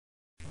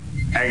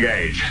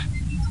Engage.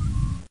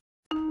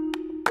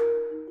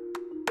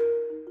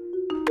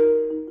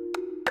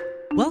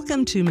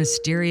 Welcome to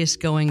Mysterious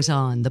Goings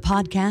On, the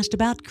podcast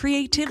about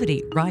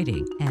creativity,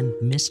 writing, and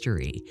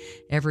mystery.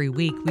 Every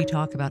week, we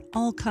talk about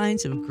all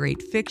kinds of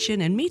great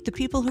fiction and meet the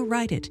people who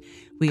write it.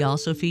 We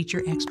also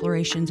feature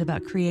explorations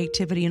about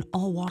creativity in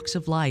all walks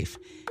of life.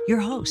 Your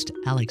host,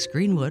 Alex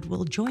Greenwood,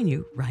 will join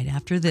you right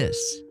after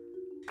this.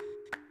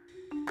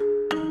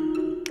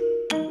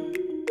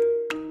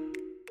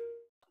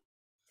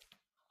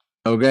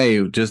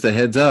 Okay, just a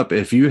heads up.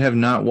 If you have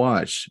not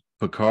watched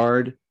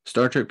Picard,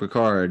 Star Trek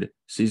Picard,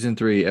 Season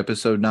 3,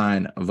 Episode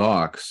 9,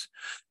 Vox,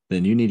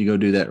 then you need to go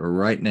do that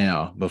right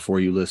now before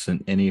you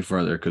listen any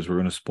further, because we're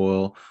going to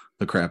spoil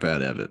the crap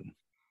out of it.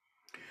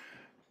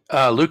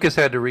 Lucas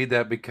had to read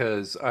that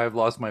because I've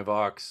lost my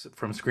vox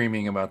from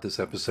screaming about this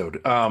episode.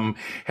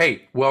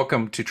 Hey,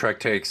 welcome to Trek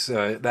Takes.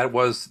 That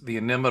was the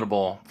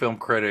inimitable film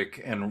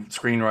critic and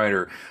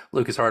screenwriter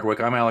Lucas Hardwick.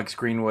 I'm Alex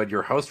Greenwood,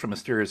 your host from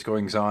Mysterious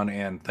Goings On,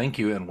 and thank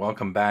you and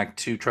welcome back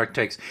to Trek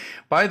Takes.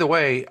 By the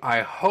way,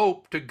 I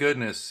hope to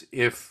goodness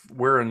if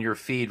we're on your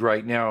feed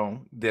right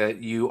now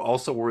that you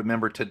also will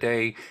remember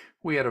today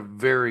we had a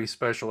very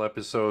special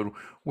episode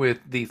with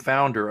the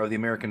founder of the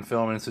American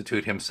Film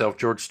Institute himself,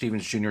 George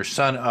Stevens Jr.,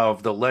 son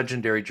of the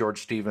legendary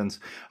George Stevens,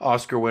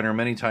 Oscar winner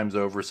many times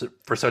over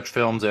for such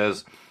films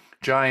as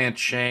Giant,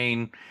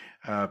 Shane,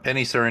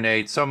 Penny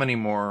Serenade, so many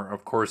more.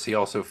 Of course, he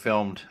also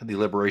filmed The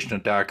Liberation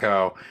of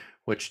Dachau,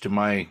 which to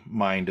my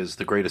mind is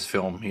the greatest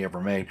film he ever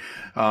made.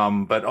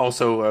 But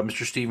also,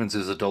 Mr. Stevens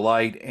is a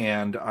delight,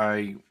 and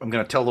I'm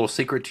going to tell a little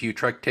secret to you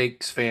Trek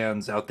Takes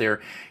fans out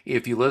there.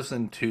 If you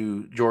listen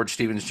to George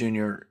Stevens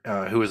Jr.,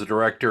 who is a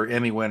director,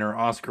 Emmy winner,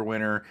 Oscar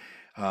winner,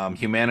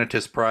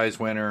 Humanitas Prize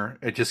winner,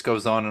 it just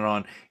goes on and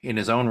on, in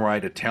his own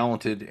right, a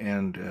talented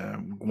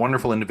and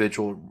wonderful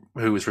individual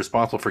who is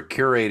responsible for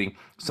curating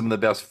some of the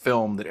best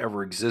film that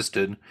ever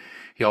existed.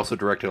 He also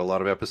directed a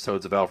lot of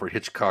episodes of Alfred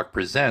Hitchcock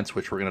Presents,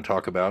 which we're going to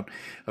talk about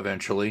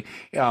eventually.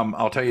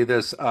 I'll tell you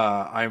this,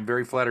 I'm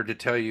very flattered to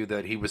tell you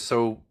that he was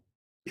so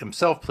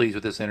himself pleased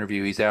with this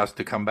interview. He's asked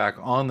to come back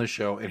on the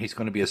show, and he's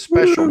going to be a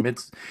special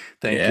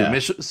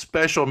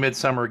special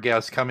midsummer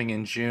guest coming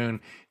in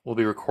June. We'll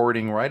be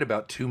recording right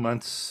about 2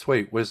 months.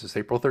 Wait, what is this?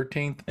 April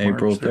 13th?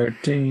 April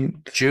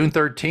 13th. June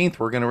 13th,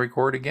 we're going to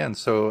record again.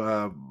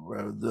 So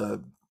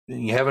the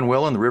Heaven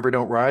Will and The River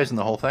Don't Rise and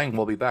the whole thing,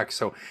 we'll be back.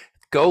 So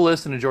go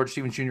listen to George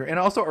Stevens Jr. And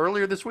also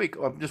earlier this week,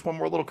 just one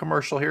more little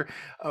commercial here,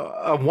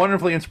 a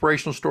wonderfully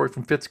inspirational story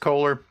from Fitz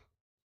Kohler,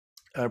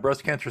 a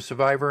breast cancer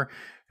survivor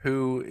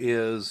who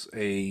is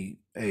a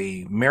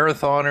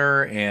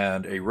marathoner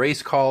and a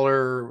race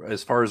caller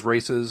as far as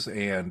races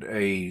and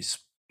a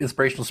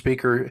inspirational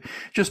speaker.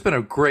 Just been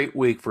a great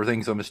week for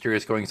things on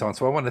Mysterious Goings On.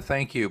 So I want to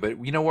thank you.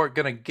 But you know, we're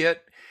going to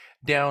get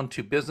down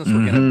to business.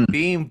 We're going to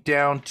beam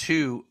down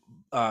to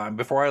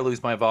before I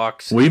lose my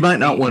vox. We might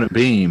not want to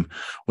beam.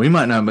 We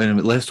might not beam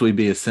lest we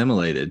be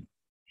assimilated.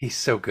 He's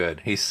so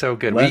good. He's so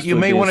good. You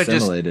may want to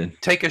just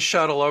take a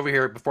shuttle over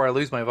here before I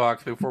lose my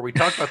vox, before we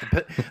talk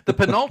about the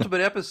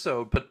penultimate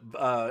episode,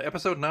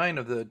 episode 9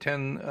 of the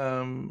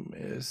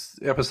 10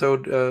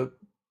 episode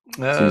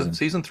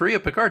season 3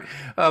 of Picard.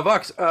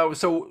 Vox.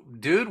 So,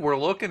 dude, we're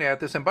looking at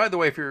this. And by the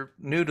way, if you're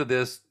new to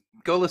this,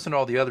 go listen to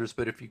all the others.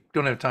 But if you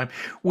don't have time,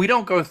 we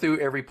don't go through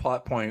every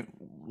plot point.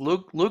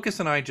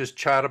 Lucas and I just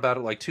chat about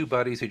it like two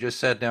buddies who just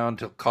sat down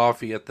to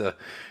coffee at the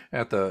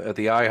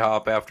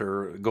IHOP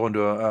after going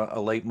to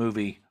a late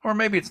movie, or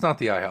maybe it's not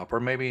the IHOP, or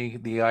maybe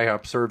the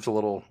IHOP serves a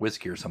little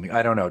whiskey or something.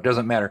 I don't know. It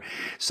doesn't matter.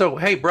 So,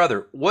 hey,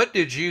 brother, what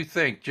did you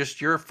think?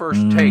 Just your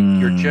first take,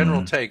 your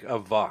general take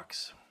of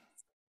Vox.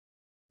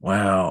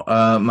 Wow,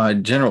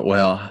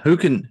 who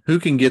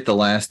can get the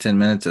last 10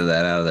 minutes of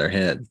that out of their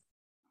head?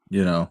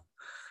 You know,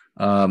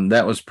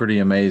 that was pretty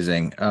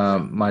amazing.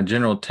 My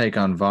general take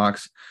on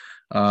Vox.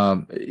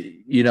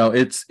 You know,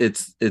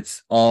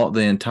 it's all,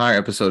 the entire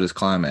episode is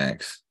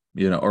climax,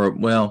 you know, or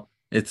well,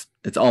 it's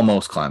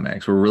almost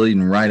climax. We're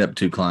leading right up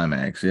to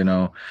climax, you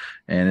know,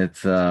 and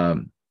it's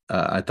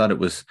I thought it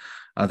was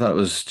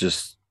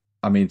just,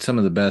 I mean, some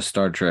of the best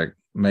Star Trek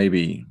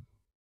maybe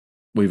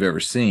we've ever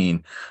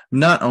seen,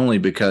 not only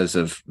because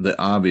of the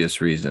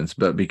obvious reasons,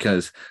 but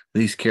because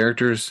these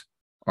characters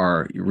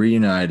are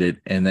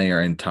reunited and they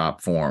are in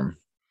top form,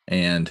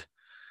 and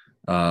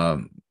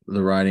the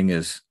writing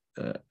is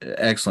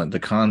excellent.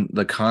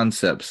 The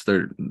concepts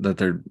they're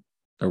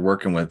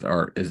working with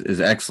is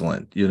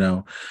excellent. You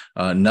know,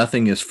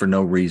 nothing is for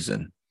no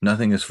reason.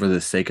 Nothing is for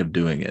the sake of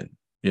doing it.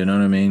 You know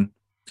what I mean?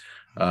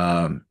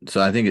 So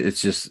I think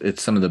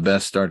it's some of the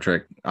best Star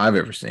Trek I've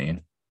ever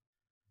seen.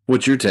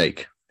 What's your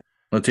take?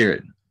 Let's hear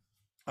it.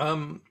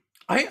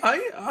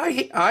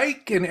 I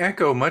can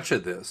echo much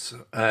of this.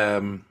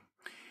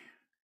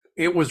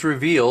 It was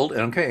revealed,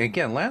 and okay,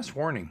 again, last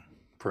warning,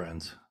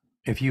 friends.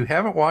 If you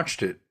haven't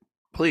watched it,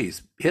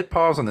 please hit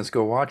pause on this,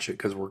 go watch it,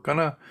 because we're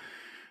gonna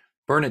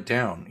burn it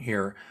down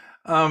here.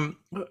 I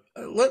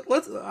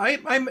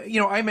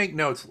make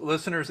notes,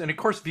 listeners, and of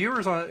course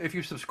viewers. On if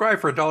you subscribe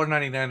for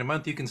 $1.99 a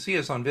month, you can see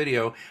us on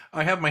video.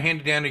 I have my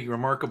handy dandy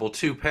remarkable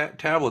 2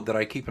 tablet that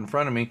I keep in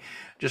front of me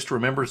just to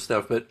remember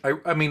stuff. But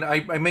I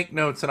make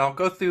notes and I'll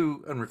go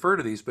through and refer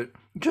to these. But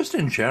just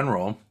in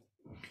general,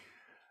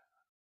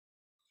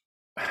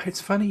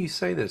 it's funny you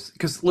say this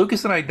because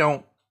Lucas and I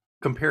don't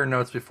compare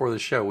notes before the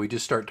show. We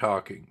just start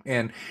talking.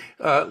 And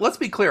let's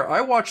be clear.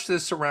 I watched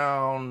this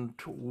around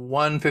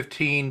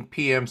 1:15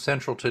 p.m.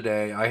 Central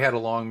today. I had a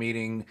long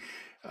meeting.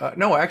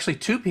 No, actually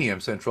 2 p.m.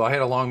 Central. I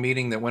had a long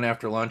meeting that went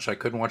after lunch. I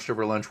couldn't watch it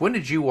over lunch. When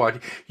did you watch?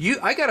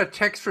 I got a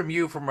text from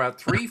you from about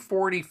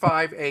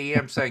 3:45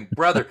 a.m. saying,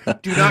 "Brother,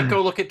 do not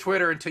go look at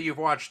Twitter until you've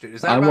watched it."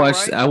 Is that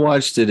right? I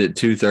watched it at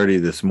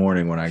 2:30 this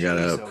morning when I got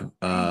Jeez,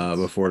 up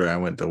before I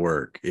went to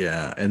work.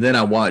 Yeah, and then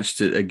I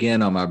watched it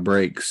again on my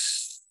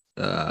breaks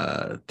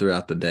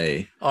throughout the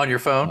day on your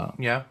phone.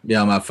 Yeah,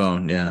 on my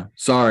phone. Yeah,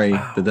 sorry,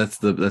 wow. but that's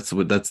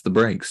the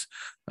breaks.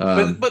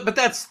 But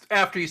that's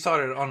after you saw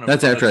it on.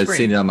 That's on after I'd screen.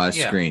 seen it on my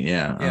screen.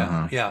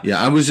 Yeah,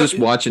 yeah. I was just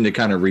watching to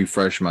kind of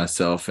refresh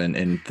myself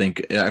and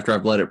think after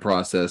I've let it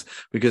process,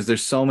 because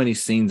there's so many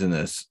scenes in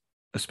this,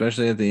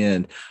 especially at the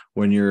end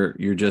when you're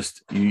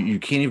just you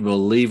can't even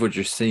believe what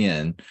you're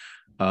seeing.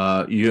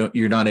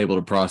 You're not able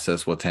to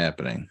process what's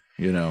happening.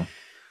 The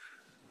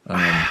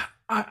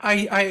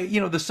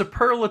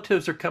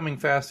superlatives are coming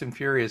fast and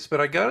furious, but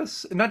I gotta,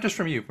 not just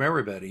from you, from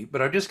everybody,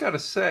 but I've just got to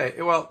say,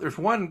 well, there's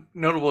one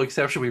notable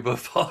exception we both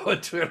follow on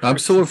Twitter. I'm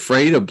so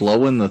afraid of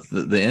blowing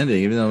the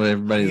ending, even though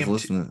everybody's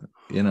listening,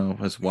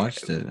 has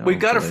watched it. We've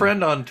got a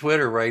friend on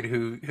Twitter, right,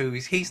 who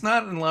he's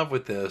not in love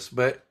with this,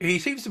 but he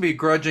seems to be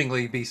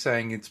grudgingly be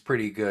saying it's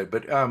pretty good.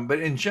 But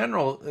in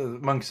general,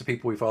 amongst the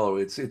people we follow,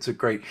 it's a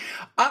great.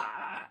 All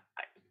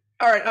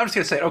right, I'm just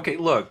gonna say, okay,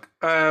 look.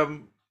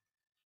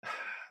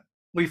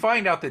 We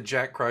find out that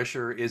Jack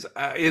Crusher is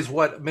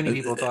what many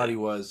people thought he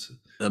was.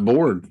 The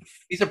Borg.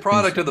 He's a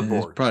product of the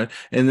Borg.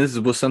 And this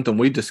was something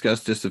we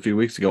discussed just a few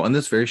weeks ago on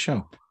this very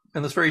show.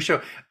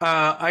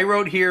 I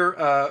wrote here,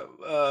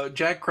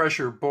 Jack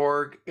Crusher,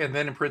 Borg, and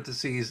then in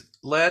parentheses,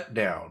 let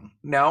down.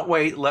 Now,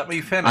 wait, let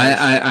me finish.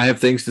 I have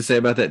things to say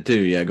about that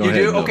too. Yeah, go ahead.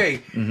 You do? Okay.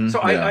 Mm-hmm. So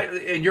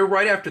and you're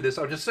right after this.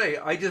 I'll just say,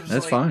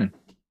 that's fine.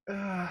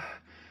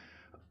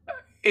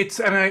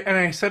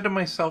 I said to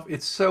myself,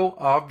 it's so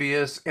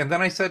obvious. And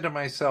then I said to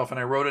myself, and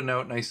I wrote a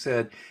note and I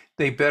said,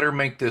 they better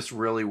make this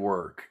really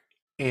work.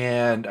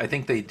 And I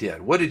think they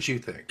did. What did you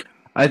think?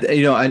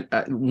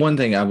 One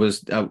thing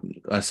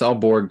I saw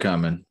Borg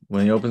coming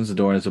when he opens the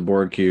door and it's a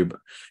Borg cube.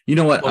 You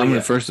know what? I'm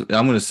going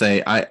to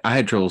say I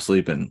had trouble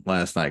sleeping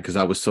last night because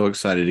I was so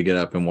excited to get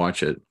up and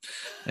watch it.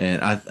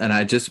 And I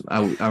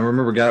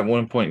remember got at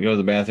one point and go to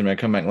the bathroom. I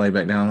come back and lay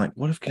back down. I'm like,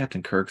 what if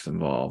Captain Kirk's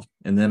involved?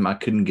 And then I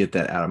couldn't get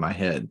that out of my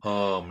head.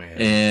 Oh man.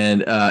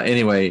 And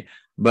anyway,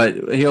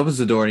 but he opens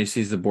the door and he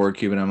sees the Borg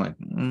cube and I'm like,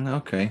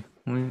 okay,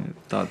 we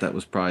thought that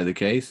was probably the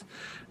case.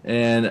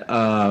 And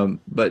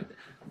but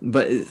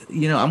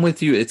I'm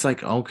with you. It's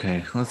like,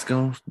 okay, let's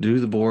go do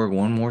the Borg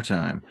one more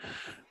time.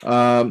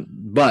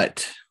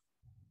 But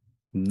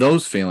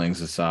those feelings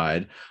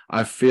aside,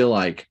 I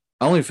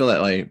only feel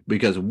that way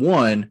because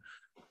one,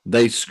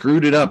 they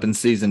screwed it up in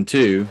season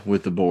 2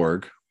 with the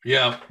Borg.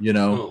 Yeah.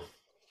 Ooh.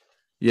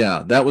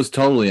 Yeah, that was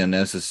totally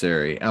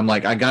unnecessary. I'm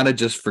like, I gotta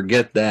just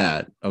forget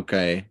that.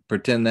 Okay,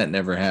 pretend that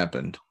never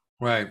happened.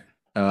 Right.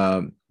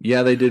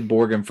 Yeah, they did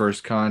Borg in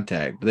First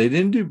Contact, but they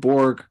didn't do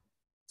Borg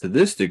to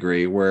this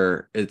degree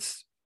where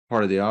it's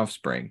part of the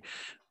Offspring.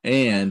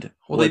 And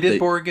they did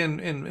Borg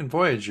in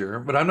Voyager,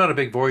 but I'm not a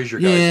big Voyager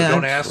guy, so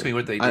don't ask me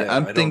what they did.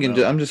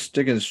 I'm just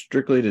sticking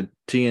strictly to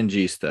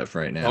TNG stuff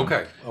right now.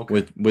 Okay.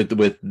 With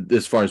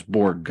as far as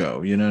Borg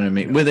go, you know what I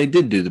mean? Yeah. Well, they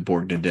did do the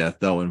Borg to death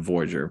though in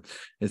Voyager.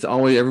 It's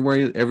always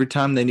every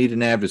time they need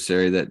an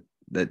adversary that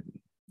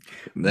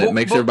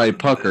makes everybody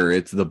pucker.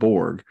 It's the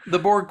Borg. The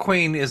Borg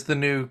Queen is the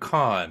new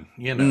Khan,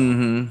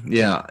 Mm-hmm.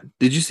 Yeah.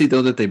 Did you see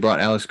though that they brought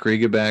Alice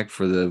Krige back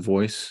for the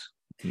voice?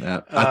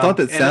 I thought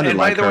that sounded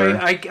like her. And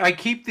by the way, I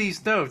keep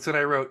these notes, and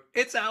I wrote,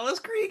 "It's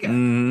Alice Krige."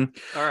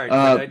 Mm-hmm. All right,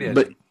 I did.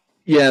 But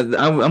yeah,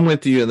 I'm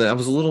with you. I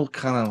was a little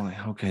kind of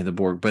like, okay, the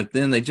Borg, but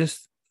then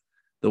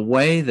the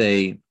way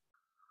they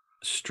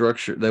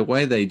structured, the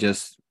way they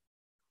just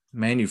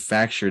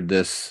manufactured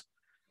this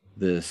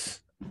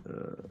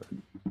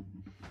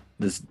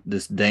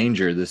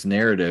danger, this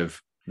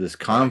narrative, this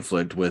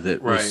conflict with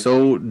it was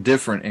so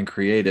different and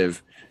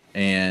creative,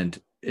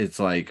 and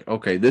it's like,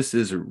 okay, this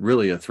is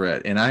really a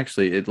threat. And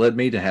actually, it led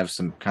me to have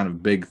some kind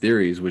of big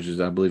theories, which is,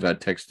 I believe I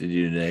texted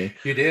you today.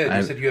 You did.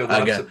 You said you have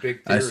lots of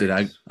big theories. I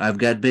said, I've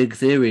got big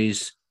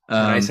theories. And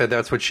I said,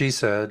 that's what she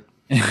said.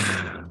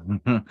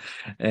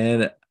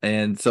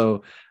 and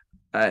so,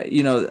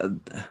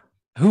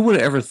 who would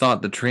have ever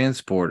thought the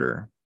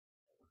transporter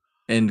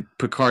and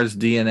Picard's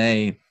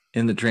DNA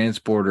in the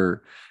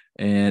transporter?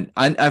 And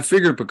I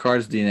figured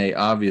Picard's DNA,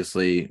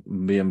 obviously,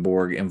 being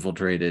Borg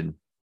infiltrated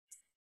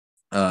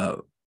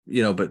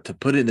but to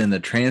put it in the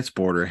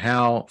transporter,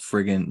 how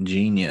friggin'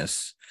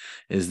 genius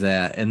is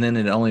that? And then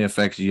it only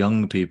affects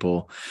young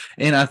people.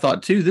 And I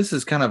thought too, this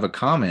is kind of a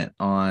comment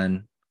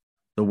on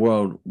the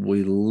world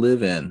we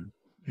live in.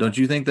 Don't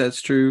you think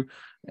that's true?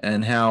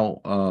 And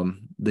how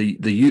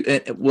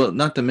well,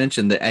 not to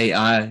mention the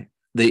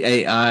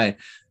AI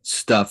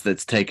stuff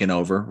that's taken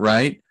over,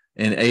 right?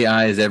 And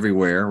AI is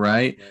everywhere,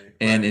 right?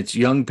 And it's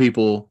young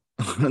people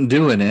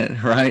doing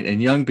it, right?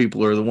 And young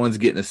people are the ones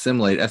getting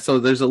assimilated. So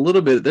there's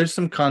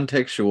some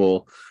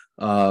contextual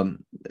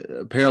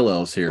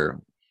parallels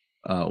here,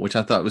 which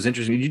I thought was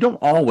interesting. You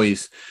don't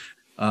always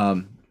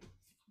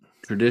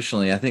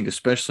traditionally, I think,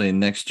 especially in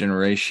next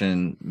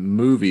generation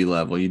movie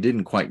level, you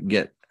didn't quite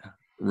get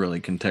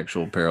really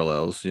contextual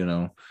parallels,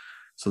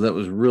 So that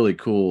was really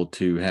cool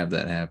to have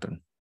that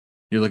happen.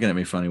 You're looking at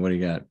me funny. What do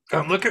you got?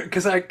 I'm looking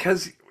because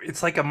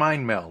it's like a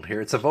mind meld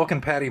here. It's a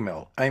Vulcan patty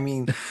melt. I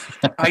mean,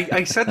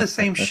 I said the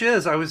same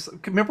shiz.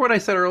 Remember what I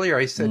said earlier?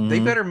 I said they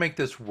better make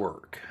this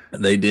work.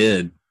 They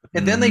did.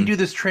 And then they do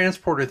this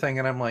transporter thing,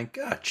 and I'm like,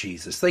 oh,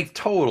 Jesus, they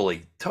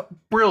totally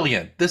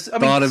brilliant.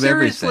 Thought of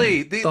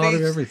seriously,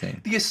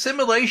 everything. The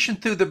assimilation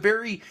through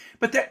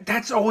but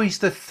that's always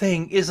the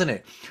thing, isn't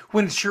it?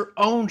 When it's your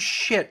own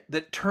shit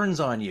that turns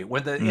on you,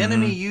 when the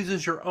enemy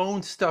uses your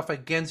own stuff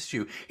against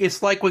you.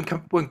 It's like when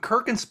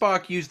Kirk and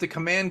Spock used the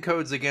command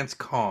codes against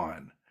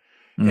Khan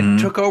and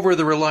took over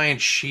the Reliant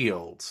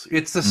shields.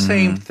 It's the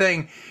same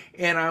thing,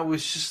 and I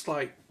was just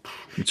like,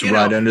 it's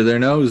right under their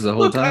nose the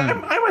whole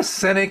time. I'm a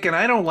cynic, and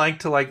I don't like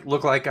to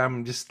look like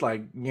I'm just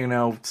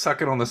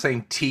sucking on the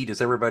same teat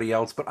as everybody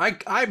else. But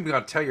I'm going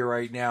to tell you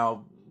right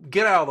now,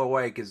 get out of the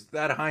way, because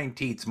that hind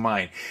teat's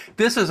mine.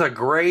 This is a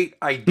great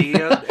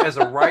idea as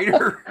a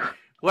writer.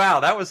 Wow,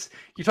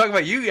 you talk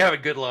about you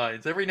having good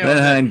lines every now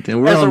and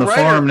then. We're on the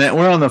farm.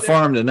 We're on the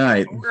farm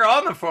tonight. We're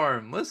on the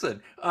farm.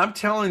 Listen, I'm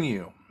telling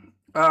you.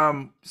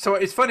 So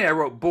it's funny. I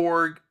wrote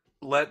Borg,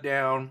 Let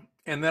Down.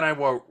 And then I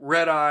wrote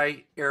Red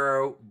Eye,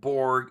 Arrow,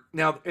 Borg.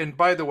 Now, and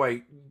by the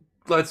way,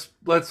 let's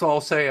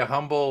all say a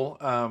humble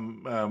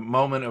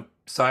moment of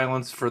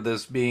silence for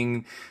this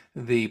being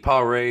the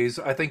Pah-rays.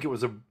 I think it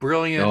was a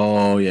brilliant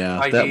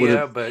idea, that would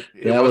have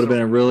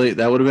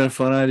been a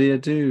fun idea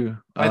too.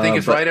 I think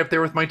it's right up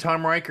there with my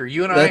Tom Riker.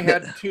 You and I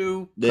had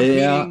two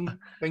competing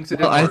things that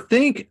didn't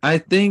work. I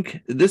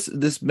think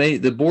this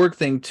made the Borg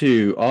thing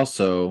too.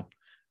 Also,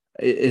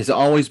 has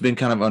always been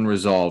kind of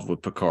unresolved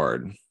with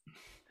Picard.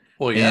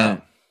 Well, yeah,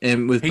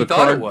 and with he Picard,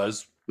 thought it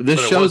was. This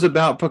show's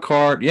about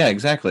Picard. Yeah,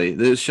 exactly.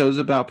 This show's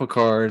about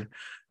Picard.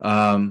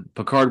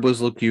 Picard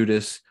was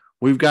Locutus.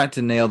 We've got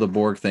to nail the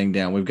Borg thing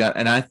down.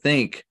 And I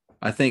think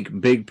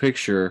big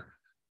picture,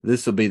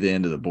 this will be the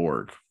end of the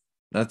Borg.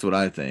 That's what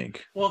I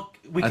think. Well,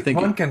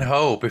 one can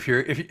hope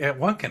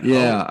one can.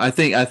 Yeah, hope. I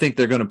think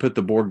they're going to put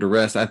the Borg to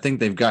rest. I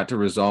think they've got to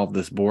resolve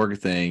this Borg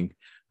thing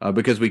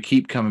because we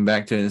keep coming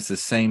back to it. And it's the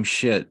same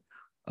shit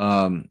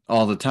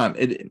all the time.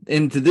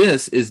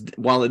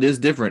 While it is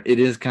different, it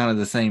is kind of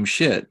the same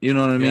shit. You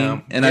know what I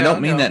mean? And I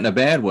don't mean that in a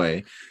bad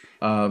way.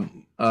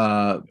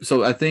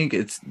 So I think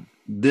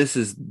this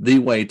is the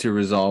way to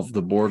resolve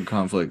the Borg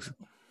conflicts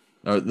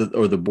or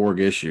the Borg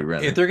issue,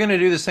 rather. If they're going to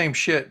do the same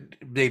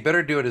shit, they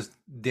better do it as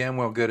damn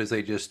well good as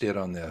they just did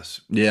on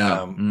this.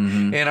 Yeah.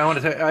 And I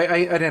want to tell you,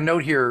 I had a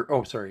note here.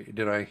 Oh, sorry.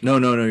 Did I? No,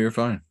 you're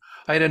fine.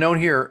 I had a note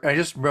here. I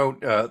just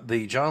wrote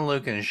the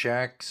Jean-Luc and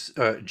Jacques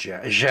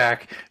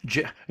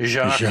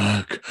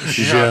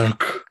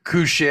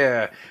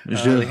Coucher,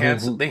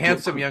 the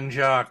handsome young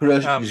Jacques.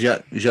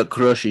 Jacques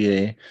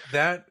Crochet.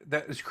 That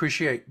is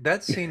Crochet.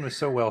 That scene was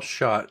so well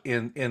shot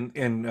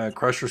in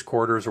Crusher's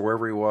quarters or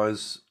wherever he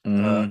was.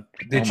 My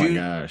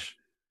gosh.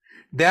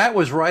 That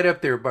was right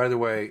up there, by the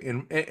way.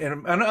 And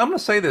I'm going to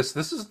say this.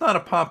 This is not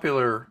a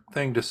popular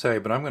thing to say,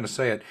 but I'm going to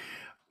say it.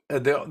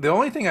 The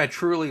only thing I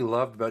truly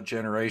loved about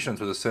Generations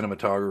was the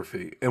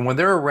cinematography, and when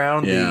they're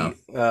around the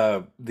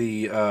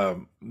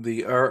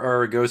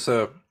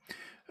Aragosa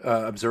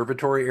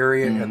observatory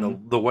area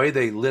and the way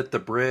they lit the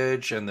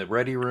bridge and the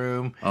ready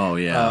room. Oh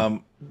yeah.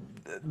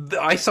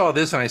 I saw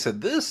this and I said,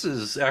 this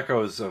is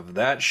echoes of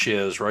that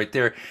shiz right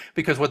there,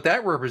 because what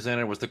that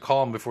represented was the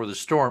calm before the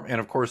storm,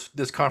 and of course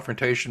this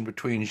confrontation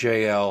between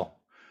JL.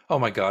 Oh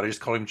my God, I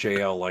just called him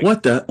JL. Like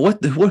what?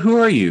 Who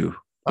are you?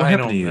 I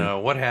don't know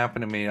what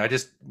happened to me. I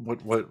just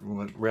what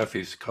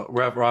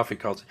Rafi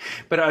calls it.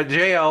 But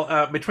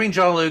JL between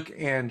Jean-Luc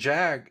and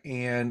Jack,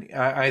 and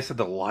I said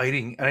the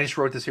lighting, and I just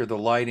wrote this here. The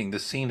lighting, the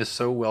scene is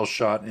so well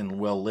shot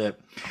and well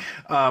lit.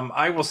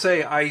 I will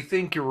say, I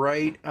think you're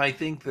right. I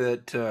think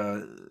that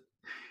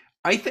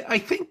I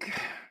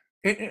think,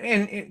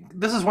 and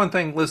this is one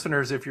thing,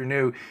 listeners, if you're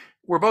new,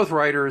 we're both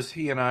writers.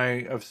 He and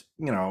I,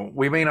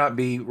 we may not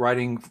be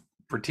writing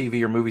for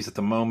TV or movies at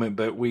the moment,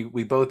 but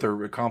we both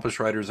are accomplished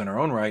writers in our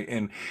own right,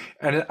 and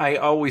I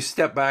always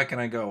step back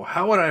and I go,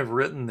 how would I have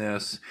written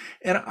this?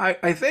 And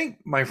I think,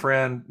 my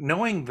friend,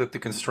 knowing that the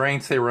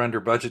constraints they were under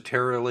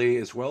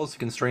budgetarily as well as the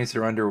constraints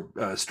they're under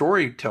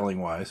storytelling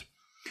wise,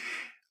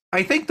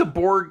 I think the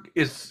Borg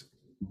is,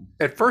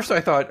 at first I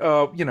thought,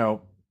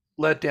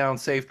 let down,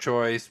 safe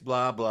choice,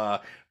 blah blah.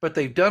 But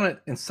they've done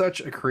it in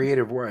such a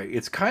creative way.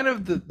 It's kind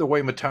of the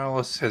way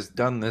Metalis has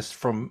done this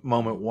from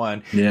moment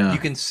one. You Yeah.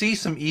 can see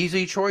some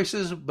easy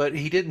choices, but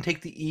he didn't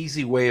take the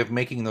easy way of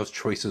making those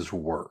choices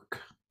work.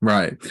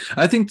 Right.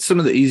 I think some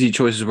of the easy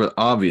choices were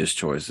obvious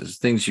choices,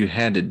 things you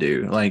had to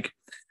do. Like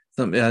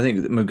I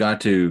think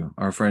Mugatu,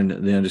 our friend,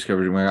 the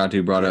undiscovered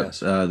Mugatu, brought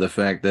Yes. up the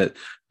fact that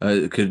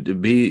it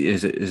could be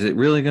is it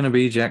really going to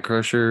be Jack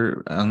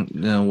Crusher?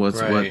 What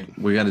Right.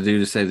 we got to do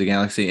to save the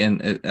galaxy?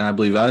 And I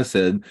believe I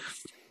said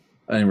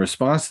in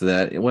response to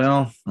that,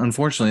 well,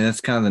 unfortunately,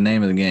 that's kind of the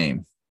name of the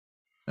game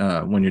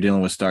when you're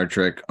dealing with Star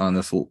Trek on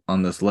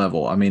this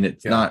level. I mean,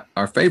 it's Yeah. not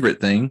our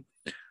favorite thing,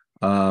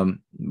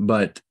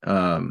 but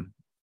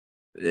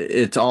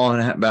it's all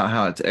about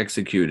how it's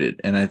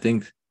executed, and I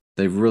think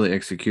they've really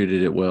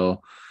executed it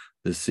well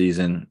this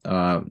season.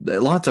 I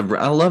love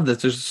that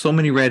there's so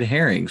many red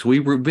herrings.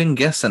 We've been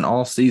guessing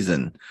all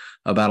season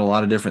about a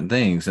lot of different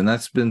things, and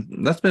that's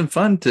been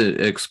fun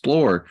to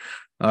explore.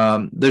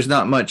 There's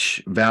not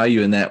much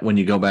value in that when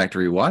you go back to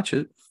rewatch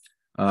it,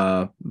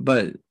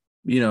 but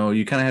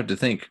you kind of have to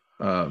think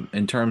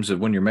in terms of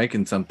when you're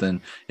making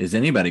something, is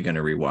anybody going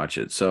to rewatch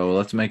it? So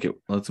let's make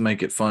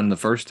it fun the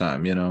first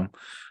time.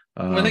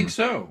 I think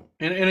so,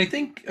 and I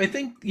think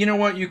you know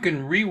what, you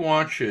can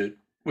rewatch it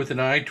with an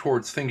eye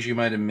towards things you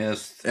might have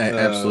missed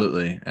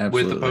Absolutely, with the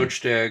absolutely.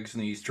 poached eggs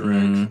and the Easter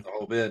eggs and the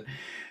whole bit.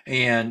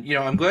 And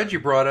I'm glad you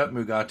brought up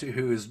Mugatu,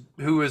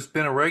 who has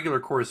been a regular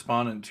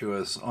correspondent to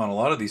us on a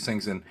lot of these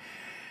things, and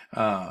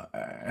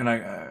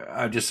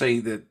I just say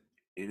that.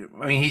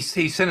 I mean, he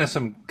sent us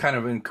some kind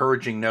of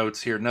encouraging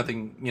notes here.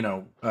 Nothing,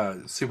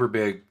 super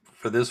big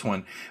for this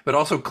one, but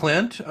also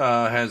Clint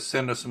has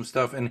sent us some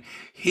stuff, and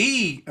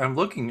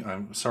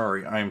I'm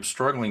sorry, I'm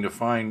struggling to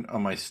find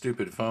on my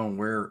stupid phone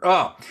where.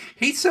 Oh,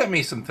 he sent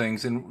me some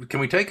things, and can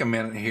we take a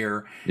minute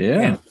here?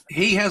 Yeah. And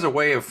he has a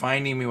way of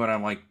finding me when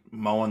I'm like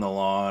mowing the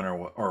lawn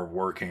or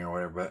working or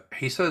whatever. But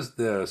he says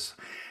this.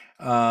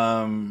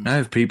 I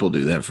have people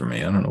do that for me.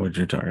 I don't know what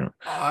you're talking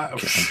about. I'm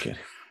kidding.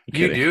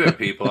 You do it,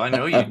 people. I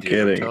know you I'm do.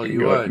 kidding. Tell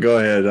you what. Go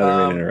ahead. I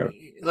don't mean to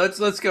interrupt.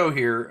 Let's go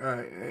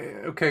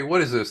here. Okay,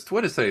 what is this?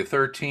 What is it?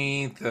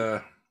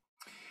 13th.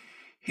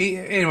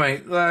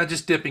 Anyway.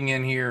 Just dipping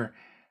in here.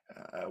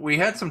 We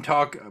had some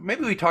talk.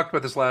 Maybe we talked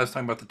about this last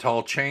time about the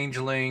tall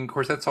changeling. Of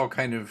course, that's all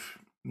kind of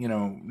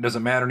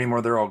doesn't matter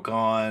anymore. They're all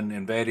gone,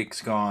 and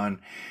Vedic's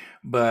gone.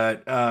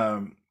 But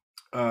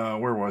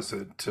where was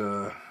it?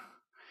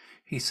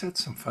 He said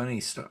some funny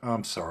stuff.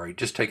 I'm sorry,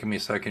 just taking me a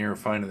second here to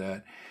find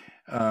that.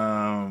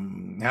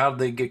 How did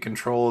they get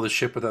control of the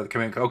ship without the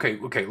command?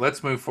 Okay,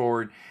 let's move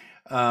forward.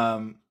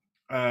 I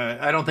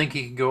don't think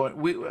he can go.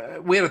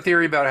 We had a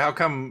theory about how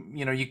come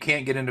you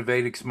can't get into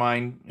Vedic's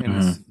mind, and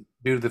it's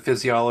due to the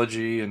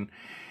physiology,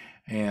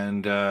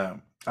 and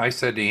I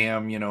said to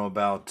him,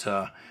 about.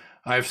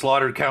 I've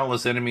slaughtered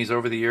countless enemies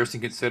over the years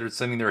and considered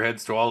sending their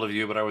heads to all of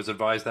you, but I was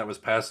advised that was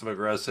passive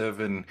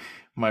aggressive. And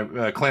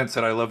my Clint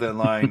said, I love that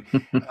line.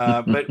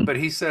 But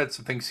he said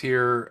some things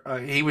here.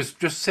 He was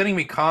just sending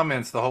me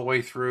comments the whole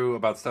way through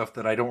about stuff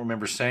that I don't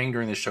remember saying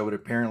during the show, but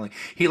apparently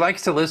he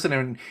likes to listen.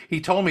 And he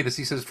told me this.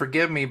 He says,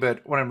 forgive me, but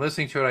when I'm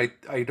listening to it,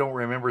 I don't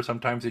remember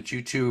sometimes that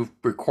you two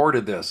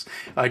recorded this.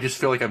 I just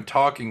feel like I'm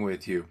talking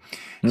with you.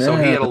 So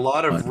he had a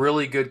lot of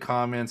really good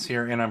comments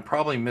here, and I'm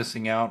probably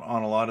missing out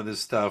on a lot of this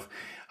stuff.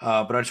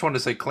 But I just wanted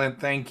to say, Clint,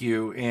 thank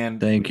you. And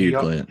thank you,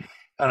 Clint.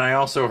 And I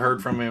also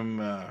heard from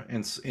him,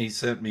 and he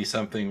sent me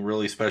something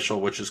really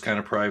special, which is kind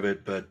of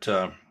private, but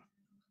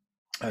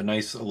a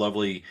nice,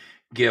 lovely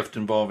gift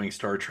involving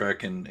Star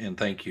Trek. And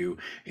thank you.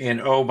 And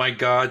oh my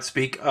God,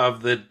 speak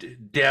of the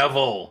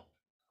devil.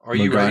 Are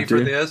you ready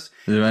for this?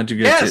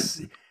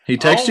 Yes. He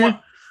texted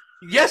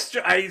you? Yes,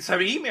 I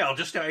have an email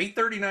just now,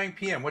 8:39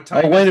 p.m. What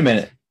time? Oh, wait a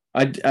minute.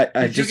 I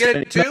Did just you get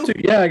it too?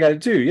 Yeah, I got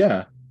it too.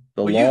 Yeah.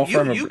 The law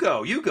firm. You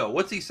go.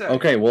 What's he say?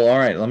 Okay, well, all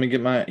right. Let me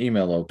get my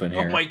email open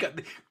here. Oh my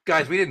God,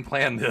 guys, we didn't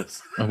plan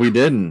this. We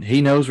didn't.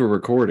 He knows we're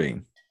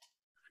recording.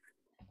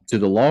 To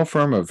the law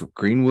firm of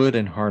Greenwood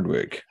and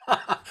Hardwick.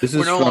 This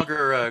is no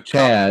longer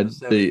Chad,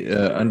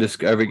 the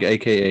undiscovered,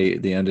 aka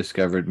the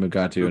undiscovered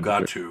Mugatu.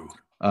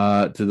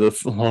 To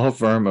the law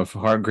firm of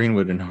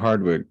Greenwood and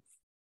Hardwick.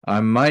 I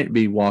might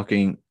be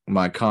walking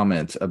my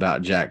comments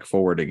about Jack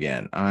forward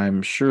again.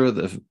 I'm sure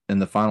that in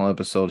the final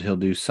episode he'll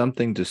do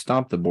something to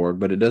stop the Borg,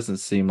 but it doesn't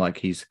seem like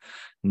he's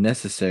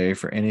necessary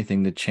for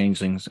anything the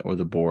Changelings or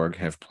the Borg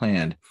have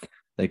planned.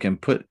 They can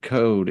put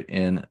code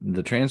in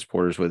the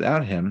transporters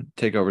without him,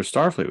 take over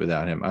Starfleet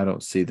without him. I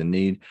don't see the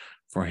need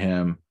for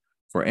him,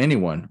 for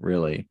anyone,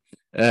 really.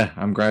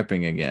 I'm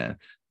griping again.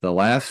 The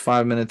last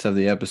 5 minutes of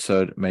the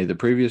episode made the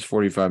previous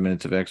 45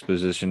 minutes of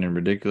exposition and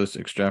ridiculous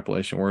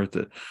extrapolation worth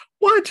it.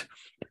 What?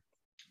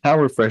 How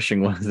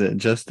refreshing was it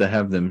just to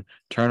have them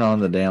turn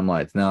on the damn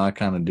lights? Now, I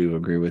kind of do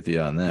agree with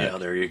you on that. Yeah,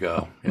 there you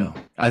go. Yeah.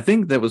 I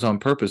think that was on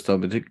purpose, though,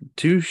 but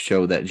to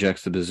show that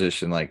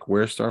juxtaposition, like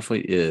where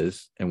Starfleet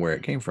is and where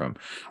it came from.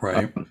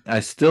 Right. I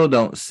still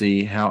don't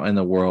see how in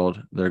the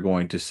world they're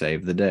going to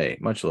save the day.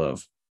 Much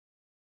love.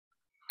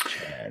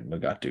 Chad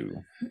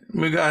Mugatu.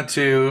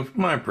 Mugatu,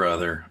 my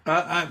brother.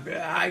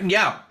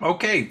 Yeah,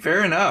 okay,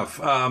 fair enough.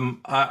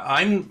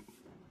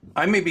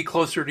 I may be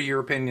closer to your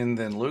opinion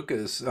than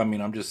Lucas. I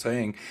mean, I'm just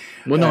saying.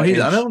 Well, no,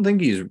 And I don't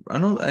think he's. I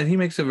don't. He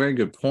makes a very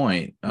good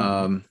point.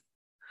 But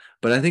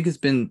I think it's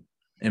been,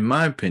 in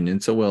my opinion,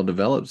 so well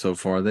developed so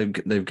far.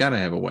 They've got to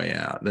have a way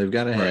out. They've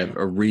got to have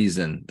Right. a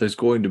reason. There's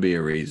going to be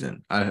a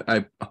reason.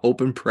 I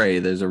hope and pray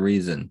there's a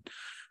reason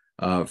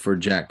for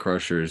Jack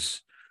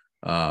Crusher's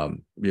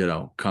being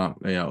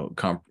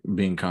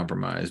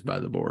compromised by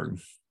the Borg.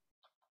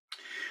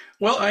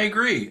 Well, I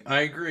agree.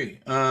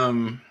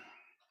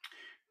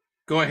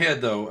 Go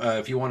ahead though,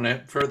 if you want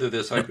to further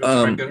this. I'm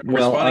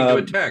responding to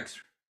a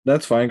text.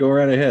 That's fine. Go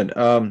right ahead.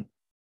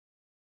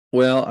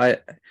 Well, I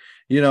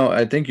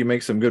think you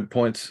make some good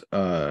points,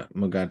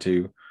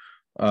 Mugatu.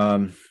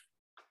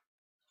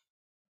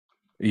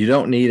 You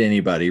don't need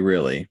anybody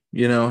really.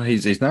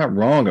 He's not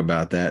wrong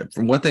about that.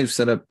 From what they've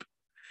set up,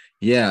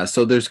 yeah.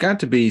 So there's got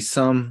to be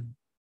some.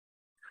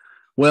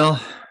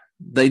 Well,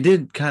 they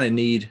did kind of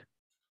need,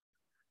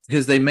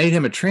 because they made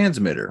him a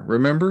transmitter.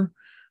 Remember,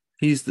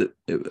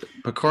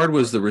 Picard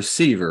was the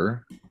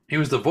receiver. He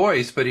was the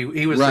voice, but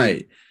he was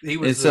right. He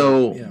was. And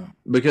so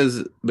because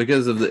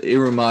of the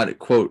Irumodic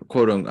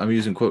quote, I'm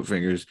using quote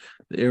fingers,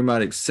 the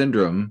Irumodic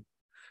syndrome,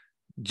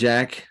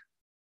 Jack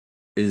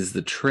is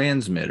the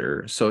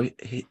transmitter. So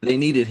they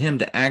needed him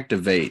to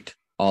activate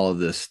all of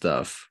this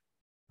stuff.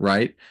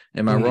 Right?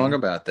 Am I wrong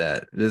about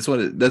that? That's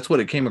what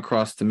it came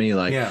across to me.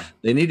 Like,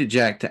 they needed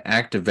Jack to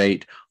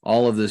activate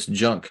all of this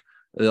junk,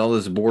 all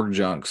this Borg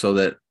junk, so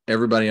that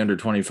everybody under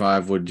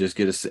 25 would just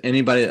get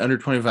anybody under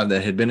 25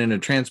 that had been in a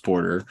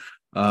transporter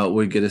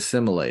would get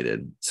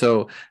assimilated.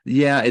 So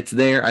yeah, it's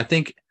there. I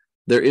think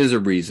there is a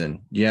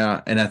reason.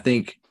 Yeah, and I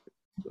think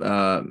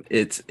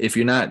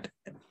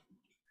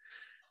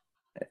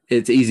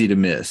it's easy to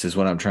miss, is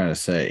what I'm trying to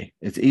say.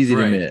 It's easy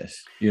to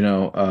miss,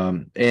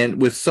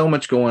 and with so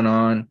much going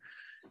on,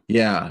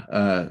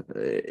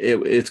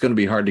 it's going to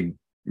be hard to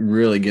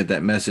really get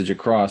that message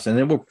across, and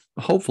it will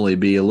hopefully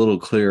be a little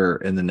clearer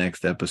in the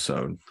next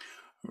episode.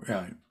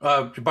 Right.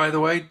 By the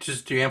way,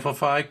 just to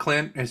amplify,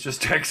 Clint has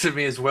just texted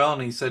me as well,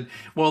 and he said,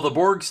 "Well, the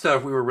Borg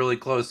stuff we were really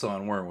close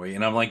on, weren't we?"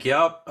 And I'm like,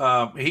 "Yep."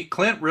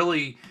 Clint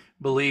really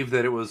believed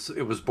that it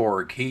was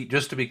Borg.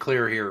 Just to be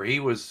clear here, he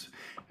was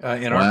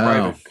in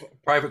our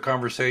private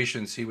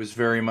conversations. He was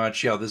very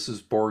much, this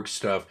is Borg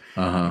stuff.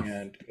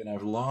 And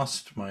I've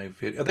lost my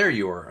video. There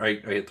you are. I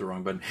hit the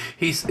wrong button.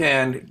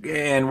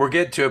 And we'll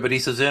get to it, but he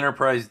says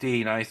Enterprise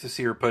D. Nice to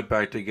see her put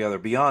back together.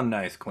 Beyond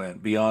nice,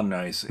 Clint. Beyond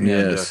nice. And,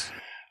 yes.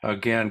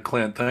 Again,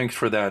 Clint, thanks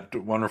for that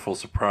wonderful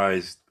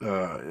surprise.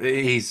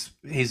 He's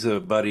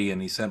a buddy,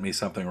 and he sent me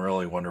something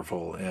really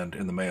wonderful and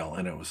in the mail,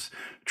 and it was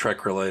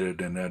Trek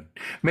related, and it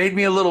made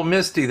me a little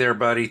misty there,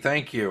 buddy.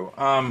 Thank you.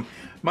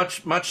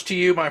 Much to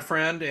you, my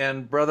friend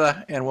and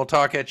brother, and we'll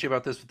talk at you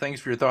about this.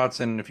 Thanks for your thoughts,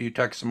 and if you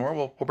text some more,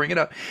 we'll bring it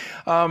up.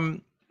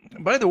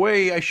 By the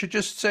way, I should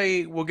just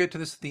say, we'll get to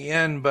this at the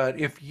end, but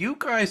if you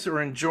guys are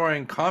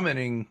enjoying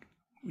commenting,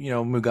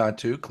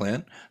 Mugatu,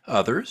 Clint,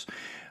 others,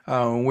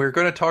 we're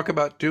going to talk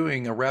about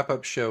doing a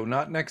wrap-up show,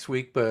 not next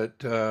week, but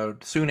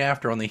soon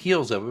after, on the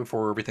heels of it,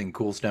 before everything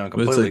cools down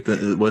completely.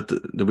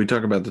 Did we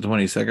talk about the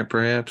 22nd,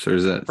 perhaps, or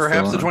is that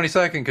perhaps the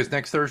 22nd? Because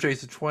next Thursday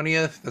is the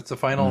 20th. That's the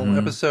final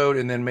episode,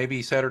 and then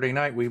maybe Saturday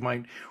night we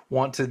might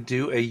want to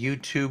do a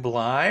YouTube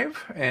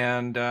live,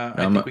 and I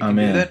think we can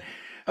do that.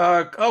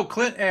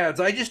 Clint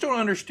adds, I just don't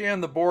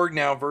understand the Borg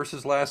now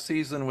versus last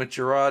season with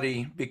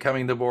Jurati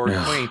becoming the Borg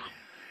queen.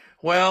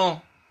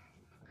 Well,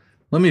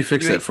 let me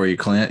fix that for you,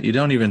 Clint. You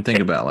don't even think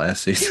about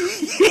last season.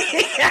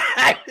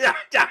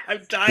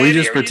 I'm dying. We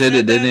just pretend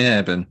it didn't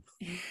happen.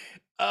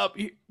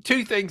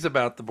 Two things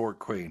about the Borg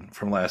Queen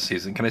from last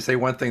season. Can I say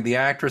one thing? The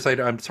actress,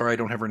 I'm sorry, I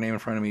don't have her name in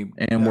front of me.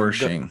 Anne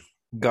Wersching.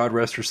 God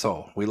rest her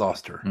soul. We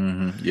lost her.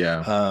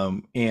 Yeah.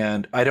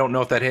 And I don't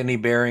know if that had any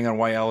bearing on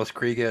why Alice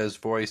Kriega's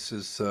voice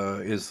is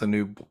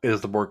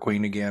the Borg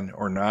Queen again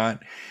or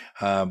not.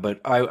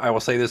 But I will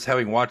say this: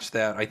 having watched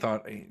that, I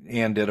thought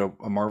Anne did a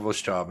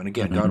marvelous job. And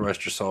again, God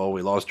rest her soul.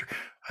 We lost her.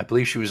 I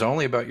believe she was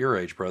only about your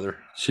age, brother.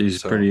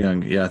 She's pretty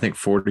young. Yeah, I think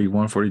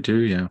 41, 42.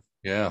 Yeah.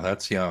 Yeah,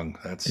 that's young.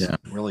 That's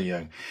really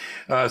young.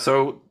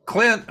 So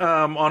Clint,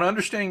 on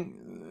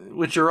understanding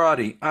with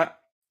Jurati,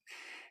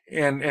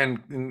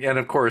 and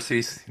of course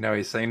he's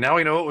saying now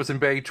we know it was in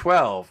Bay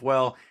 12.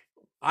 Well,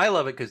 I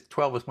love it because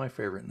 12 was my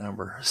favorite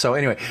number. So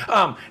anyway,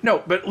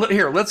 no, but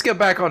let's get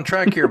back on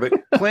track here. But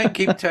Clint,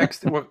 keep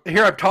texting. Well,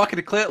 here I'm talking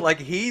to Clint like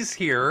he's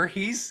here.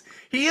 He is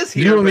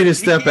here. You want me to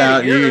step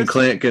out? You and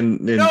Clint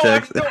can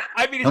text.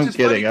 I mean, it's just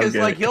funny because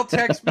like he'll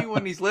text me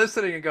when he's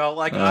listening and go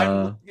like,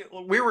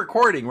 we're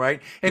recording, right?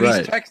 And he's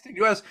texting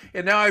to us,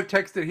 and now I've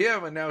texted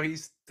him, and now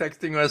he's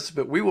texting us,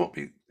 but we won't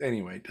be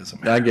anyway. It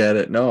doesn't matter. I get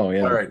it. No,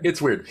 yeah. All right,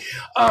 it's weird.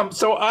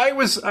 So I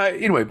was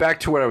anyway. Back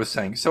to what I was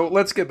saying. So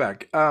let's get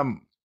back.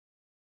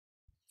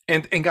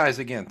 And guys,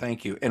 again,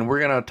 thank you. And we're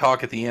going to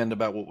talk at the end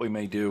about what we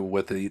may do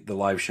with the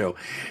live show.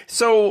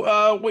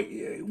 So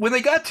when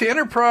they got to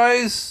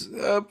Enterprise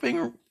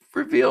being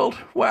revealed,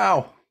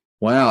 wow.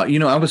 Wow.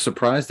 I was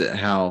surprised at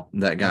how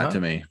that got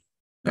to me.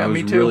 Yeah, I was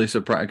me too. really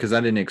surprised because I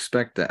didn't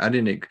expect that.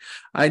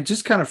 I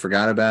just kind of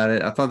forgot about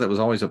it. I thought that was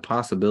always a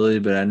possibility,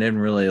 but I didn't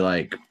really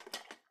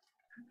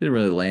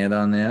land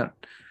on that.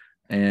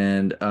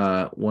 And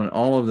when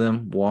all of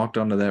them walked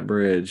onto that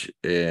bridge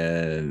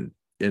and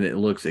it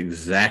looks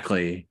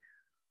exactly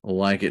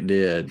like it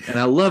did. And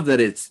I love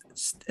that it's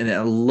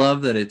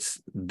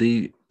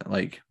the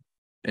like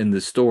in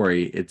the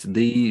story, it's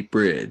the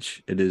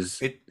bridge. It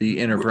is It the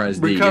Enterprise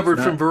D. It's recovered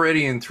from not,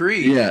 Viridian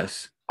 3.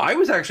 yes. I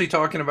was actually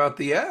talking about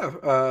the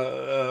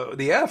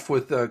F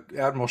with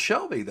Admiral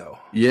Shelby, though.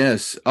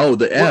 Yes. Oh,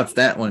 the F, What?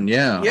 that one.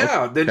 Yeah.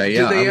 Yeah, Okay. did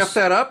Yeah. they F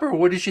that up, or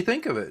what did you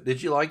think of it?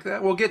 Did you like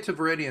that? We'll get to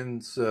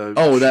Viridian's.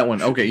 Oh, that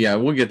one. Okay. Yeah.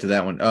 We'll get to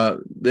that one.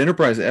 The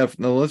Enterprise F.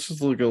 Now let's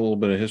just look at a little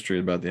bit of history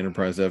about the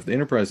Enterprise F. The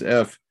Enterprise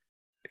F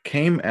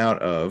came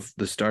out of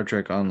the Star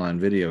Trek Online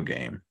video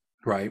game.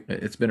 Right.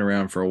 It's been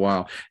around for a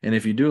while. And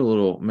if you do a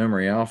little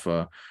memory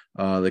alpha,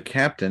 the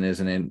captain has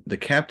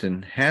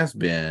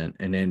been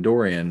an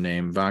Andorian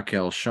named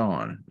Vakel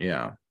Shawn.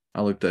 Yeah.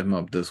 I looked him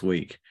up this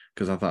week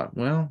because I thought,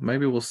 well,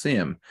 maybe we'll see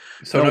him.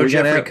 So no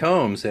Jeffrey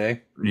Combs, eh?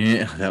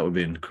 Yeah, that would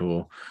be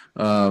cool.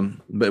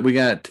 But we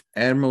got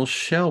Admiral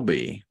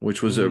Shelby,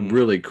 which was a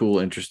really cool,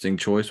 interesting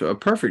choice, a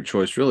perfect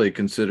choice, really,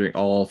 considering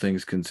all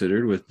things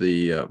considered, with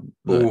the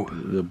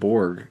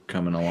Borg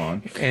coming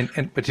along,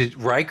 but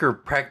Riker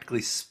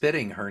practically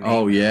spitting her name.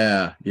 Oh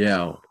yeah.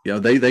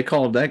 They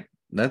called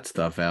that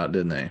stuff out,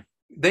 didn't they?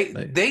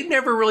 They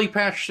never really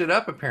patched it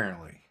up,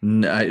 apparently.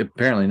 No,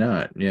 apparently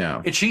not.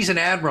 Yeah, and she's an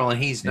admiral,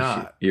 and he's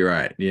not. You're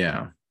right.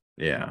 Yeah,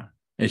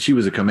 and she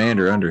was a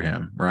commander under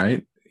him,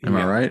 right? Am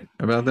I right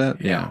about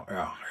that? Yeah.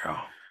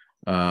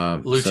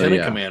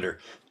 Lieutenant commander.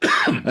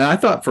 I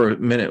thought for a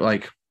minute,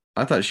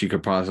 I thought she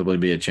could possibly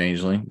be a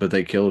changeling, but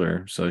they killed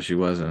her, so she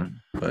wasn't.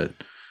 But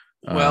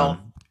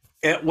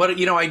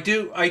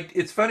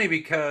it's funny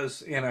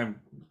because, and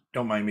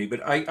don't mind me, but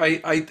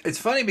it's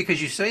funny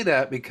because you say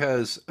that,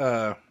 because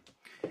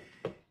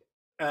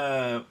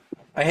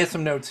I had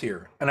some notes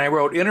here, and I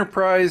wrote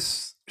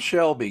Enterprise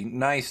Shelby,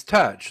 nice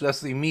touch.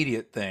 That's the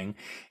immediate thing,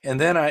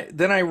 and then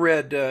I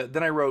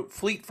wrote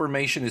Fleet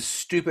formation is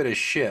stupid as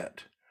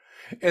shit,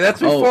 and that's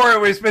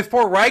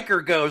before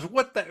Riker goes,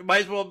 what the,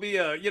 might as well be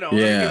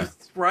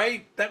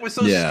right. That was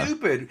so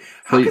stupid.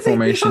 Fleet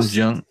formation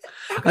junk.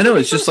 I know,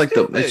 it's just like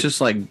it's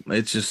just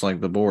like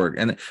the Borg,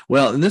 and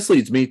this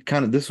leads me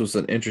this was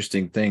an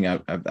interesting thing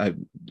I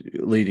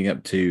leading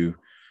up to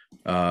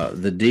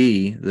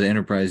the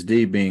Enterprise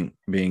D being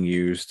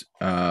used,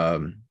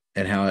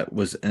 and how it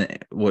was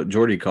what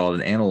Geordi called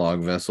an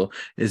analog vessel.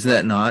 Is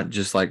that not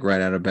just like right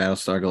out of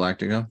Battlestar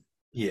Galactica?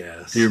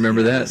 Yes. Do you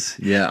remember that?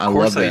 Yeah, I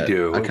love that. I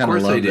do. I kind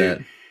of love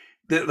that.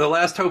 The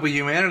last hope of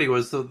humanity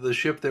was the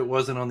ship that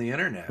wasn't on the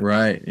internet.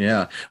 Right.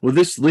 Yeah. Well,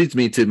 this leads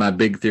me to my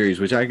big theories,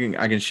 which I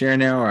can share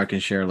now or I can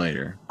share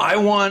later. I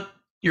want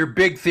your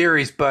big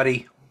theories,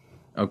 buddy.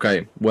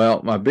 Okay.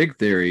 Well, my big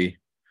theory.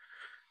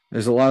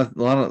 There's a lot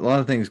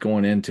of things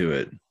going into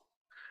it.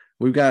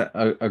 We've got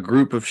a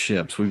group of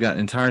ships. We've got an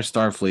entire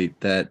Starfleet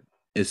that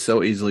is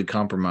so easily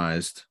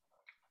compromised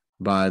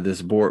by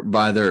this board,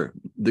 by their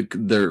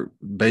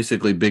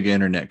basically big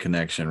internet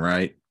connection,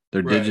 right?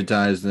 They're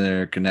digitized and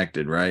they're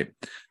connected, right?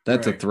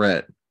 That's a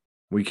threat.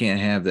 We can't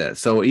have that.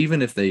 So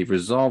even if they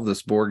resolve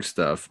this Borg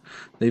stuff,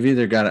 they've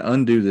either got to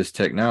undo this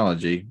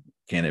technology.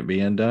 Can it be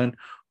undone?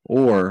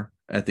 Or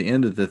at the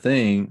end of the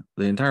thing,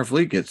 the entire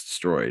fleet gets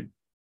destroyed.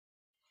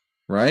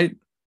 Right.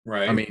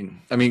 I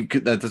mean,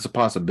 that's a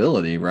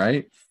possibility,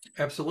 right?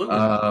 Absolutely.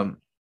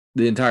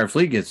 The entire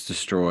fleet gets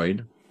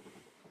destroyed,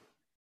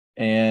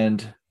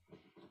 and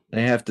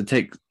they have to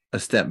take a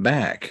step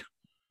back.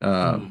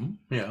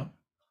 Yeah.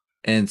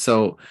 And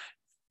so,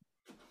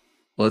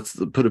 let's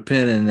put a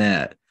pin in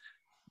that.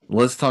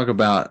 Let's talk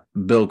about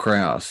Bill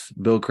Krause.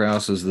 Bill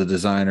Krause is the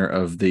designer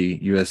of the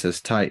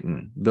USS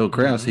Titan. Bill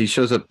Krause, he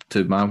shows up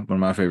to one of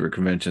my favorite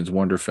conventions,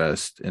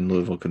 Wonderfest in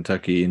Louisville,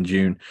 Kentucky, in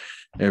June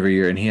every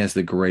year, and he has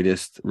the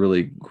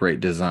really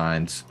great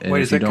designs. And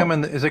wait, is it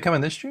coming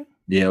this June?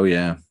 Yeah,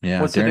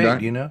 yeah. What's the date?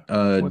 Do you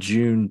know?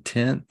 June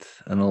 10th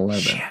and 11th.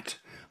 Shit.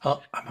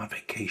 Oh, I'm on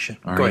vacation.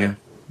 Go ahead.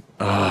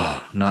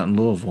 Oh, not in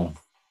Louisville.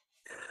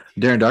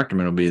 Darren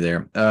Doctorman will be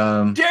there.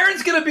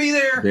 Darren's gonna be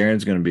there.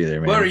 Darren's gonna be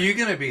there, man. What are you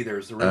gonna be there?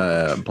 Is the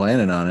real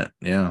planning on it.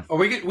 Yeah. Oh,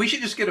 we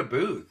should just get a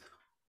booth.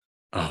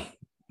 Oh,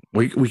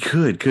 we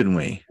couldn't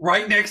we?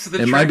 Right next to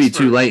the. It might be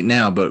too late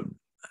now, but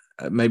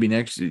maybe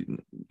next.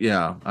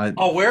 Yeah,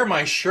 I'll wear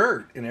my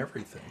shirt and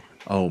everything.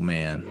 Oh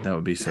man, that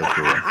would be so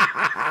cool.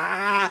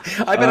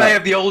 I bet I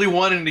have the only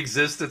one in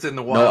existence in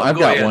the wild. No, I've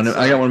got one.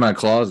 I got one in my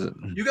closet.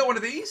 You got one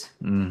of these?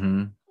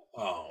 Mm-hmm.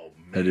 Oh.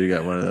 I do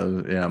got one of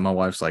those. Yeah, my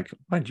wife's like,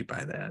 "Why'd you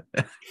buy that?"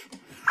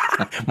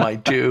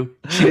 Mine too.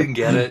 She didn't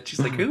get it.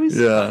 She's like, "Who is?"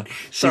 Yeah.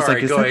 She's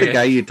like, "Is that the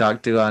guy you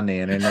talked to on the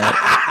internet?"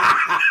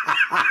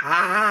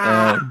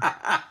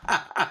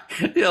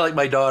 Yeah, like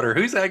my daughter.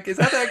 Who's that? Is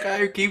that guy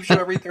who keeps you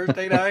every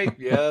Thursday night?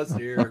 Yes,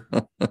 dear.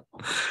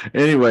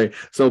 Anyway,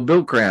 so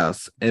Bill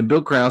Krause, and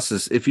Bill Krause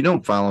is, if you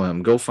don't follow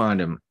him, go find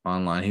him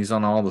online. He's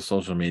on all the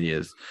social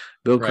medias.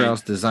 Bill Right.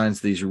 Krause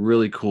designs these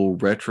really cool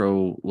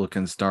retro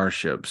looking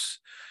starships.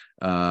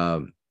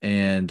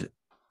 And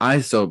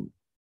so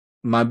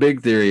my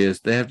big theory is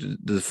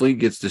the fleet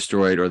gets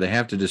destroyed, or they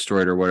have to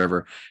destroy it, or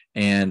whatever.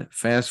 And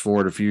fast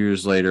forward a few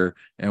years later,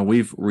 and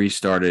we've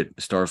restarted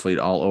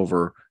Starfleet all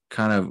over,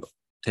 kind of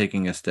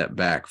taking a step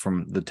back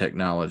from the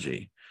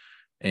technology.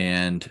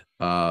 And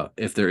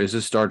if there is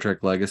a Star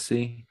Trek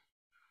legacy,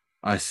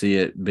 I see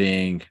it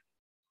being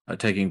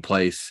taking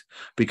place,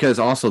 because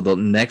also the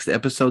next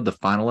episode, the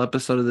final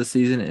episode of the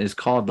season, is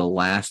called The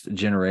Last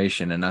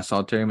Generation. And I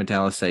saw Terry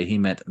Matalas say he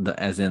meant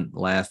as in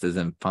last as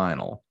in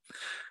final.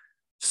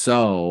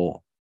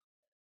 So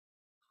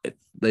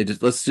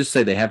let's just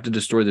say they have to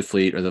destroy the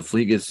fleet, or the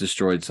fleet gets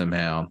destroyed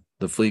somehow.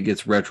 The fleet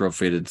gets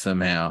retrofitted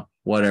somehow,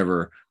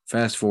 whatever.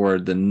 Fast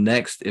forward,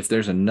 if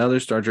there's another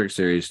Star Trek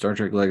series, Star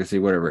Trek Legacy,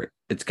 whatever,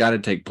 it's got to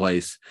take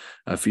place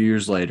a few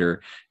years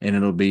later, and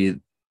it'll be a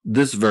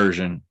new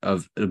version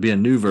of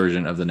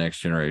the Next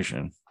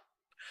Generation,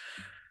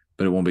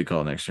 but it won't be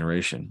called Next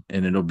Generation,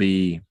 and it'll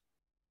be,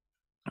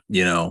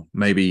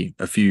 maybe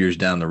a few years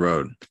down the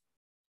road.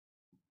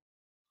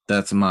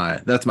 That's my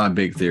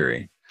big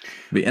theory.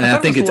 And I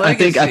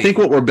think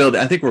what we're building.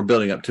 I think we're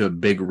building up to a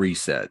big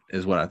reset,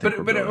 is what I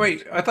think. But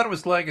wait, I thought it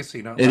was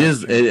Legacy. Not it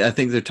is. I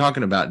think they're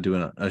talking about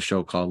doing a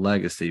show called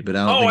Legacy, but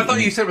I thought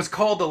you said it was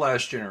called The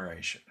Last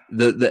Generation.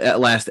 The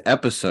last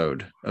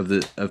episode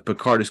of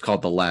Picard is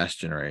called The Last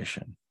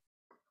Generation.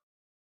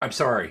 I'm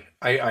sorry,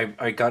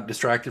 I got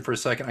distracted for a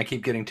second. I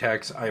keep getting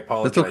texts. I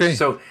apologize.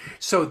 That's okay.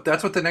 So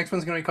that's what the next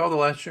one's going to be called, The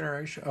Last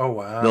Generation. Oh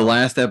wow. The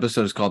last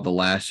episode is called The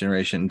Last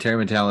Generation. And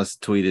Terry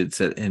Matalas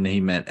said, and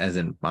he meant as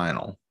in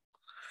final.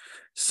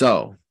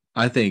 So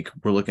I think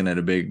we're looking at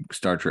a big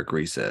Star Trek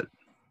reset.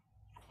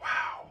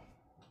 Wow.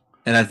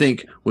 And I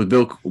think with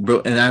Bill,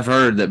 and I've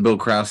heard that Bill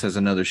Krause has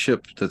another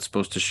ship that's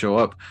supposed to show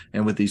up,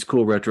 and with these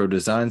cool retro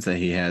designs that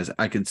he has,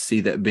 I could see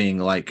that being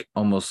like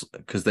almost,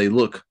 because they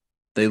look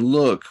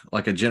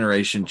like a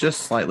generation,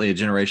 just slightly a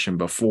generation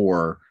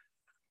before.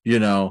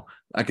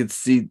 I could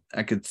see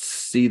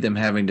them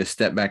having to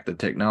step back the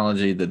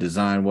technology, the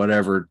design,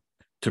 whatever,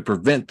 to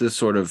prevent this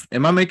sort of,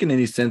 am I making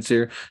any sense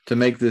here? To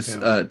make this,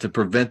 to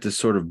prevent this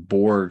sort of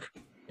Borg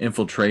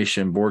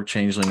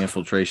changeling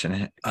infiltration,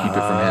 keep it from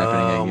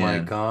happening again. Oh my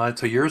God.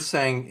 So you're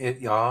saying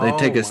it, they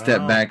take a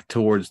step back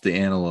towards the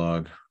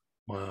analog.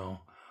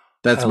 Wow.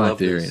 That's my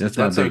theory. That's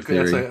my big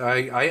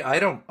theory.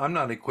 I'm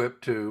not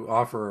equipped to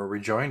offer a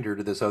rejoinder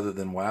to this other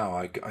than wow.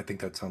 I think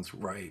that sounds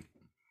right.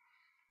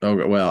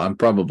 Okay, well, I'm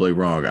probably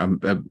wrong.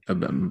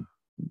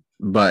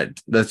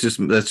 But that's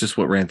just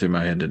what ran through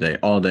my head today,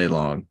 all day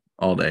long.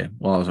 All day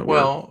while I was at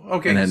work.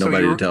 Okay. And had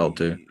nobody to tell it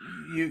to.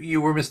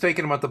 You were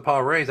mistaken about the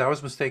Paul Rays. I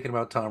was mistaken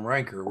about Tom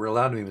Riker. We're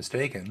allowed to be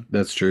mistaken.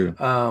 That's true.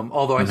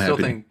 Although I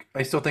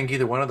still think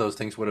either one of those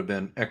things would have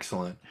been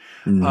excellent.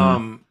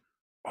 Mm-hmm.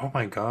 Oh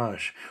my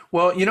gosh.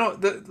 Well,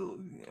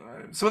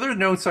 some other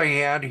notes I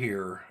had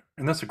here,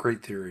 and that's a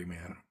great theory,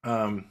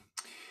 man.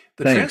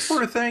 The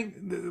transporter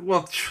thing.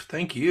 Well,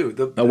 thank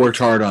you. I worked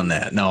hard on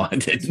that. No, I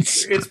didn't.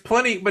 It's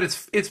plenty, but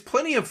it's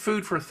plenty of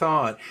food for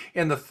thought.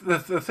 And the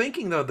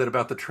thinking though that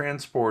about the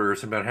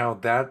transporters and about how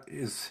that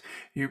is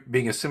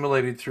being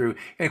assimilated through,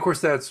 and of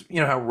course that's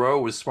how Ro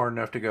was smart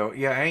enough to go,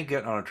 yeah, I ain't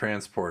getting on a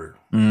transporter.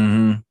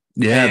 Mm-hmm.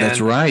 Yeah, that's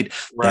right.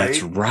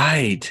 That's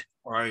right.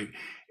 Right.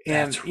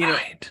 And that's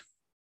right.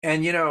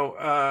 And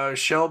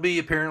Shelby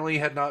apparently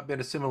had not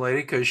been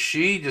assimilated because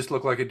she just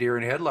looked like a deer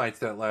in headlights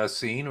that last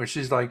scene, where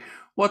she's like,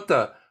 what's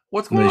going on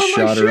with my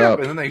ship?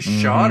 And then they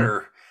shot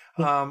her.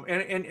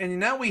 And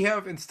now we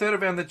have, instead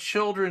of, and the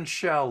children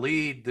shall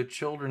lead, the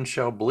children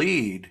shall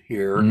bleed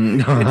here.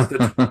 It's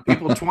the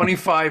people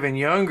 25 and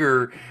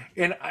younger.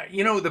 And,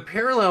 the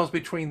parallels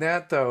between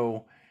that,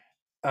 though,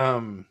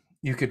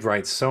 you could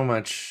write so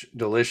much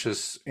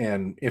delicious,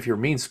 and if you're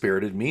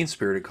mean-spirited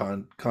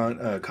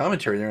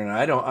commentary there,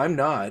 and I'm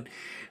not.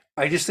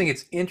 I just think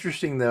it's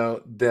interesting,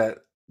 though, that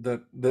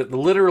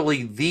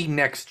literally the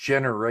next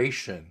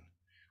generation,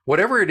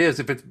 whatever it is,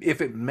 if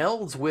it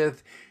melds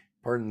with,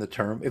 pardon the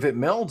term, if it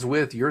melds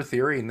with your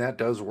theory, and that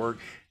does work,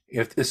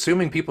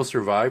 assuming people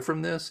survive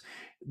from this,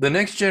 the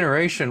next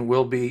generation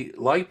will be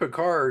like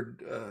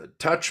Picard,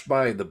 touched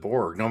by the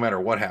Borg, no matter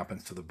what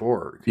happens to the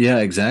Borg. Yeah,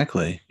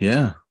 exactly.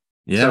 Yeah.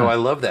 Yeah. So I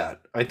love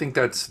that. I think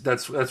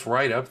that's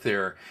right up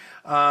there.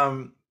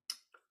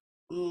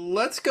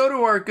 Let's go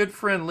to our good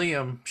friend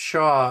Liam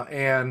Shaw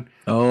and.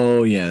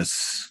 Oh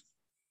yes.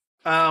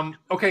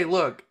 Okay,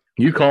 look.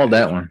 You called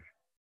that one.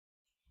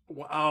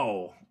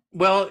 Wow.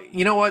 Well,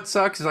 you know what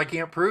sucks is I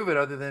can't prove it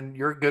other than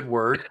your good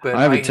word. But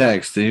I have a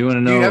text. Do you want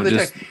to know? Do you have the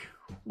text?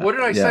 What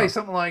did I say?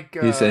 Something like.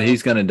 He said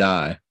he's going to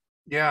die.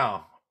 Yeah,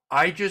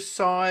 I just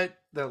saw it.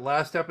 That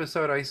last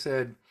episode, I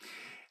said.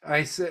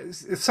 I said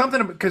it's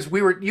something because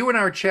you and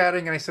I were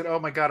chatting, and I said, "Oh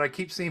my God, I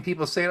keep seeing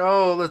people saying,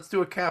 oh, let's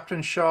do a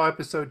Captain Shaw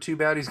episode. Too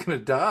bad he's going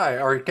to die,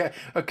 or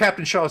a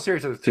Captain Shaw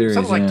series,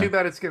 something like Yeah. Too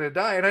bad it's going to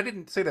die." And I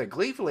didn't say that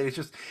gleefully. It's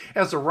just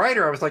as a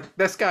writer, I was like,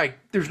 "This guy,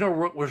 there's no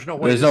way There's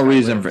this no guy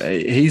reason for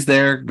lives." he's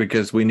there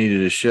because we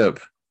needed a ship,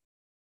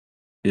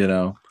 you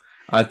know.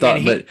 I thought,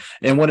 And but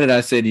and what did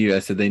I say to you? I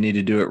said they need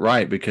to do it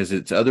right because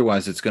it's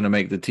otherwise it's going to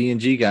make the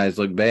TNG guys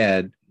look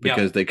bad yeah,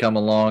 because they come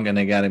along and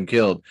they got him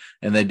killed,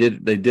 and they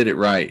did it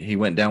right. He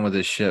went down with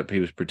his ship. He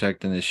was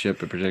protecting his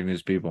ship and protecting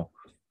his people.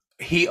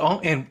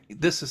 and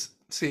this is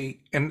see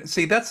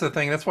that's the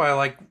thing. That's why I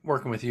like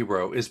working with you,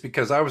 bro. Is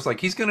because I was like,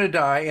 he's going to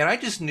die, and I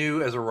just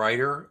knew as a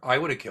writer I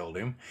would have killed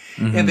him.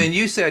 And Mhm. then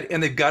you said,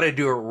 and they've got to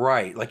do it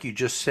right, like you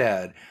just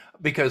said,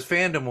 because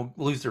fandom will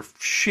lose their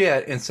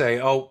shit and say,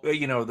 "Oh,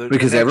 the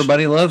Because next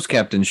everybody loves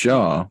Captain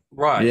Shaw.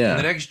 right," and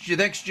the Yeah.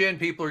 next gen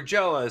people are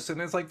jealous,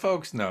 and it's like,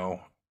 folks,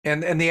 no.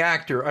 And the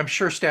actor, I'm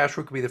sure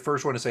Stashwood could be the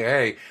first one to say,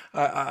 "Hey,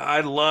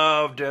 I'd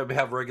love to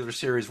have regular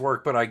series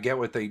work, but I get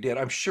what they did."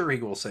 I'm sure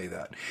he will say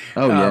that.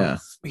 Oh yeah.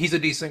 He's a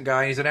decent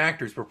guy. He's an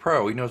actor. He's a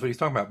pro. He knows what he's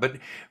talking about.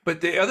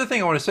 But the other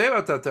thing I want to say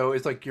about that though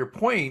is like your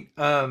point.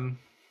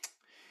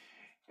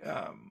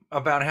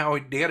 About how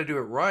they got to do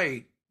it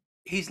right.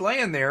 He's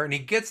laying there and he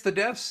gets the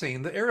death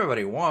scene that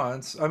everybody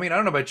wants. I mean, I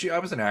don't know about you. I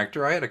was an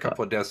actor. I had a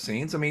couple of death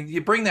scenes. I mean,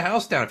 you bring the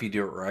house down if you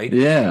do it right.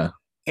 Yeah.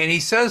 And he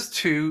says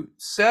to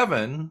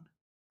Seven,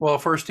 well,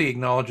 first he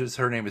acknowledges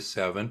her name is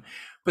Seven.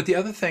 But the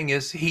other thing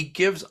is he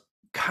gives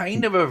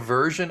kind of a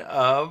version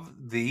of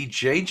the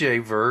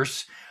JJ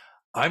verse.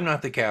 I'm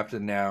not the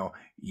captain now.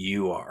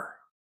 You are.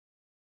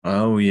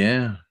 Oh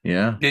yeah.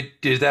 Yeah.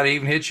 Did that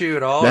even hit you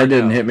at all? That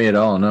didn't hit me at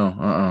all.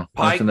 No. Pike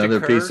That's to another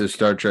piece Kirk. of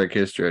Star Trek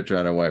history I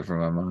try to wipe from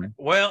my mind.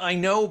 Well, I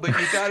know, but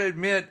you got to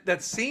admit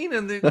that scene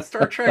in the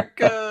Star Trek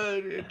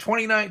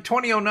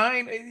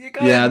 2009, you got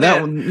to Yeah,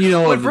 that admit,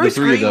 one, when of the Bruce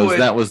three of those, Greenwood-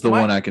 that was the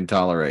my- one I can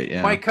tolerate.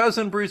 Yeah. my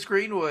cousin Bruce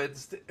Greenwood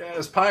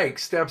as Pike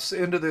steps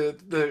into the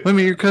Wait a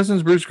minute, your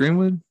cousin's Bruce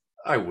Greenwood?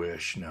 I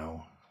wish,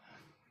 no.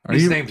 Are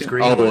His you? name's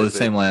Greenwood, Oh, the but-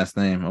 same last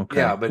name. Okay.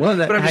 Yeah, but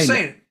Well, I'm just hey,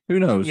 saying, who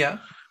knows? yeah.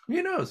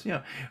 Who knows?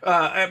 Yeah.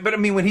 But I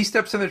mean, when he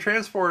steps in the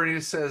transport and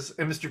he says,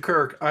 "And Mr.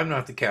 Kirk, I'm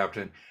not the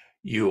captain.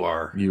 You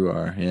are." You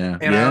are. Yeah.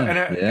 And yeah.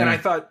 and I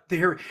thought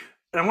here,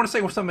 and I want to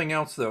say something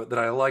else though that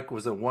I like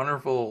was a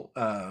wonderful,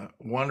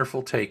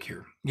 wonderful take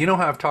here. You know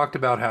how I've talked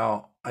about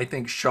how I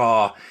think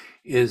Shaw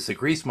is a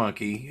grease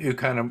monkey who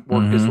kind of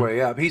worked his Mhm.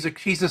 way up. He's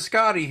a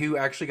Scotty who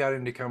actually got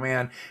into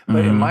command,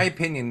 but in Mhm. my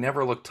opinion,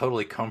 never looked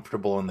totally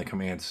comfortable in the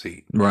command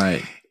seat.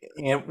 Right.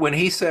 And when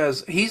he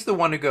says he's the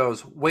one who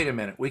goes, "Wait a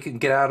minute, we can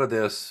get out of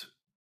this."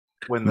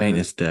 When the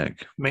Maintenance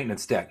deck.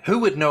 maintenance deck. Who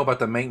would know about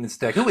the maintenance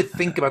deck? Who would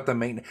think about the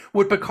maintenance?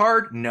 Would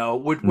Picard? No.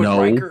 Would No.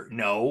 Riker?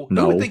 No. Who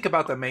No. would think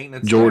about the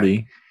maintenance deck?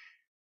 Geordi.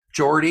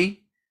 Geordi,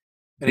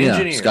 an Yeah.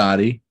 engineer.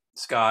 Scotty.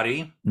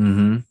 Scotty.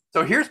 Mm-hmm.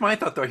 So here's my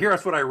thought though.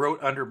 Here's what I wrote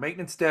under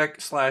maintenance deck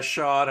 /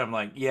 Shaw. And I'm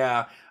like,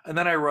 yeah. And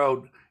then I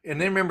wrote,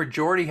 and then remember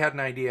Geordi had an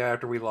idea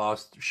after we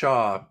lost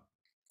Shaw.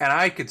 And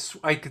I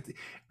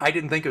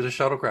didn't think it was a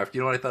shuttlecraft.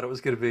 You know what I thought it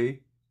was going to be?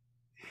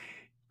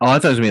 Oh, I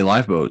thought it was going to be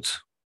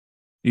lifeboats.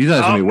 You thought it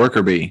was going to be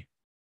worker bee.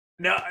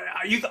 No,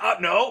 you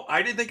thought no.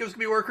 I didn't think it was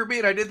gonna be worker bee,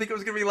 and I didn't think it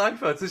was gonna be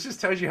lifeboats. This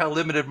just tells you how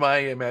limited my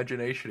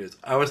imagination is.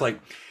 I was like,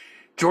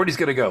 Geordi's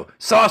gonna go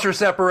saucer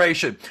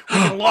separation. We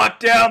can lock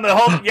down the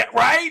whole. Yeah,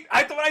 right.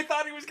 I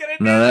thought he was gonna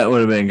do. No, that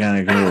would have been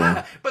kind of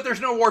cool. But there's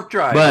no warp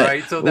drive, But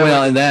right? So well,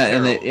 was and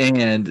terrible.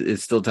 and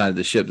it's still tied to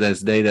the ship. That's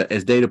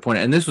data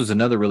pointed, and this was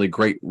another really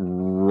great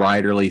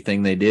writerly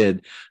thing they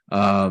did.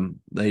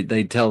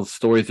 They tell the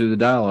story through the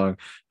dialogue.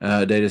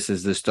 Data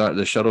says the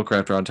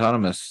shuttlecraft are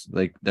autonomous.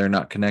 They're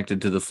not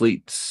connected to the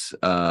fleets.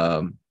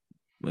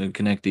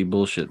 Connecty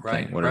bullshit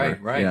Right, thing.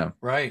 Whatever.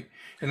 right.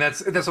 And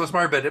that's what's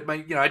smart. But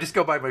I just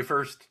go by my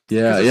first.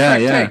 Yeah, 'cause it's yeah,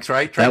 Track yeah. Takes,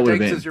 right? That Track would've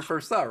takes been- is your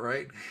first thought,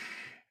 right?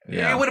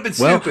 Yeah, It would have been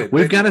well, stupid.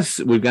 we've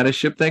but- got a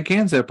ship that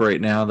can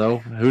separate now, though.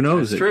 Who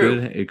knows? That's true.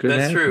 It could.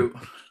 That's happen. true.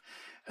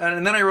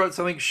 And then I wrote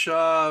something.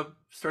 Shaw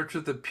starts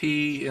with a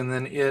P, and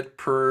then it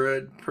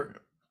per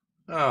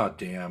oh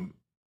damn.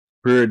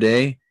 Per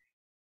day.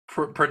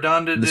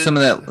 Predonded. Some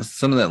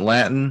of that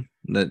Latin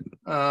that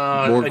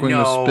Borg-Queen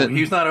was no, spitting?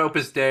 he's not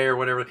Opus Dei or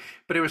whatever.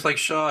 But it was like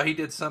Shaw. He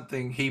did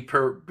something.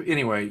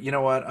 Anyway. You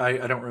know what?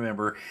 I don't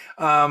remember.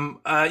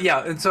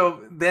 Yeah. And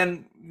so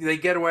then they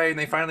get away, and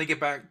they finally get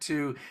back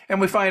to,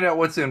 and we find out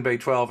what's in Bay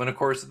 12. And of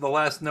course, the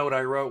last note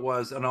I wrote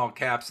was in all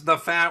caps, the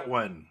fat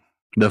one.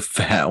 the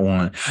fat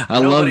one. I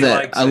Nobody love that.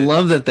 likes I it.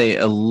 love that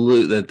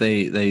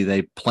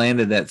they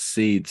planted that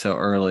seed so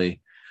early,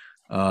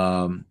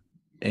 and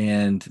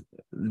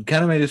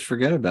kind of made us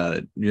forget about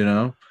it.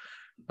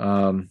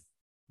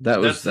 That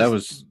was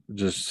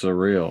just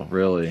surreal,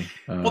 really.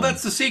 Well,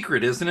 that's the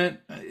secret, isn't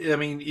it? I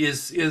mean,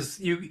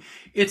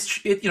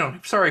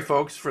 sorry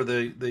folks for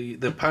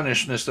the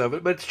punishness of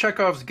it, but it's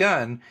Chekhov's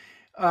gun.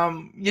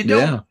 You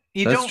don't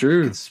that's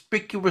true.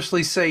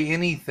 conspicuously say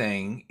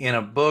anything in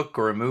a book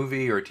or a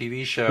movie or a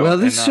TV show. Well,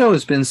 this show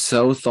has been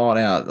so thought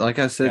out. Like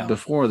I said Yeah.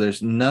 before,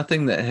 there's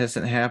nothing that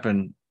hasn't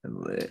happened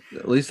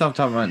At least I'm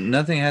talking about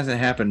nothing hasn't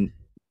happened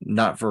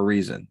not for a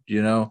reason.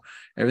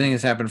 Everything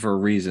has happened for a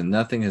reason.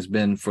 Nothing has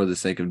been for the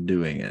sake of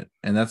doing it,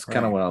 and that's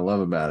kind of Right. what I love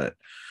about it.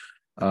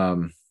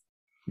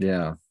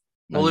 Yeah,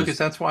 Well, I Lucas, just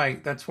that's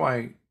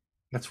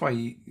why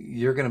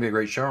you're going to be a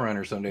great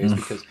showrunner some days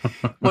because,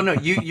 well, no,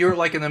 you're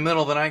like in the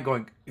middle of the night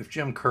going, if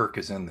Jim Kirk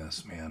is in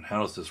this, man,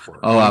 how does this work?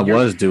 oh, I I mean,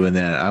 was doing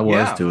that. I was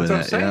yeah, doing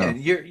that's what I'm that.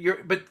 Yeah, saying.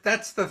 But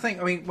that's the thing.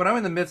 I mean, when I'm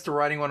in the midst of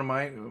writing one of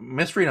my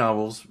mystery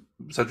novels,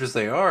 such as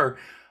they are,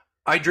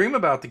 I dream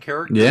about the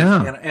characters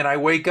yeah. and I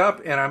wake up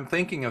and I'm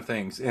thinking of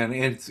things and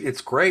it's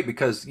great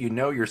because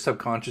your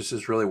subconscious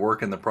is really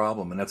working the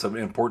problem and that's an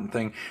important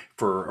thing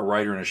for a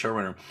writer and a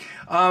showrunner.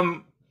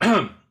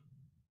 Do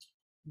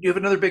you have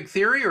another big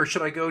theory or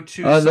should I go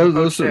to some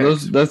Those, poached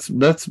those, eggs?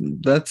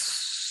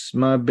 that's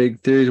my big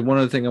theory. One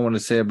other thing I want to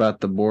say about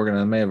the Borg, and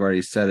I may have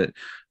already said it.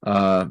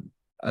 Uh,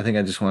 I think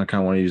I just want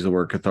to use the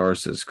word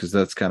catharsis because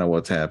that's kind of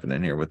what's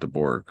happening here with the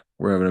Borg.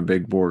 We're having a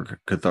big Borg Yeah.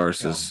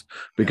 catharsis Yeah.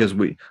 because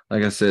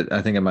like I said,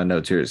 I think in my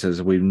notes here it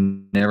says we've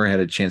never had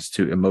a chance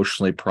to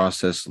emotionally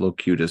process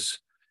Locutus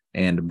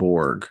and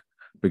Borg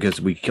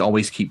because we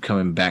always keep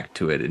coming back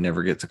to it. It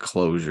never gets a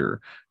closure,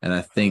 and I I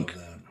love think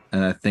that.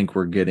 and I think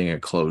we're getting a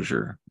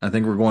closure. I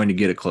think we're going to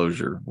get a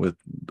closure with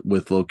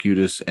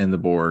Locutus and the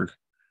Borg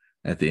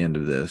at the end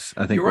of this.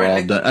 I think You're we're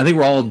right. all done. I think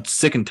we're all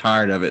sick and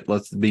tired of it.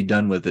 Let's be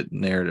done with it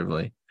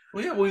narratively.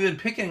 Well, yeah, we've been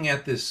picking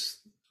at this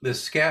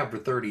scab for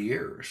 30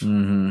 years,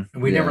 Mm-hmm.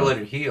 and we never Yeah. let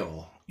it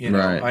heal.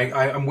 Right.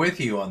 I'm with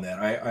you on that.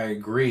 I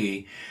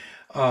agree.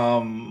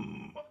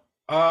 Um,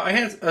 I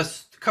had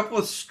couple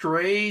of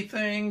stray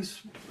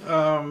things.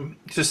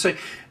 To say,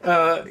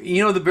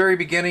 the very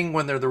beginning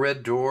when they're the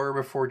red door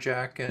before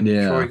Jack and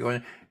Troy Yeah. go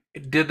in,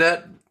 did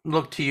that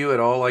look to you at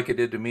all like it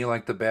did to me,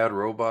 like the bad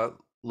robot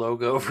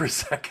logo for a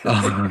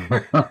second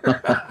there?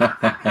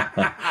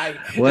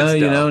 It's Well,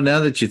 dumb. now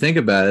that you think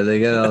about it, they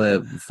got all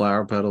that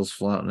flower petals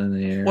floating in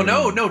the Well, air.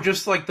 no, And, no,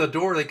 just like the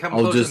door, they come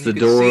oh, close just and you the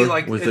can see door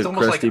like with the it's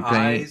almost like crusty paint.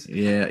 eyes.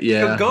 Yeah. Go,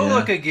 Yeah. go Yeah.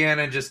 look again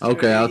and just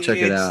Okay, I'll check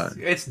it out.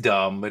 it's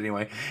dumb, but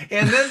anyway.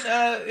 And then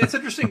it's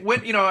interesting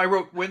when I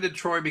wrote when did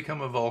Troy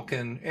become a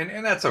Vulcan,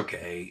 and that's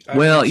okay. I mean,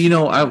 Well, it's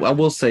I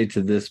will say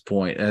to this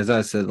point, as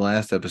I said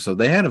last episode,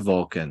 they had a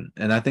Vulcan,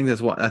 and I think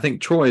I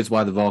think Troy is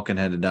why the Vulcan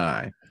had to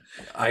die.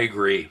 I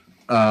agree.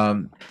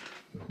 Um,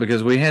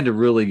 because we had to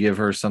really give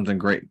her something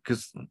great.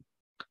 Because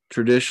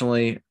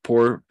traditionally,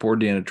 poor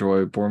Deanna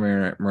Troy, poor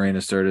Marina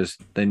Sirtis,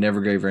 they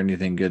never gave her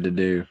anything good to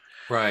do,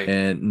 Right.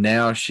 and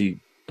now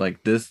she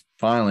like this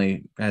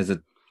finally has a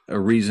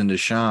reason to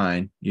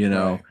shine,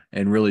 Right.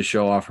 and really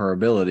show off her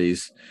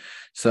abilities.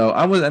 So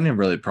I didn't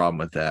really have a problem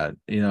with that.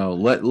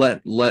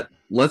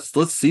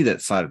 Let's see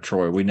that side of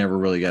Troy we never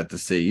really got to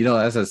see.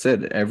 As I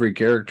said, every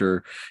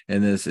character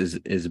in this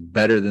is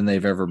better than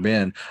they've ever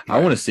been. I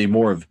Right. want to see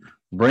more of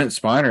Brent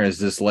Spiner as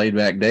this laid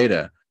back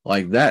Data.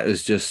 Like that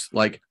is just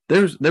like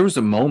there was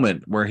a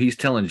moment where he's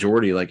telling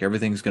Geordi like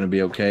everything's going to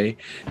be okay,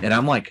 and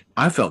I'm like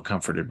I felt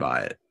comforted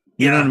by it.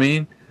 You know what I Yeah.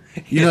 mean?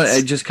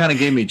 It just kind of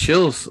gave me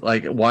chills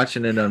like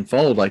watching it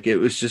unfold. Like it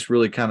was just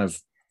really kind of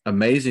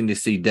amazing to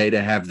see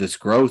Data have this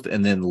growth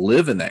and then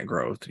live in that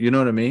growth. You know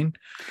what I mean?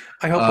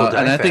 I hope he'll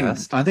And die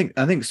fast. I think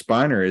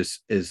Spiner is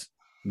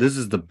this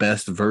is the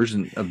best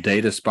version of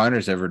Data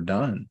Spiner's ever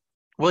done.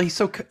 Well,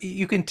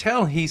 you can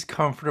tell he's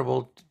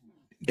comfortable.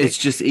 It's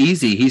just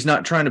easy. He's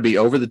not trying to be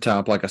over the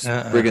top like a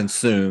friggin'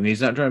 Soong.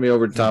 He's not trying to be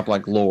over the top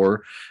like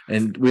Lore.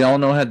 And we all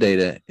know how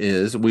Data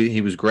is.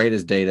 He was great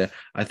as Data.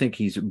 I think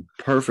he's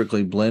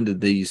perfectly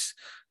blended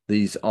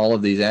all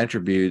of these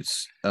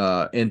attributes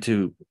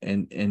into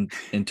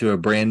a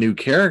brand new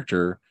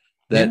character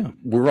that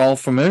we're all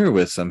familiar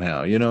with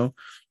somehow.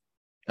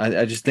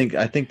 I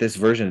think this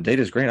version of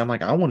Data is great. I'm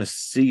like, I want to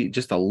see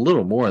just a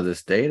little more of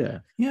this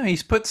Data. Yeah,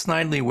 he's put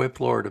Snidely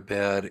Whiplaw to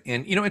bed,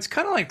 and it's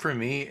kind of like for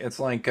me, it's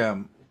like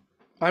I'm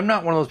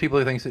not one of those people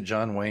who thinks that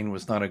John Wayne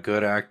was not a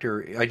good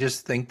actor. I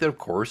just think that, of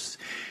course,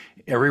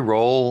 every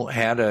role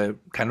had a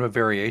kind of a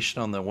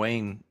variation on the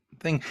Wayne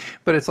thing.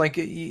 But it's like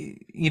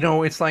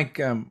it's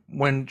like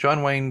when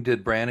John Wayne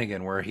did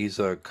Brannigan, where he's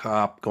a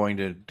cop going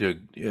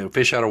to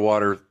fish out of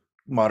water,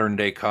 modern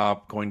day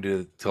cop going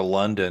to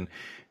London.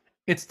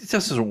 It just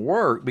doesn't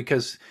work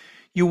because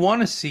you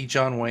want to see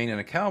John Wayne in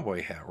a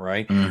cowboy hat,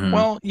 right? Mm-hmm.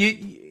 Well,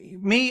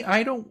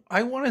 I don't.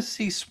 I want to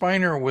see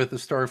Spiner with a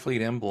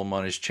Starfleet emblem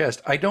on his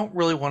chest. I don't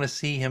really want to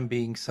see him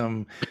being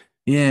some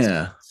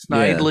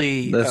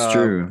snidely. That's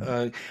true.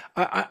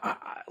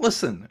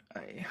 Listen.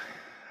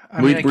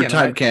 We're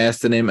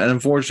typecasting him, and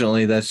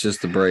unfortunately, that's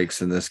just the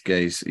breaks in this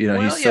case.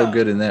 He's so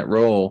good in that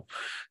role.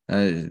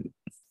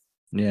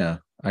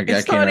 I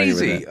it's can't not argue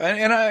easy, with that.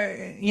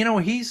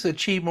 and he's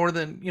achieved more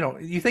than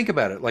you think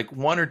about it. Like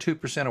 1 or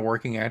 2% of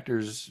working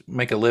actors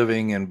make a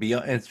living, and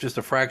it's just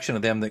a fraction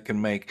of them that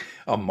can make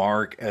a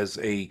mark as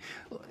an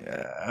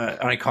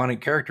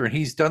iconic character. And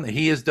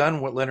he has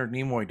done what Leonard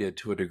Nimoy did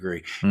to a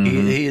degree. Mm-hmm.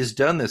 He has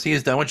done this. He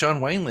has done what John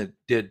Wayne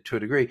did to a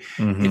degree.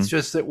 Mm-hmm. It's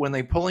just that when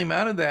they pull him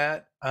out of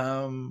that,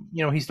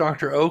 he's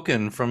Dr.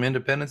 Oaken from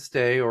Independence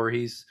Day, or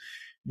he's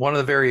one of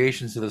the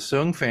variations of the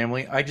Sung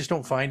family. I just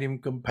don't find him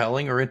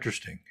compelling or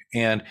interesting,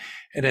 and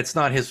it's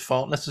not his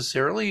fault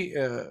necessarily.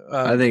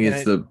 I think And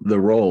it's the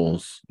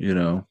roles,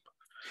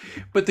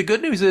 but the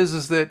good news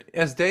is that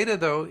as Data,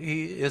 though,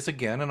 he is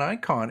again an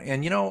icon.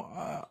 And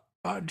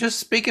just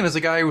speaking as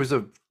a guy who was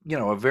a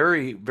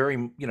very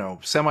very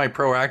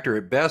semi-pro actor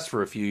at best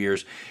for a few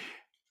years,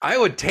 I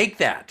would take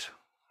that.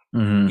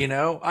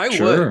 Mhm. I would.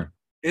 Sure.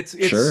 It's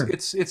Sure.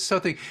 it's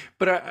something,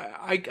 but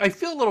I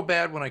feel a little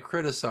bad when I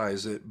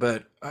criticize it.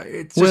 But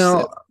it's just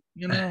that,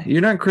 Well,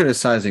 you're not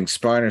criticizing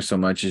Spiner so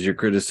much as you're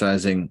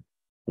criticizing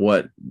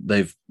what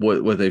they've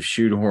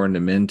shoehorned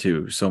him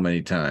into so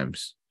many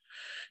times.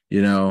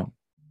 You know,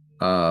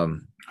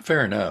 um,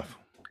 fair enough.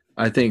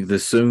 I think the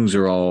Soongs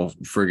are all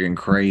friggin'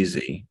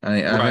 crazy.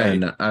 Right.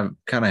 I've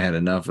kind of had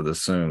enough of the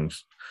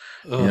Soongs.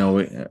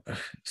 Ugh.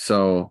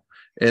 So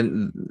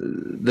and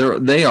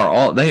they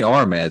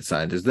are mad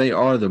scientists. They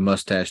are the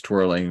mustache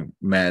twirling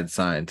mad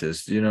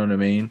scientists. You know what I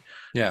mean?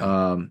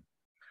 Yeah.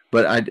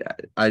 But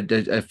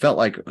I felt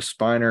like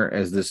Spiner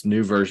as this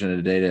new version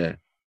of Data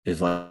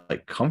is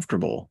like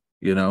comfortable.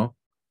 Yeah.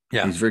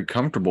 He's very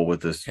comfortable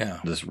with this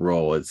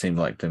role. It seemed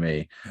like to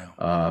me,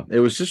 Yeah. it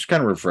was just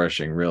kind of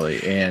refreshing,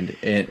 really,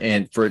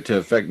 and for it to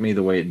affect me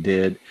the way it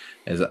did,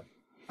 as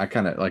I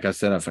kind of, like I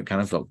said, I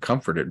kind of felt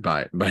comforted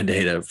by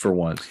Data for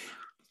once.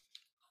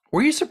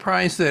 Were you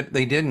surprised that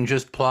they didn't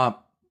just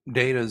plop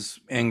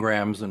Data's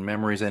engrams and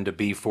memories into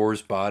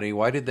B4's body?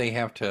 Why did they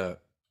have to,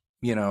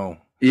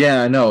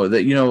 Yeah, I know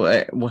that,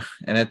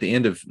 and at the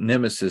end of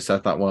Nemesis, I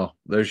thought, well,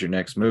 there's your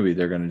next movie.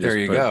 They're going to there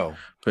just you go.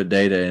 put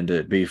Data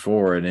into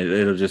B4, and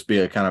it'll just be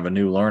a kind of a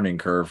new learning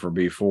curve for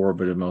B4,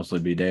 but it'll mostly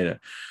be Data.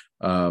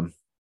 They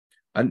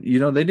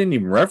didn't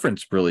even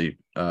reference really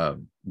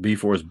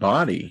B4's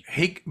body.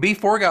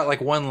 B4 got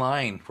like one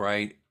line,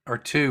 right? Or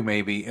two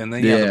maybe, and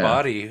then the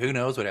body. Who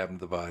knows what happened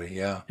to the body?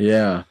 Yeah.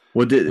 Yeah.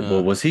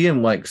 Was he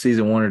in like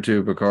season 1 or 2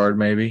 of Picard?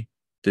 Maybe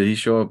did he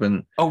show up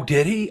in? Oh,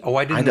 did he? Oh,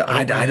 I didn't.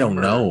 I don't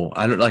know.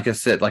 I don't. Like I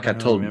said, like I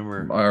told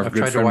our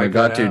good friend we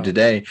got to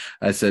today.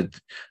 I said,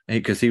 hey,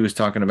 because he was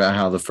talking about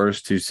how the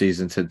first 2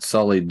 seasons had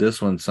sullied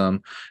this one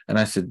some, and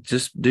I said,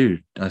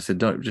 I said,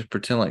 don't just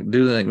pretend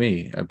do like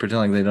me. I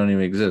pretend like they don't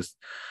even exist.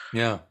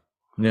 Yeah.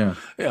 Yeah.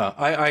 Yeah.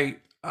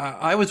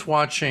 I was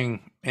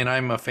watching, and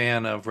I'm a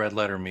fan of Red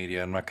Letter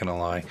Media. I'm not going to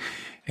lie,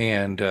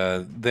 and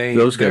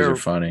those guys are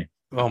funny.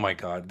 Oh my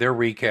God, they're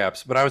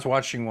recaps. But I was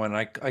watching one.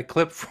 I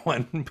clipped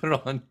one and put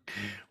it on.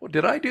 Well,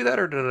 did I do that,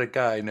 or did a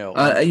guy know?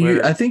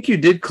 I think you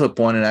did clip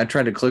one, and I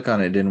tried to click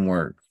on it. It didn't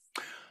work.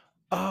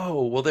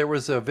 Oh, well, there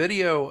was a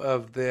video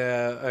of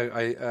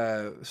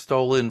the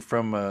stolen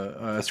from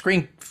a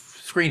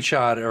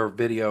screenshot or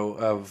video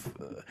of,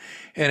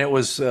 and it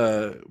was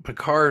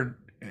Picard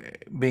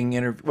being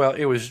interviewed. Well,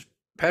 it was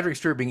Patrick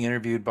Stewart being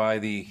interviewed by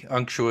the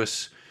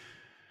unctuous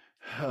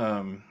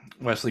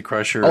Wesley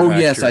Crusher. Oh,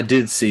 actor. Yes, I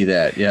did see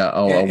that. Yeah.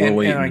 Oh, Will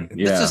Wheaton.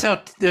 This is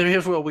how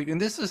here's Will Wheaton.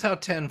 This is how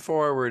 10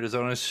 Forward is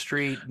on a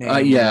street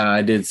name. Yeah,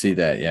 I did see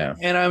that. Yeah.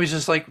 And I was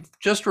just like,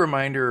 just a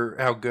reminder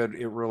how good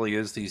it really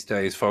is these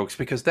days, folks,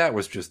 because that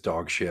was just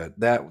dog shit.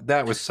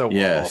 That was so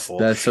awful.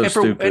 That's so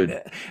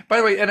stupid. By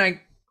the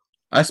way,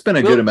 I spent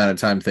a good amount of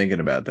time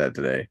thinking about that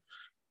today.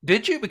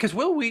 Did you? Because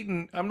Will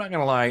Wheaton, I'm not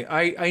gonna lie,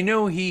 I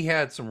know he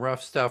had some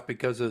rough stuff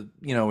because of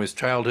his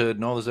childhood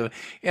and all this stuff.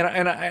 And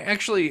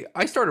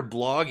I started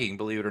blogging,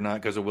 believe it or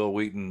not, because of Will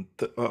Wheaton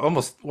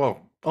almost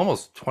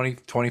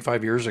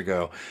 25 years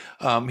ago.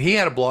 He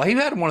had a blog. He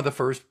had one of the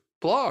first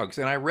blogs,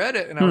 and I read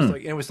it, and I was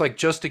like, it was like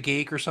Just a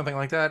Geek or something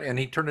like that, and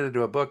he turned it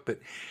into a book. But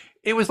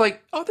it was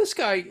like, oh, this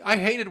guy, I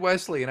hated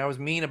Wesley, and I was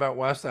mean about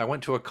Wesley. I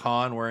went to a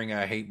con wearing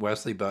a I hate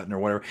Wesley button or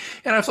whatever.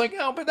 And I was like,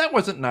 oh, but that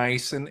wasn't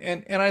nice. And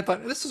I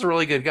thought, this is a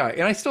really good guy.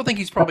 And I still think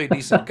he's probably a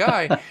decent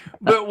guy.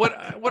 But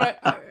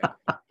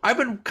I've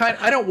been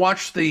I don't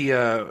watch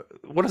the,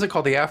 what is it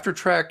called? The After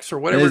Tracks or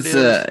whatever it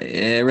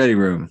is. Ready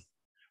Room.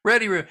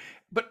 Ready Room.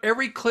 But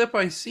every clip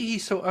I see,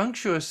 he's so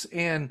unctuous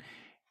and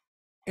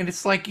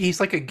it's like he's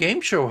like a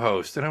game show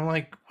host, and I'm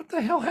like, "What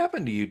the hell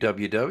happened to you,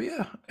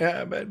 WW?"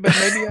 But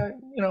maybe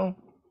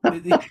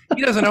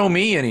he doesn't owe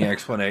me any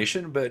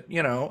explanation. But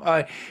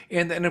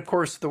and then of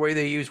course the way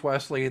they use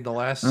Wesley in the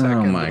last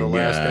second of the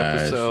last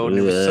episode,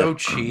 it was so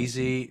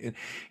cheesy.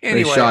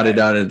 Anyway, they shot it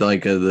out at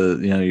like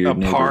your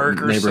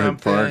park or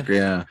neighborhood something. Park,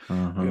 yeah.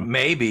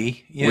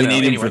 Maybe we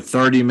need him for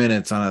 30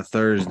 minutes on a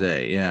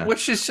Thursday, yeah.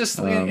 Which is just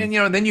and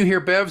then you hear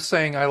Bev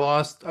saying,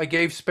 I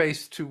gave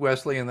space to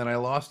Wesley and then I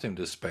lost him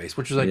to space,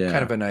 which is like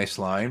kind of a nice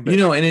line. But,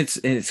 and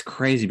it's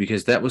crazy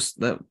because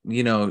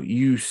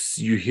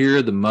you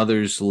hear the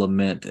mother's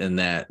lament in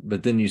that,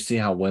 but then you see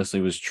how Wesley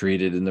was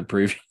treated in the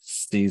previous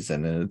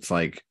season, and it's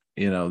like,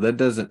 that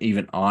doesn't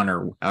even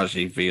honor how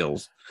she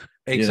feels.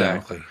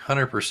 Exactly,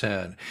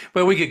 100%.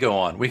 But we could go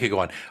on.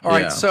 All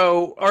right,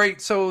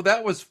 so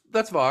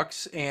that's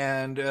Vox,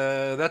 and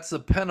that's the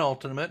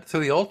penultimate.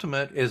 So the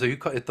ultimate is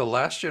the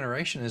Last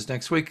Generation is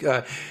next week.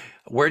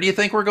 Where do you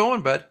think we're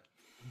going, bud?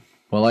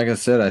 Well, like I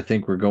said, I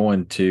think we're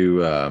going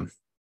to.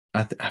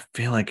 I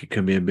feel like it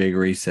could be a big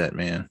reset,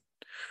 man.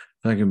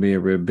 That can be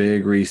a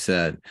big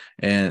reset.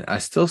 And I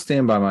still kind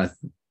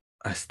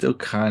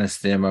of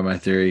stand by my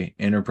theory.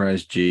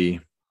 Enterprise G,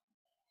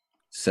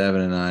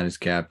 7 and 9 as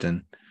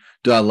captain.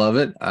 Do I love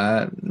it?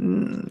 I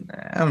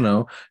don't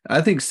know.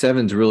 I think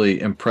Seven's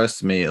really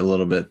impressed me a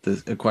little bit,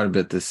 quite a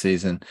bit this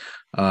season.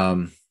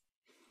 Um,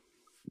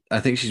 I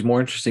think she's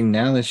more interesting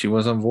now than she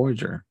was on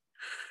Voyager.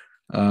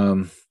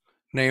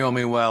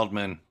 Naomi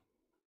Wildman.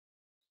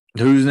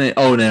 Whose name?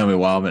 Oh, Naomi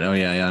Wildman. Oh,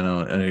 yeah, I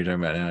know who you're talking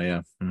about now.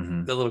 Yeah,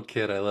 The little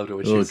kid, I loved it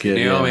when the she little was kid.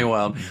 Naomi Yeah.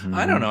 Wild.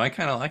 I don't Mhm. know. I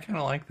kind of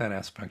like that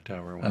aspect of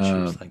her when she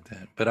was like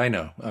that. But I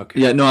know. Okay.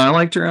 Yeah, no, I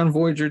liked her on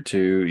Voyager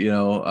too.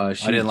 I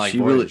didn't like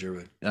she really,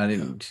 Voyager, I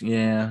didn't.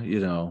 Yeah,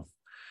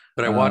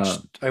 but uh,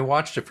 I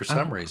watched it for I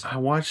some reason. I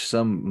watched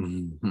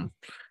some.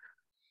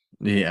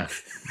 Yeah,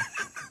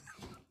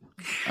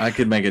 I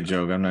could make a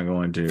joke. I'm not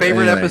going to.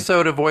 Favorite Anyway,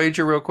 episode of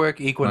Voyager, real quick.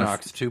 my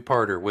Equinox,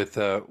 two-parter with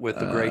the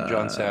great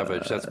John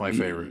Savage. That's my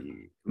favorite.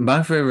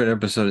 my favorite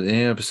episode,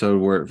 any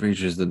episode where it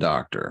features the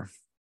Doctor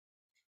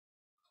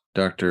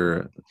Well,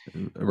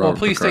 Robert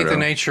please state the Picardo.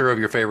 nature of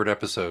your favorite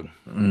episode.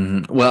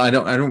 Well, I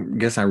don't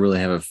guess I really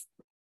have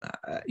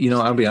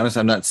I'll be honest.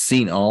 I've not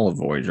seen all of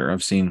Voyager.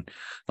 I've seen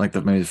like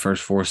maybe the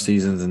first 4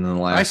 seasons and then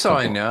the I saw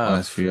enough.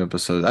 last few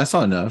episodes. I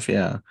saw enough.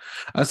 Yeah,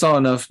 I saw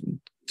enough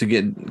to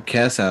get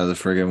Cass out of the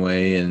friggin'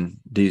 way and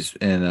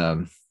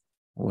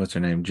what's her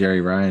name,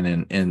 Jerry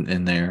Ryan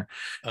in there,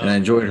 and I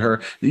enjoyed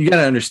her. You got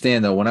to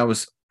understand though, when I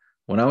was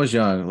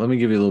young. Let me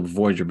give you a little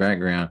Voyager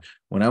background.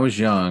 When I was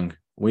young,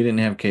 we didn't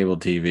have cable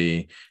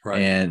TV,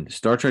 Right. and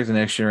Star Trek: The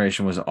Next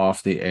Generation was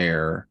off the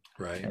air.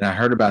 Right. And I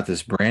heard about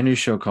this brand new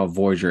show called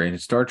Voyager, and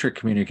Star Trek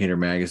Communicator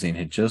magazine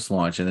had just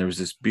launched, and there was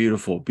this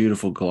beautiful,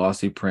 beautiful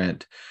glossy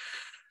print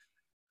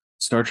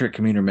Star Trek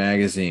Communicator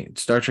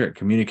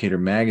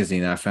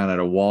magazine I found out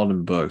at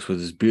Walden Books with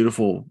this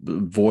beautiful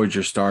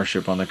Voyager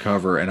starship on the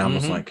cover, and I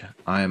was like,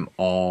 I am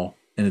all.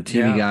 And the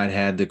TV guide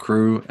had the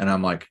crew, and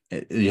I'm like,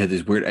 you had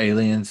these weird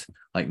aliens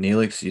like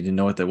Neelix, you didn't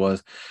know what that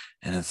was,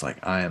 and it's like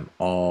I am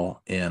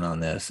all in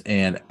on this,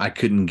 and I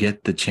couldn't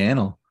get the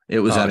channel. It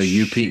was out of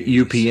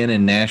UPN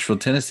in Nashville,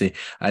 Tennessee.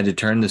 I had to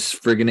turn this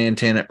friggin'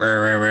 antenna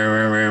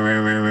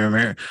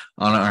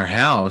on our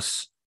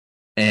house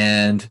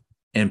and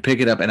pick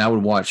it up. And I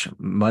would watch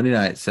Monday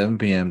night, 7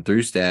 p.m.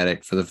 through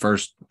static for the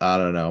first, I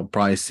don't know,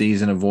 probably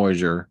season of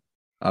Voyager.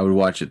 I would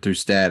watch it through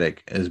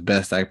static as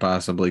best I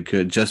possibly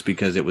could just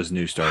because it was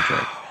new Star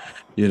Trek,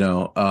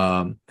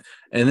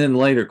 and then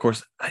later, of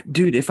course,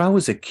 dude, if I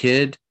was a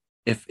kid,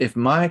 if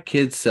my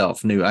kid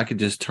self knew I could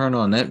just turn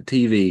on that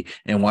TV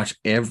and watch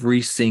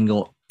every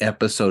single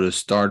episode of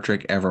Star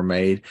Trek ever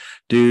made,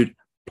 dude,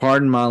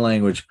 pardon my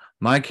language,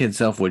 my kid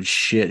self would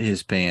shit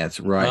his pants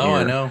right here.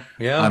 I know.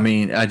 Yeah. I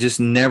mean, I just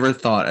never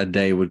thought a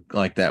day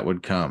like that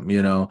would come,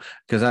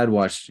 because I'd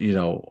watched,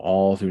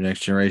 all through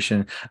Next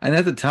Generation. And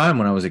at the time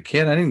when I was a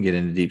kid, I didn't get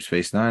into Deep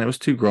Space Nine. It was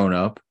too grown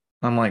up.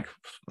 I'm like,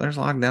 there's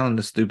lockdown in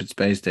the stupid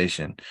space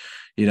station.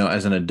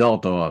 As an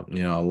adult, though,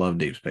 I love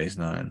Deep Space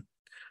Nine.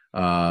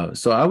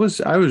 So I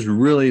was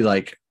really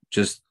like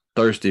just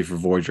thirsty for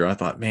Voyager. I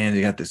thought, man,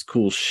 they got this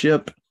cool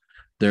ship.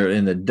 They're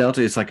in the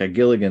Delta. It's like a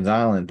Gilligan's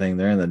Island thing.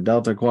 They're in the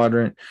Delta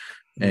Quadrant.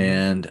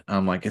 And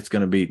I'm like, it's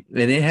going to be,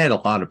 and it had a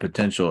lot of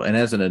potential. And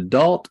as an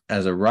adult,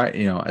 as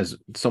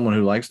someone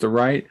who likes to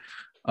write,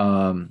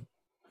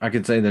 I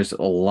could say there's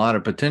a lot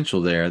of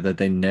potential there that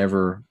they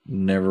never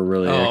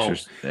really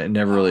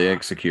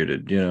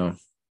executed, You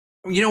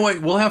know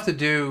what? We'll have to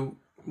do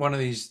one of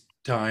these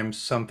times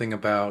something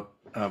about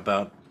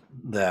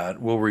that.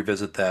 We'll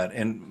revisit that.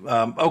 And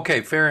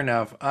okay, fair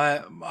enough.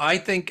 I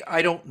think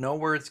I don't know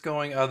where it's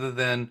going other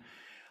than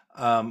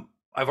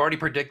I've already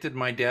predicted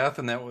my death,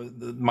 and that was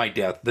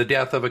the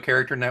death of a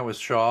character, and that was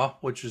Shaw,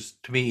 which is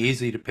to me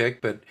easy to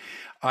pick. But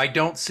I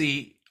don't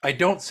see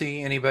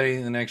anybody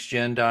in the next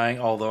gen dying.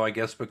 Although I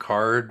guess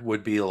Picard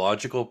would be a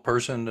logical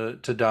person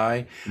to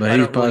die. But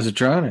he's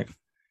positronic.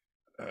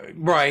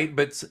 Right,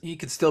 but he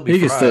could still be. He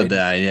could still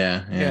die,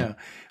 yeah.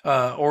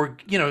 Or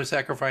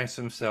sacrifice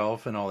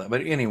himself and all that.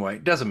 But anyway,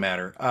 it doesn't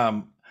matter.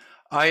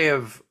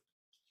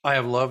 I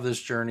have loved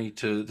this journey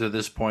to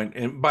this point,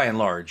 and by and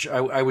large,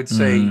 I would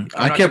say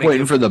I kept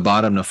waiting for the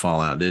bottom to fall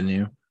out, didn't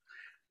you?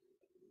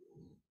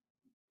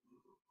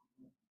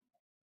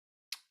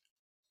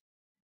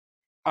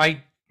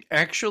 I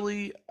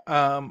actually,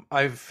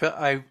 I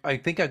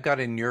think I got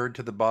inured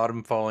to the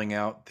bottom falling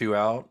out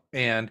throughout,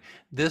 and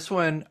this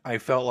one I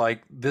felt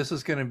like this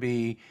is going to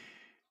be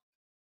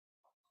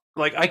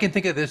like I can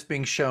think of this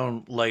being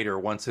shown later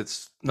once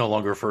it's no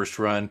longer first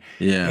run,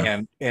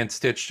 and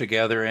stitched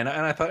together, and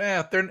I thought,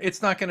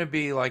 it's not going to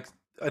be like,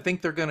 I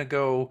think they're going to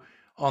go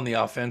on the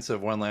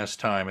offensive one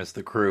last time as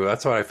the crew.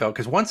 That's what I felt,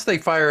 because once they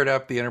fired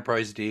up the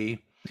Enterprise D,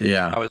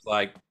 I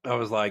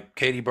was like,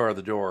 Katie, bar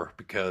the door,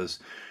 because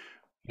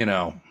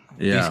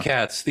these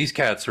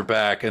cats are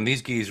back, and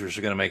these geezers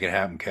are going to make it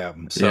happen,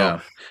 Captain. So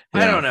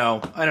I don't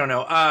know.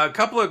 A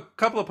couple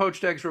of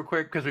poached eggs real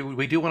quick, because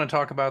we do want to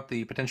talk about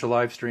the potential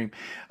live stream.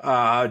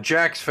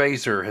 Jack's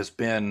phaser has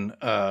been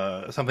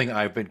something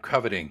I've been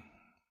coveting.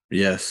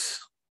 Yes.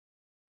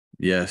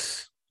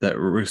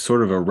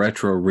 sort of a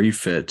retro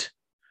refit.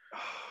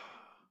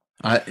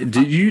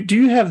 Do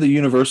you have the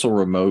universal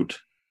remote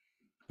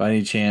by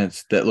any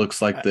chance that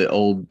looks like the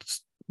old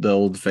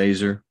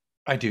phaser?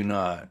 I do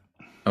not.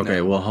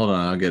 Okay, No. well, hold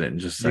on. I'll get it in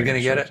just a second. You're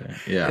going to get it?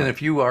 Yeah. And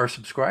if you are a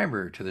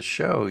subscriber to the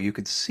show, you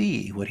could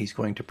see what he's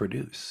going to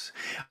produce.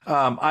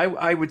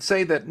 I would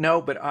say that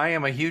no, but I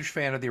am a huge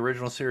fan of the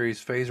original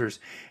series phasers.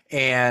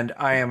 And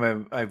I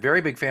am a very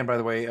big fan, by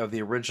the way, of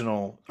the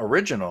original,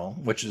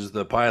 which is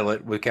the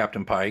pilot with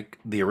Captain Pike,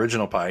 the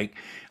original Pike.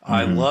 Mm-hmm.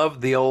 I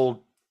love the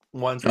old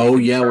ones. Oh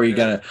yeah, where you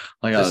got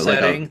like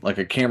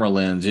a camera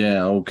lens.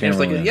 Yeah, old camera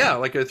lens.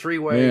 Like a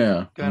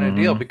three-way kind of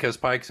deal, because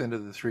Pike's into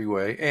the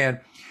three-way. And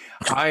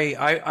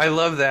I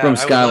love that. From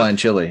Skyline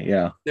Chili,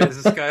 yeah. There's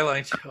a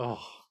Skyline. Oh,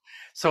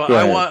 so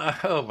I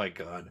want. Oh my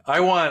God,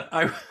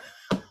 I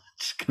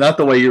not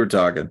the way you were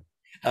talking.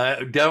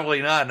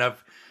 Definitely not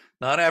enough.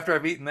 Not after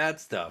I've eaten that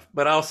stuff.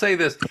 But I'll say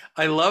this: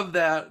 I love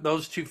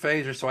those two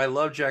phasers. So I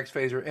love Jack's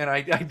phaser, and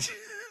I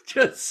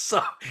just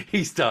saw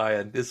he's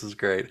dying. This is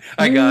great.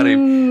 I got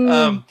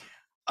him.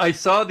 I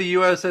saw the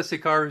USS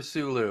Hikaru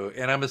Sulu,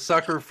 and I'm a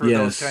sucker for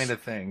those kind of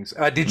things.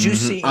 Did you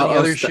see any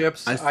other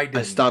ships?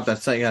 I stopped. I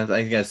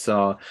think I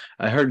saw.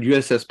 I heard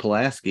USS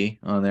Pulaski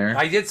on there.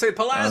 I did say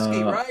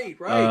Pulaski, right?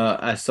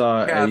 I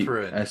saw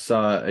Catherine. I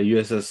saw a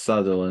USS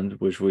Sutherland,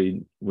 which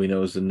we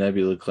know is the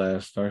Nebula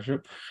class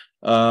starship.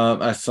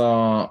 I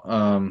saw.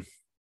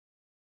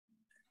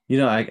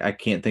 I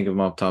can't think of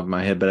them off the top of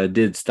my head, but I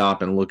did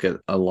stop and look at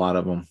a lot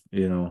of them.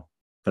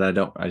 But I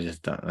don't.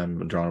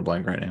 I'm drawing a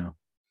blank right now.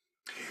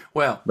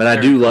 Well, but I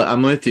do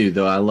I'm with you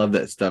though. I love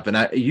that stuff. And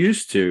I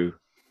used to,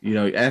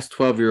 ask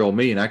 12-year-old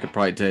me and I could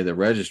probably tell you the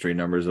registry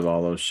numbers of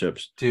all those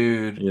ships.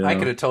 Dude, I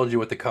could have told you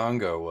what the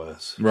Congo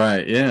was.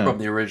 Right, yeah. From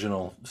the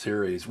original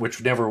series,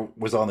 which never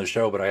was on the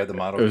show, but I had the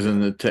model. It was in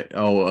the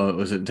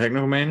was it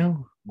technical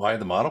manual? Well, I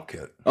had the model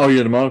kit. Oh, you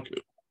had the model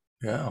kit.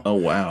 Yeah. Oh,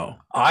 wow.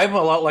 I'm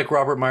a lot like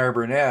Robert Meyer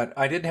Burnett.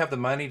 I didn't have the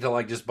money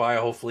to just buy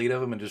a whole fleet of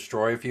them and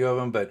destroy a few of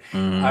them, but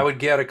I would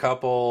get a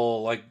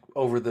couple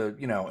over the,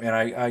 and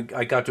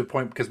I got to a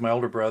point because my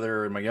older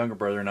brother and my younger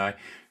brother and I,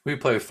 we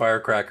play with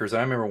firecrackers.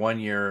 I remember one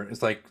year,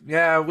 it's like,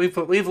 yeah, we've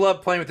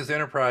loved playing with this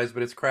Enterprise,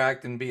 but it's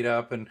cracked and beat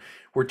up and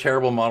we're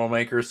terrible model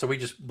makers. So we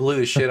just blew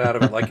the shit out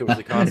of it like it was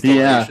a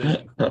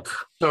Constellation. Yeah.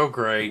 So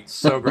great.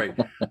 So great.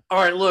 All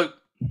right, look.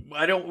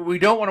 We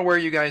don't want to wear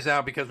you guys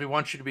out because we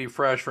want you to be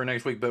fresh for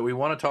next week, but we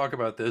want to talk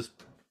about this.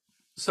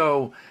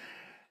 So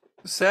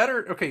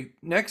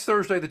next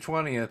Thursday, the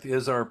 20th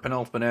is our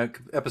penultimate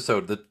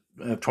episode of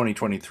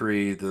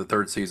 2023, the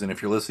third season.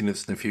 If you're listening to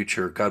this in the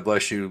future, God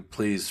bless you,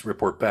 please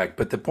report back.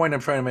 But the point I'm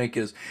trying to make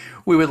is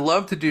we would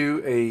love to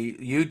do a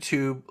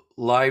YouTube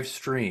live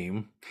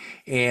stream.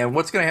 And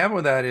what's going to happen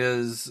with that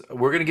is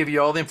we're going to give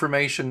you all the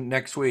information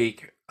next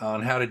week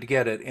on how to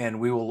get it, and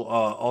we will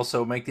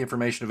also make the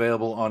information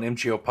available on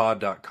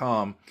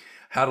mgopod.com,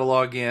 how to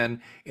log in.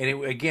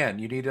 And again,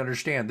 you need to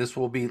understand this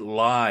will be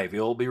live. It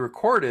will be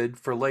recorded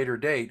for a later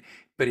date,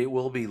 but it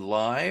will be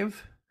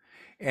live,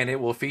 and it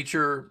will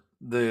feature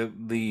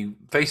the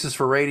Faces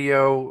for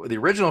Radio, the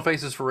original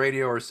Faces for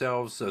Radio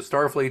ourselves,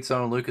 Starfleet's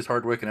own Lucas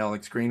Hardwick and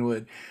Alex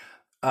Greenwood.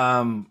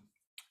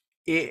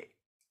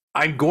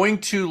 I'm going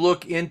to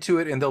look into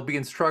it, and there'll be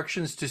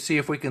instructions to see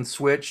if we can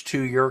switch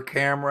to your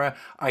camera.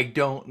 I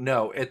don't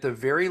know. At the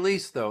very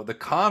least, though, the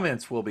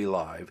comments will be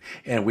live,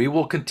 and we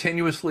will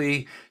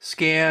continuously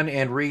scan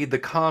and read the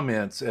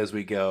comments as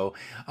we go.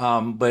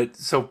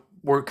 So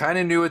we're kind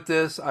of new at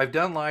this. I've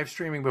done live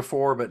streaming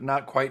before, but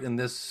not quite in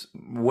this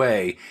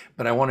way.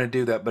 But I want to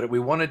do that. But we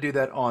want to do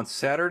that on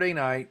Saturday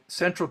night,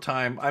 Central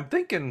Time. I'm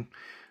thinking...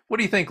 What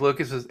do you think,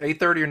 Lucas? Is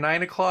 8:30 or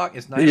 9 o'clock?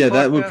 Is 9 o'clock?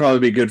 That would probably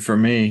be good for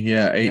me.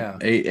 Yeah,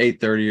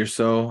 8:30 or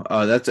so.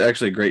 That's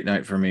actually a great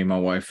night for me. My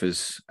wife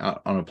is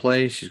out on a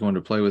play. She's going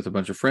to play with a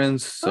bunch of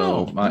friends.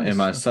 So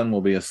my son will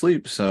be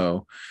asleep.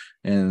 So,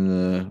 and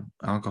the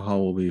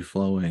alcohol will be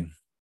flowing.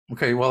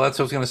 Okay, well, that's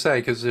what I was going to say.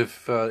 Because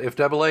if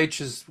Double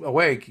H is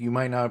awake, you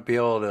might not be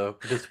able to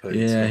participate.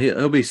 Yeah,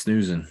 he'll be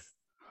snoozing.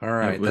 All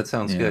right, that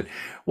sounds good.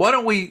 Why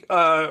don't we,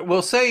 what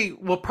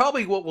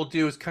we'll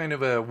do is kind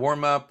of a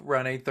warm up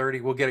around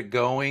 8:30. We'll get it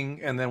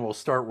going, and then we'll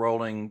start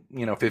rolling,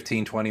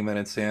 15, 20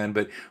 minutes in.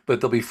 But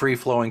there'll be free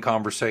flowing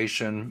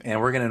conversation,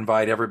 and we're going to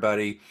invite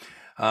everybody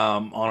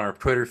on our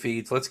Twitter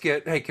feeds.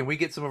 Can we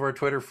get some of our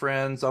Twitter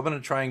friends? I'm going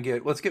to try and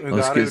let's get Mugatu.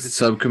 Let's get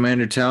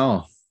Sub-Commander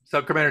Tal.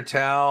 Sub-Commander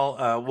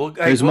Tal.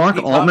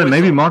 Mark Altman.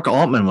 Maybe Mark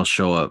Altman will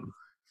show up.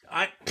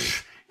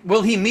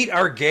 Will he meet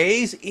our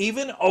gays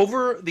even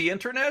over the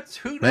internet?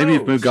 Who knows? Maybe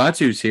if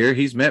Mugatu's here.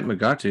 He's met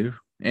Mugatu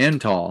and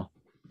Tal.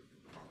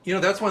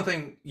 That's one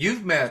thing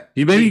you've met.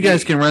 Maybe you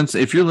guys can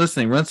if you're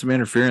listening, run some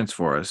interference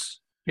for us.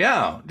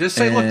 Yeah. Just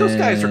say, look, those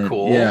guys are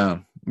cool. Yeah,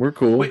 we're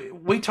cool.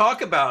 We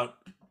talk about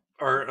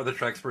our other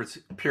Trexperts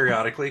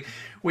periodically.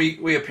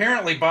 We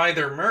apparently buy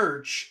their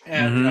merch,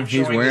 and I'm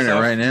He's showing wearing this it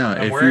off. right now.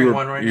 I'm If wearing you were,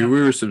 one right you now.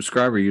 were a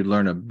subscriber, you'd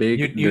learn a big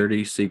You-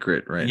 dirty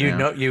secret right You now.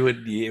 know, you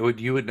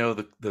would know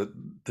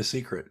the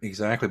secret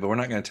exactly, but we're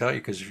not going to tell you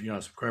because you're not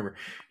a subscriber.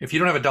 If you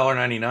don't have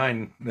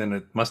 $1.99, then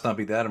it must not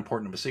be that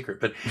important of a secret.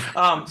 But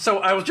so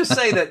I will just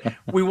say that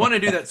we want to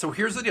do that. So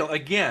here's the deal.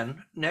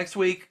 Again, next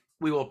week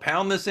we will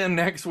pound this in.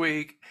 Next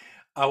week,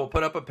 I will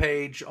put up a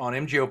page on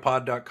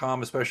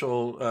mgopod.com, a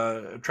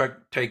special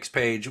Trek Takes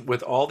page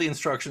with all the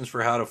instructions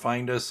for how to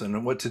find us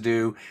and what to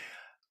do.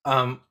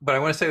 But I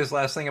want to say this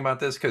last thing about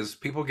this because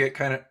people get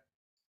kind of.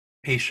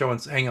 He's showing.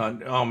 Hang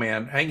on. Oh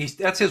man,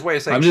 that's his way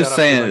of saying. I'm just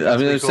saying. I'm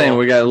just saying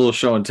we got a little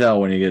show and tell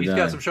when you get done. He's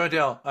got some show and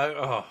tell.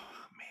 Oh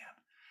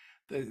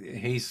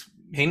man,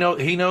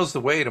 he knows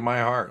the way to my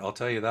heart. I'll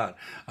tell you that.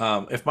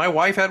 If my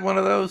wife had one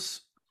of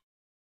those,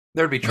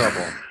 there'd be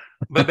trouble.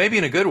 But maybe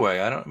in a good way.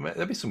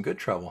 That'd be some good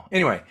trouble.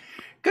 Anyway,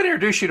 gotta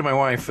introduce you to my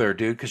wife there,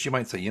 dude, because you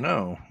might say,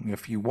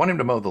 if you want him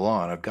to mow the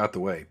lawn, I've got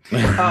the way.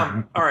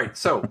 All right,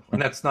 so,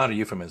 and that's not a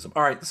euphemism.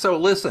 All right, so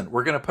listen,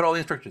 we're gonna put all the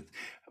instructions,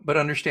 but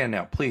understand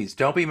now, please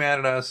don't be mad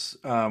at us.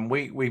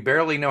 We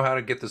barely know how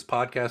to get this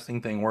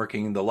podcasting thing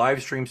working. The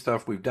live stream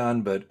stuff we've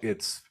done, but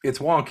it's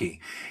wonky,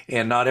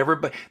 and not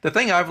everybody. The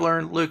thing I've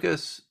learned,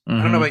 Lucas,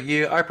 I don't know about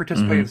you. I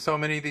participate in so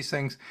many of these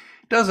things.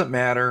 Doesn't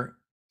matter.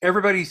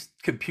 Everybody's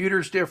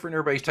computer's different.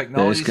 Everybody's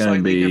technology is slightly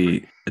different. There's going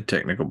to be a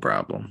technical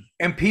problem,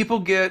 and people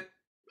get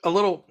a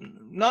little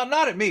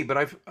not at me,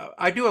 but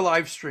I do a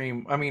live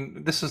stream. I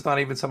mean, this is not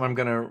even something I'm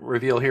going to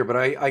reveal here, but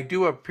I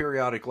do a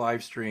periodic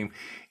live stream,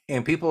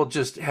 and people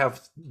just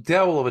have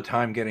devil of a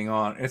time getting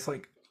on. It's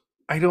like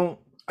I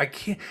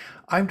can't.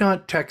 I'm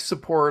not tech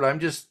support.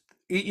 I'm just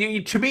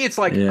to me. It's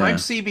like I'm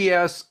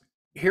CBS.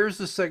 Here's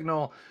the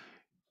signal.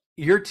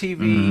 Your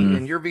TV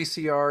and your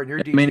VCR and your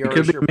DVR. I mean, it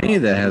could be me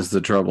that has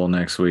the trouble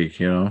next week,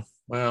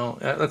 Well,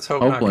 let's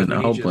hope hopefully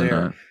not. Hopefully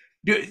not.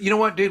 You know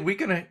what, dude?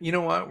 You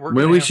know what?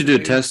 Maybe we should do a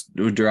test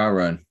dry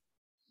run.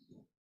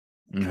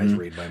 Guys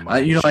read my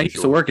mind. I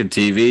used to work in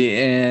TV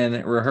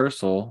and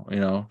rehearsal.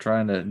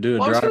 Trying to do a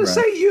dry run. I was going to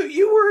say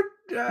you were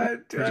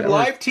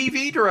live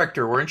TV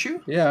director, weren't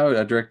you? Yeah,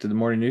 I directed the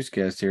morning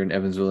newscast here in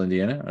Evansville,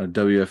 Indiana,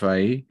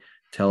 WFIE,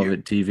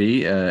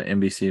 TV,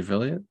 NBC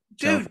affiliate.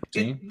 Dude,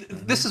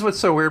 this is what's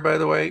so weird, by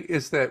the way,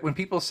 is that when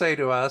people say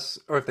to us,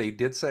 or if they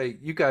did say,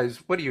 you guys,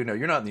 what do you know?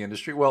 You're not in the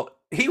industry. Well,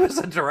 he was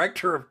a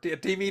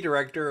TV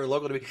director or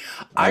local TV.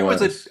 I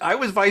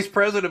was vice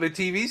president of a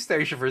TV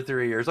station for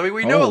 3 years. I mean,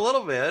 we know a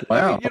little bit.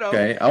 Wow. I mean,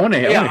 okay.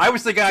 I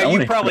was the guy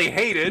you probably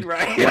hated,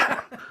 right?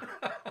 Yeah.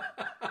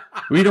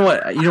 Well,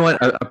 you know what?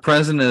 A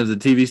president of the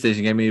TV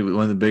station gave me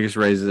one of the biggest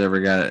raises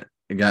ever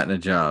gotten a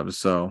job.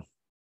 So.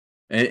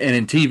 And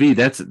in TV,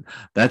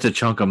 that's a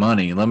chunk of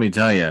money. Let me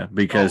tell you,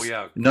 because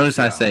notice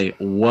I say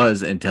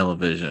was in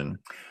television.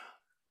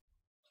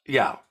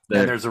 Yeah,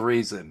 and there's a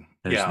reason.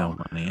 There's no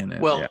money in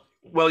it. Well,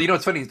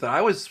 it's funny that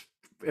I was,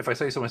 if I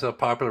say so myself,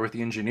 popular with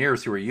the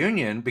engineers who were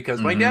union because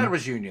my dad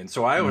was union.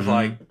 So I was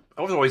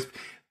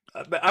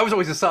I was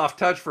always a soft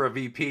touch for a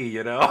VP,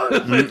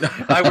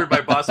 I would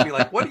my boss would be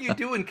like, "What are you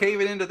doing,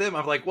 caving into them?"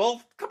 I'm like,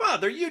 "Well, come on,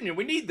 they're union.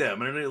 We need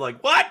them." And they're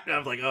like, "What?" And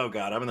I'm like, "Oh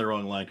God, I'm in the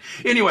wrong line."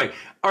 Anyway,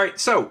 all right.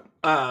 So,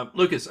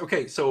 Lucas,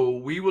 okay, so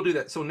we will do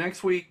that. So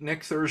next week,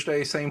 next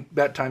Thursday, same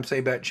bat time,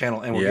 same bat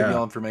channel, and we'll give you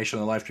all information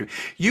on the live stream.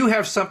 You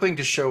have something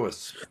to show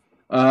us.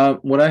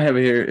 What I have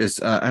here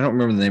is I don't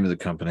remember the name of the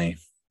company,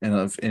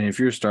 and if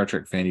you're a Star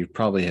Trek fan, you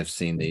probably have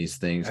seen these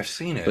things. I've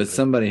seen it, but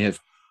somebody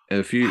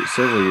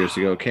several years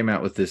ago came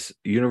out with this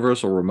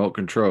universal remote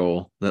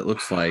control that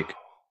looks like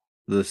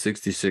the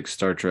 66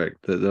 Star Trek,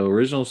 the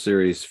original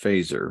series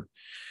Phaser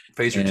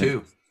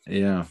 2.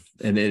 Yeah,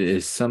 and it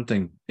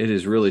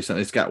is really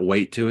something. It's got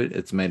weight to it.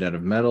 It's made out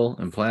of metal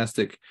and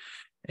plastic,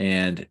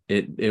 and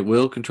it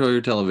will control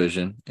your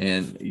television,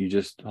 and you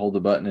just hold the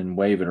button and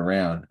wave it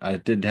around. I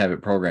did have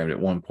it programmed at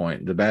one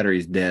point. The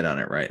battery's dead on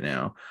it right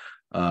now,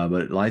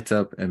 but it lights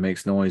up and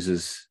makes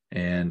noises.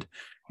 And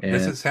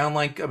does it sound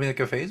like a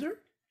phaser?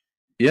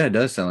 Yeah, it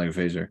does sound like a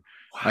phaser.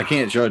 Wow. I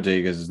can't show it to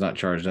you because it's not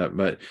charged up,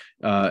 but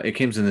it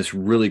comes in this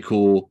really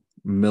cool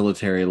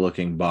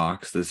military-looking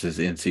box. This is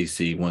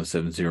NCC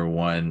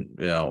 1701,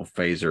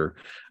 phaser.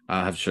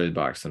 I'll have to show you the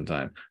box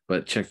sometime.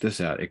 But check this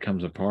out. It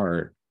comes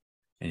apart.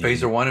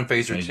 Phaser 1 and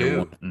Phaser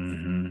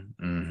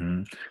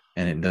 2.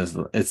 And it does.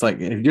 It's like,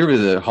 if you're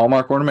the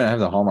Hallmark ornament, I have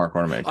the Hallmark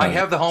ornament. I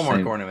have the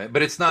Hallmark ornament,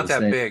 but it's not that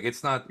big.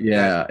 It's not.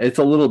 Yeah, it's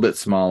a little bit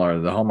smaller.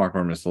 The Hallmark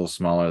ornament's a little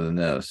smaller than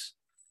this.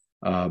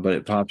 But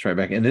it pops right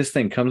back. And this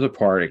thing comes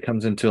apart. It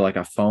comes into like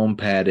a foam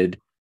padded,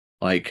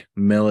 like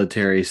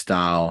military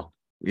style,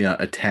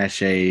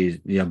 attache,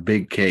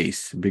 big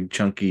case, big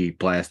chunky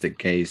plastic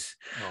case.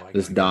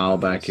 This dial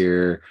back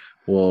here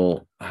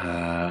will,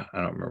 I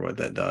don't remember what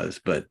that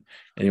does, but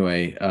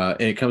anyway,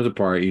 it comes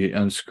apart. You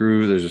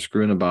unscrew, there's a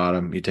screw in the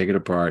bottom. You take it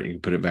apart, you can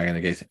put it back in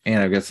the case.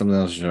 And I've got something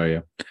else to show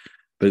you.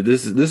 But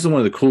this is one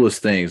of the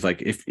coolest things.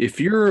 Like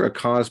if you're a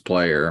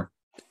cosplayer,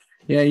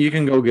 yeah, you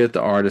can go get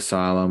the Art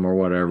Asylum or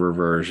whatever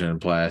version,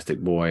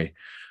 Plastic Boy.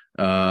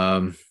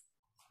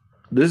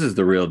 This is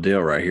the real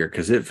deal right here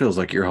because it feels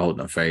like you're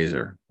holding a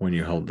phaser when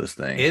you hold this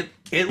thing.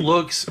 It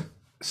looks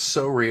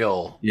so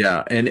real.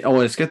 Yeah, and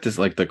it's got this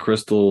like the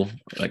crystal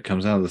like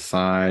comes out of the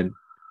side.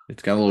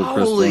 It's got a little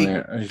crystal in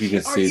there. I don't know if you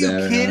can see that.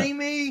 Are you kidding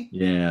me?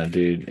 Yeah,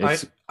 dude.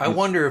 I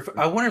wonder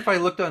if I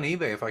looked on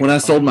eBay if I when I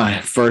sold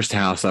my first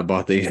house, I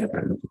bought these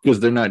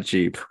because they're not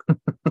cheap.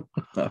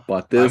 I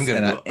bought this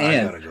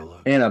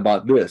and I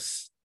bought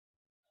this,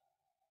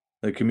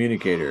 the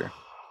communicator,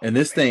 and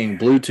this thing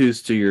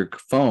Bluetooths to your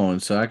phone,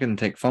 so I can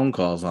take phone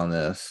calls on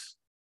this.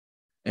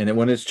 And then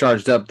when it's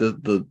charged up,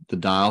 the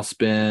dial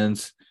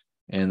spins.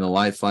 And the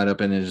lights light up,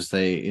 and it just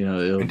say,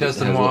 it does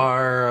the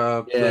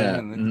more,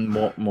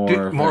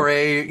 more,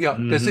 yeah.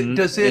 Does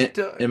it?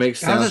 It makes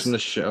sounds from the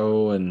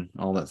show and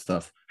all that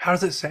stuff. How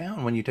does it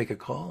sound when you take a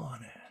call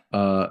on it?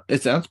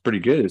 It sounds pretty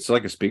good. It's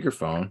like a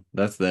speakerphone.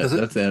 That's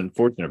the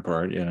unfortunate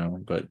part,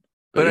 But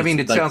I mean,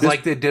 it like sounds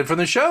like they did from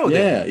the show.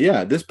 Yeah,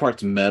 yeah. This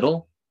part's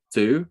metal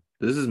too.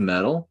 This is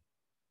metal,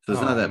 so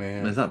it's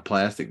it's not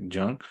plastic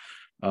junk.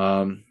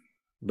 But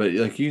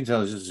like you can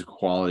tell, it's just a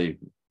quality.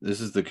 This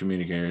is the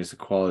communicator. It's a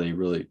quality,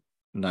 really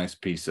nice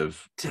piece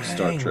of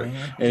Star Trek.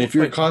 Man. And if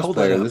you're a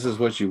cosplayer, this is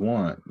what you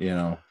want, you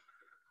don't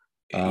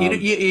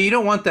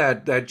want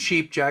that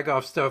cheap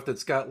jagoff stuff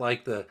that's got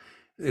like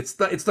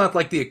it's not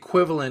like the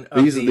equivalent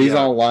of these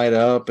all light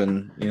up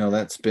and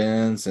that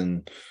spins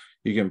and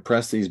you can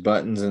press these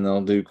buttons and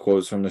they'll do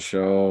quotes from the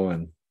show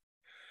and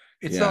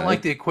it's not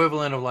like the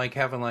equivalent of like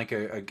having like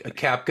a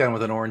cap gun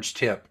with an orange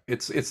tip.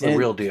 It's the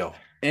real deal.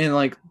 And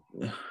like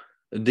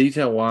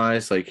detail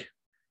wise, like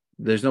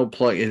there's no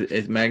plug.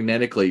 It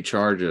magnetically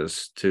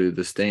charges to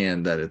the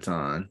stand that it's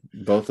on.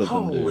 Both of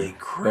them do. Holy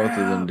crap. Both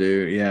of them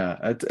do. Yeah.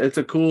 It's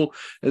a cool,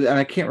 and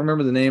I can't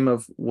remember the name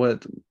of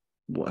what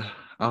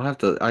I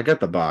got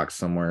the box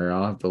somewhere.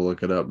 I'll have to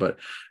look it up, but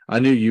I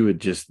knew you would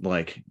just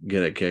like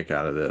get a kick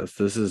out of this.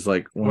 This is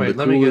like one of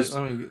the coolest.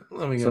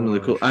 Let me get some of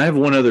the cool. I have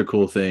one other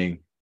cool thing.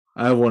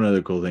 I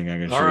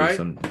can show you. All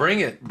right.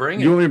 Bring it.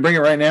 You want me to bring it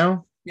right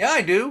now? Yeah,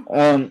 I do.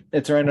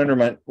 It's right under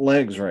my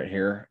legs right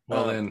here.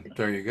 Well, then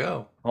there you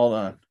go. Hold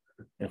on.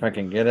 If I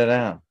can get it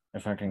out.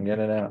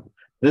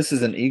 This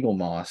is an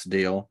Eaglemoss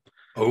deal.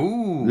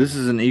 Oh. This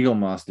is an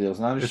Eaglemoss deal. It's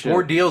not a ship. There's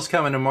more deals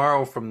coming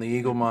tomorrow from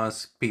the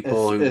Eaglemoss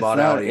people who bought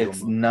out Eaglemoss.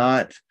 It's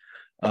not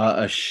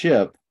a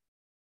ship,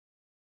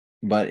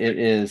 but it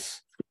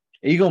is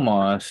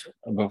Eaglemoss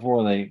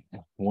before they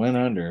went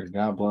under.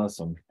 God bless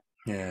them.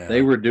 Yeah.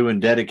 They were doing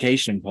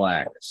dedication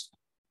plaques.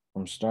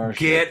 From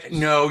Starship.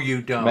 No,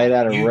 you don't. Made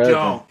out of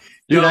resin.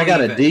 Dude, I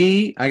got a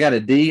D. I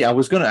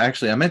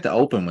meant to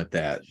open with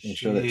that and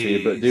show that to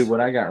you. But dude, what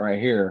I got right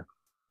here,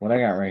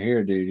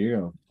 dude, you're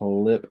gonna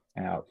flip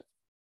out.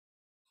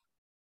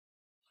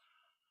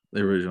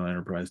 The original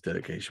Enterprise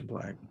dedication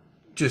plaque.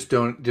 Just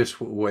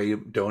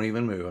wait, don't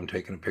even move. I'm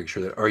taking a picture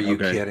of that. Are you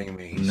kidding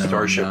me? No,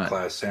 Starship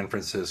class, San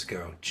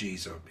Francisco.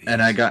 Jeez, oh, geez.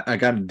 And I got a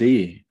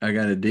D. You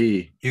got a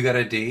D?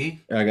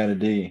 I got a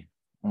D.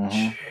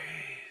 Jeez.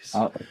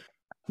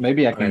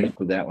 Maybe I can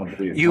with that one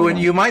too.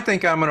 You might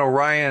think I'm an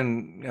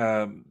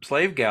Orion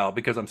slave gal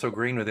because I'm so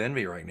green with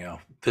envy right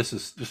now. This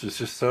is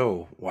just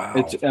so wow.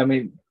 You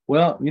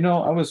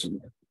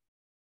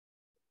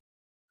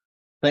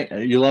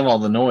love all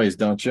the noise,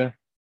 don't you?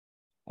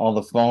 All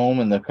the foam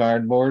and the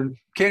cardboard.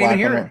 Can't even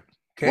hear it.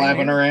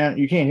 Flapping around.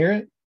 You can't hear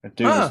it?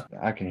 Dude,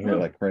 I can hear it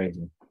like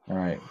crazy. All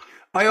right.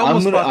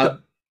 Go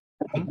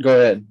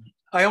ahead.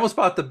 I almost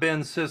bought the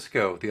Ben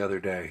Cisco the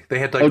other day. They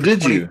had like. Oh,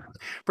 did you?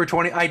 For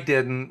 20, I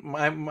didn't.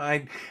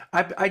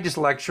 I just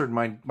lectured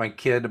my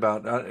kid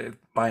about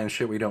buying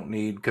shit we don't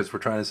need because we're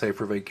trying to save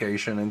for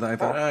vacation, and I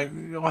thought,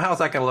 how's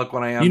that going to look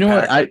when I am? You know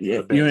what? You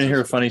want to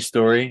hear a funny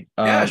story?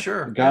 Yeah,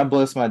 sure. God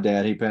bless my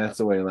dad. He passed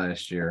away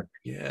last year.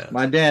 Yeah.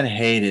 My dad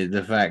hated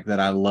the fact that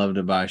I love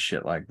to buy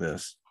shit like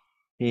this.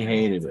 He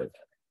hated it,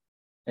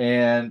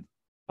 and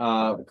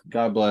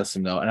God bless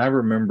him though. And I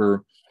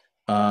remember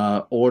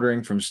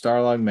ordering from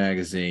Starlog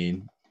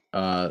magazine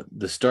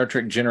the Star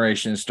Trek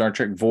Generation Star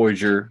Trek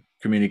Voyager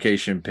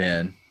communication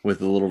pin with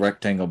the little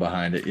rectangle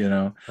behind it,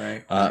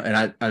 right.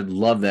 And I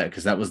love that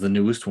because that was the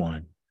newest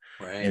one,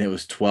 right? And it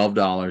was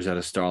 $12 at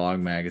a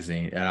Starlog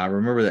magazine, and I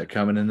remember that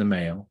coming in the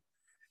mail.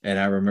 And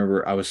I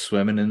remember I was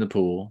swimming in the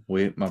pool.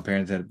 My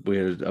parents had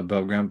an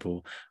above ground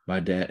pool.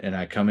 My dad and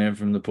I come in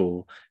from the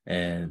pool,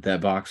 and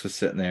that box was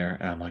sitting there.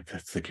 And I'm like,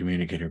 "That's the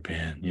communicator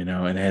pin," and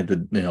it had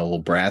the little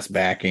brass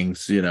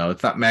backings.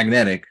 It's not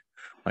magnetic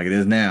like it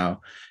is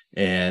now.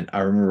 And I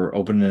remember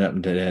opening it up,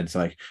 and Dad's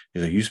like,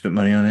 "He's like, you spent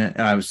money on that?"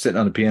 And I was sitting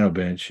on the piano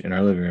bench in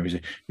our living room. He's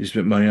like, "You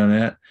spent money on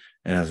that?"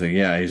 And I was like,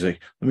 "Yeah." He's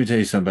like, "Let me tell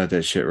you something about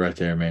that shit right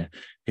there, man."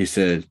 He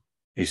said,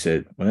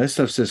 "When that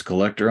stuff says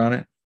collector on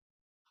it,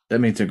 that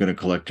means they're going to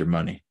collect your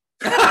money."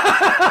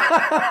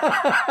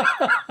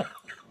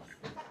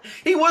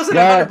 He wasn't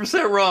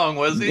 100% wrong,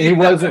 was he? He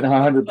wasn't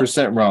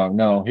 100% wrong.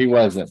 No, he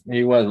wasn't.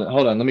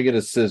 Hold on, let me get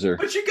a scissor.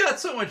 But you got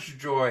so much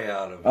joy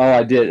out of it. Oh,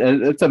 I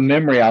did. It's a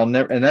memory I'll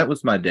never. And that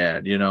was my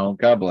dad.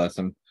 God bless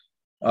him.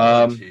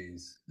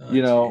 Jeez.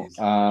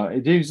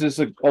 He was just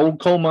an old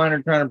coal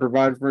miner trying to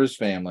provide for his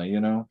family.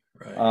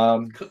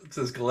 Right. It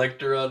says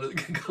collector on it.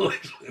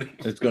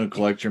 It's going to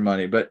collect your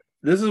money. But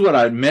this is what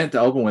I meant to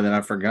open with, and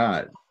I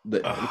forgot.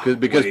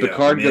 Because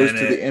Picard goes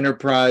to the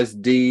Enterprise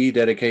D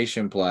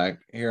dedication plaque.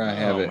 Here I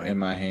have it in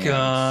my hands.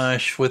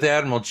 Gosh, with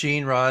Admiral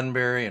Gene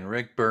Roddenberry and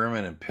Rick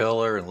Berman and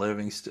Pillar and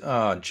Livingston.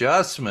 Oh,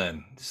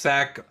 Justman.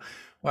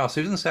 Wow,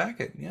 Susan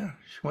Sackett. Yeah.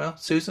 Well,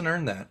 Susan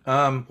earned that.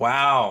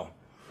 Wow.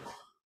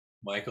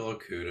 Michael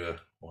Okuda.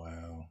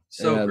 Wow.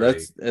 So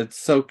great. It's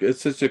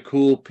such a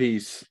cool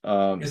piece.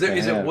 Is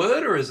it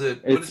wood or is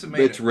it what is it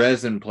made It's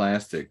resin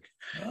plastic.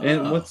 Oh.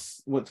 And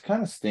what's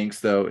kind of stinks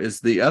though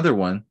is the other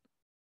one.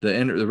 The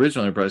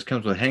original Enterprise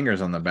comes with hangers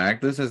on the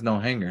back. This has no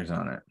hangers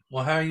on it.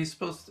 Well, how are you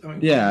supposed to?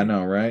 I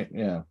know, right?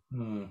 Yeah.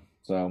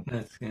 So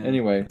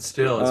anyway,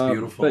 still, it's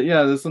beautiful. But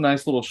yeah, this is a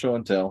nice little show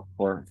and tell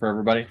for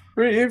everybody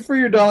for your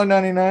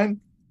 $1.99.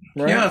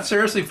 Right? Yeah,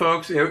 seriously,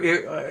 folks. If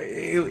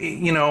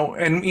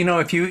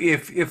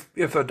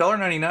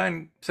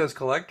 $1.99 says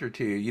collector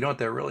to you, you know what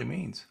that really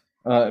means.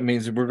 It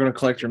means we're going to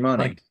collect your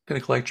money. Going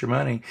to collect your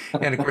money,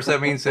 and of course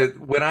that means that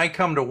when I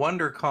come to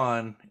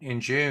WonderCon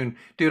in June,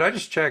 dude, I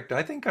just checked.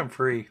 I think I'm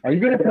free. Are you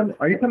going to come?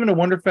 Are you coming to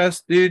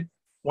Wonderfest, dude?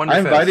 I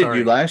invited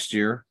you last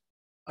year.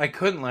 I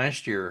couldn't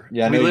last year.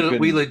 Yeah,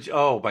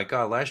 oh my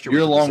god, last year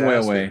you're a long way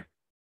away.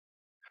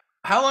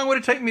 How long would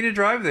it take me to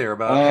drive there?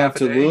 About half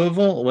a day?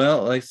 Louisville?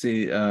 Well, let's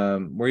see.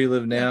 Where you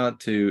live now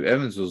to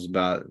Evansville's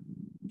about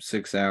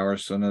 6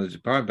 hours, so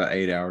probably about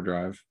 8-hour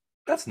drive.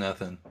 That's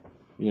nothing.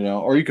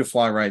 Or you could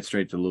fly right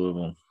straight to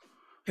Louisville.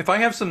 If I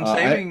have some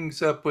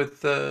savings up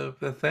with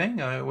the thing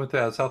with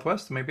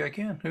Southwest, maybe I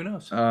can. Who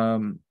knows?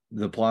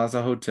 The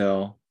Plaza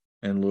Hotel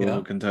in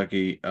Louisville,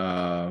 Kentucky. Is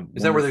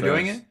that where they're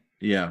doing it?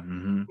 Yeah.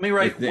 Mm-hmm.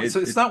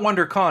 It's not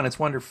WonderCon. It's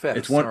Wonderfest.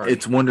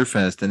 It's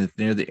Wonderfest, and it's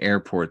near the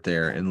airport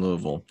there in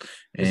Louisville.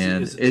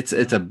 And it's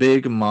a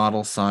big model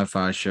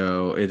sci-fi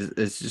show.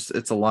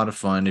 It's a lot of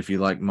fun if you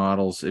like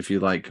models, if you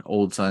like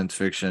old science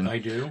fiction. I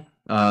do.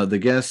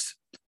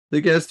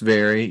 The guests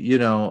vary.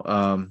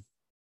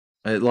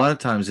 A lot of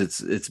times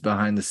it's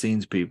behind the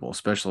scenes people,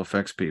 special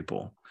effects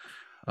people.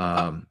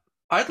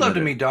 I'd love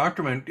to meet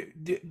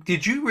Doctorman.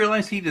 Did you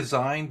realize he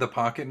designed the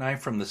pocket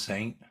knife from The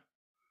Saint?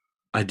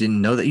 I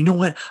didn't know that. You know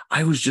what?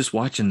 I was just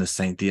watching The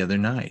Saint the other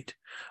night.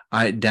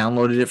 I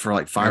downloaded it for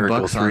like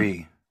 $5.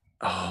 3.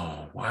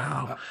 Oh,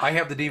 wow. I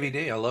have the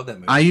DVD. I love that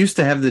movie. I used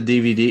to have the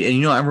DVD.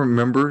 And, I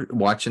remember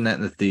watching that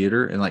in the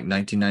theater in like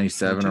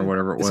 1997 or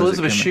whatever it was. It's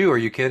Elizabeth Shue. Are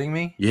you kidding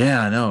me?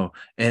 Yeah, I know.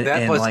 And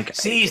that was like,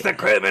 seize the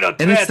criminal.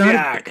 And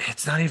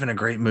it's not even a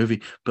great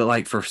movie. But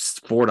like for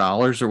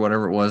 $4 or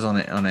whatever it was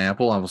on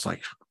Apple, I was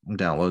like, I'm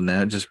downloading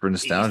that just for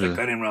nostalgia.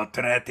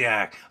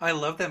 I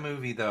love that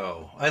movie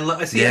though.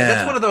 That's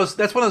one of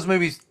those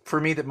movies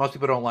for me that most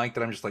people don't like,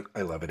 that I'm just like,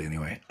 I love it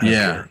anyway.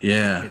 Yeah.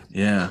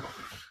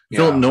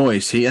 Philip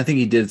Noyce. I think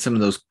he did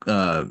some of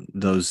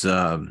those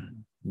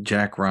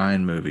Jack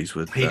Ryan movies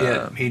with. He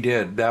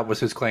did. That was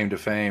his claim to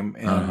fame.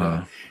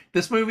 And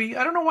this movie,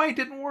 I don't know why it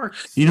didn't work.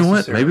 You know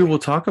what? Maybe we'll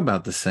talk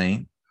about The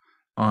Saint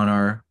on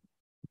our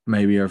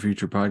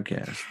future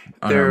podcast.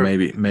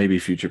 Maybe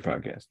future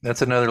podcast.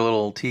 That's another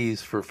little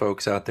tease for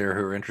folks out there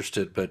who are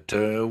interested. But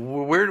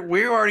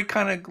we're already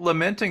kind of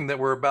lamenting that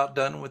we're about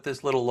done with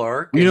this little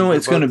lark.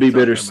 It's going to be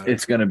bitter.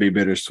 It's going to be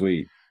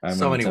bittersweet.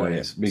 So many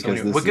ways.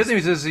 Good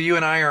news is you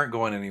and I aren't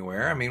going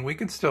anywhere. I mean, we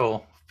can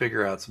still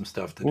figure out some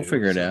stuff to do. We'll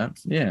figure it out.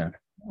 Yeah.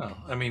 Well,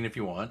 I mean, if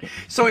you want.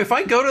 So if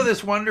I go to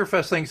this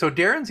Wonderfest thing, so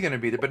Darren's going to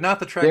be there, but not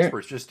the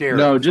Trexperts, just Darren.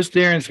 No, just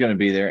Darren's going to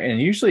be there.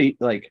 And usually,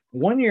 like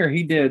one year,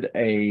 he did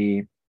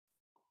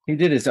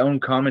his own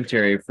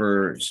commentary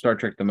for Star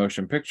Trek: The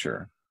Motion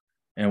Picture,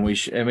 and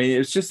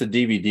it's just a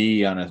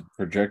DVD on a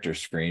projector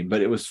screen,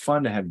 but it was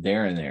fun to have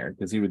Darren there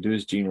because he would do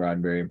his Gene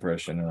Roddenberry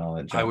impression and all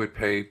that junk. I would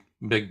pay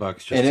big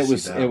bucks just to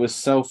see that. It was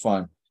so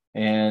fun,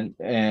 and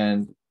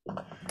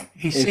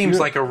he seems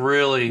like a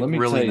really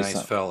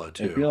nice fella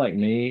too. If you're like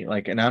me,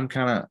 and I'm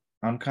kind of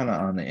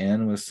on the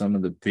end with some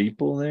of the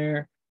people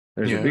there.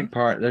 There's a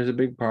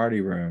big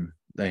party room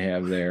they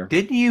have there.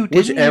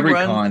 Every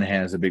con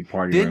has a big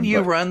party room. Didn't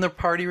you run the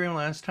party room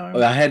last time?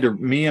 I had to.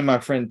 Me and my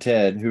friend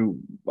Ted, who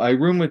I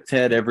room with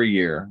Ted every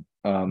year.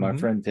 My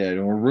friend Ted,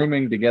 and we're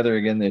rooming together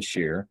again this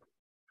year.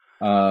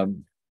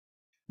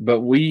 But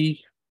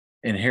we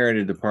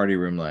inherited the party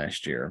room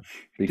last year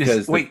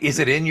because is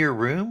it in your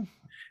room?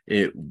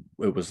 It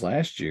was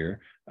last year.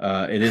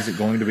 It isn't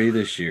going to be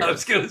this year. I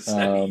was going to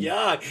say,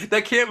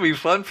 that can't be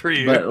fun for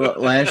you. But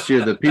last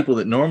year, the people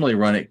that normally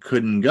run it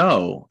couldn't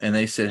go, and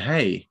they said,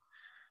 "Hey,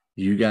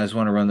 you guys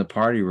want to run the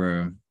party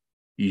room?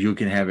 You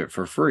can have it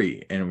for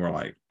free." And we're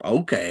like,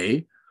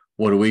 "Okay,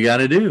 what do we got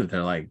to do?"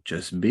 They're like,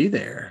 "Just be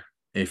there.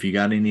 If you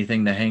got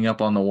anything to hang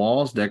up on the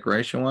walls,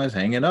 decoration-wise,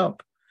 hang it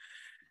up."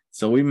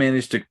 So we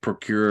managed to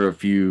procure a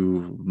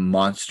few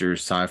monster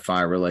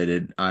sci-fi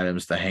related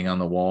items to hang on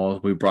the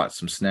walls. We brought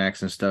some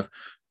snacks and stuff.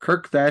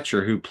 Kirk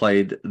Thatcher, who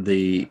played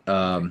the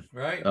punk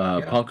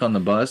on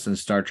the bus in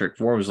Star Trek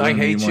 4, was I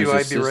hate you,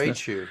 I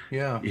berate you.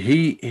 Yeah.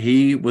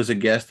 He was a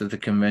guest at the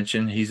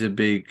convention. He's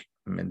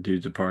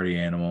dude's a party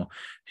animal.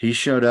 He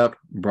showed up,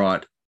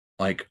 brought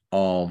like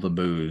all the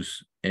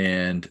booze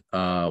and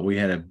we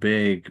had a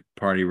big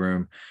party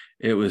room.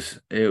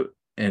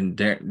 And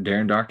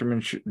Darren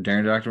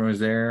Doctorman was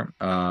there,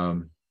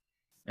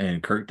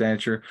 and Kirk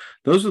Thatcher.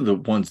 Those are the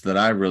ones that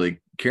I really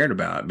cared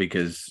about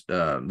because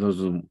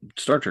those are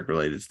Star Trek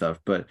related stuff.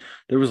 But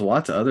there was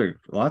lots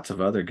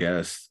of other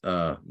guests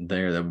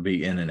there that would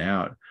be in and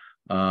out.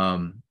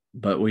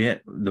 But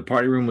the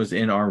party room was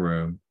in our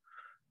room,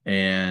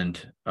 and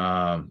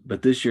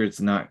but this year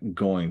it's not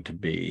going to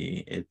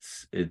be.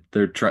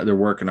 They're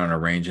working on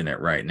arranging it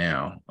right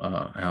now,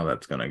 how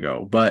that's going to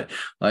go. But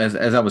as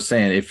I was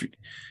saying,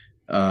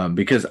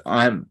 because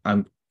I'm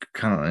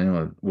kind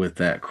of with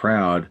that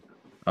crowd,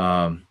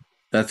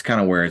 that's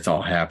kind of where it's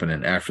all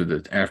happening after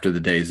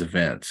the day's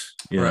events,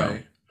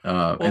 right?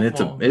 And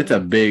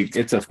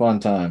it's a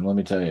fun time, let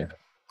me tell you.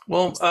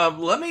 Well,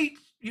 let me.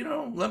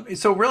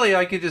 So really,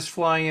 I could just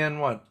fly in.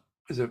 What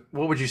is it?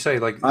 What would you say?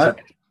 Like, is it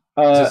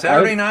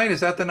Saturday night?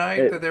 Is that the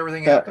night that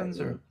everything happens?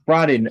 Or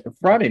Friday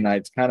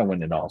night's kind of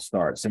when it all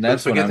starts, and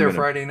that's so get there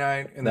Friday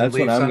night, and that's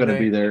then leave when I'm Sunday? going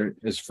to be there.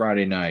 Is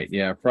Friday night?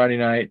 Yeah, Friday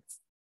night,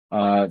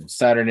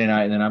 Saturday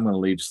night, and then I'm going to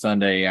leave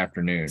Sunday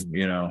afternoon.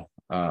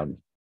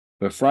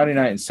 But Friday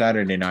night and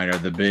Saturday night are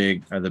the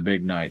big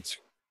nights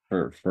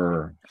for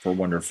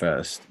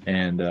Wonderfest,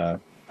 and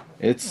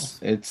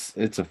it's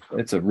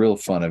a real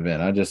fun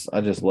event. I just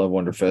love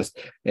Wonderfest,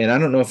 and I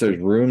don't know if there's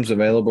rooms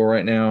available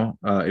right now.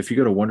 If you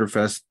go to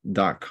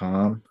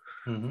wonderfest.com,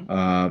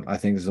 I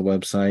think is the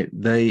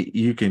website.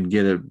 You can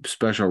get a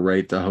special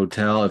rate the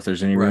hotel if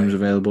there's any rooms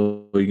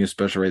available. You can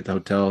special rate the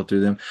hotel through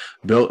them.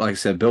 Like I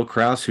said, Bill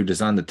Krause, who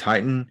designed the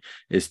Titan,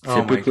 is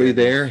typically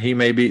there. He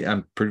may be.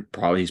 He's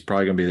probably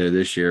going to be there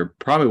this year.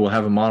 Probably will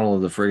have a model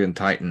of the friggin'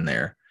 Titan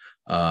there,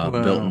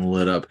 built and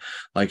lit up.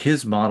 Like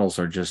his models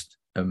are just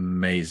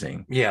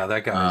amazing. Yeah,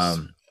 that guy's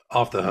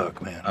off the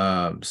hook,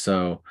 man.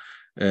 So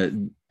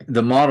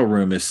the model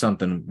room is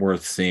something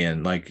worth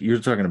seeing. Like you're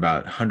talking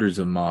about hundreds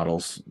of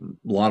models,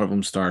 a lot of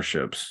them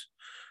starships.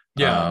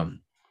 Yeah.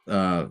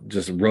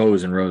 Just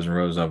rows and rows and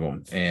rows of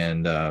them.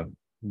 And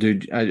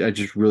dude, I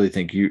just really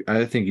think you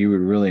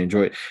would really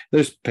enjoy it.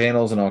 There's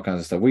panels and all kinds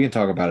of stuff. We can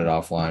talk about it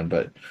offline,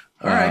 but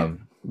all right.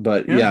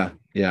 But yeah,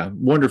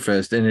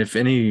 Wonderfest. And if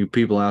any of you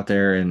people out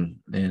there in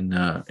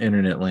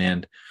internet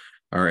land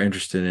are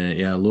interested in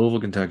it,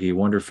 Louisville, Kentucky,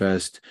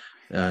 Wonderfest,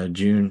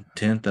 June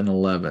 10th and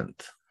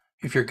 11th.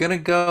 If you're going to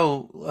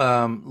go,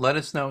 let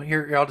us know.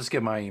 Here, I'll just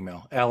give my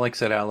email,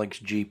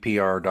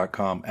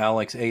 alex@alexgpr.com,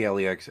 Alex,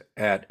 ALEX,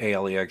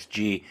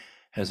 @ALEXG,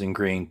 as in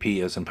green, P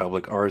as in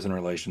public, R as in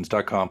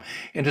relations.com.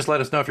 And just let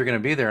us know if you're going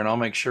to be there, and I'll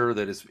make sure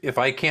that if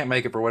I can't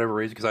make it for whatever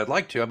reason, because I'd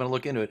like to, I'm going to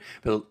look into it.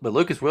 But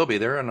Lucas will be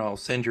there, and I'll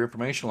send your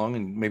information along,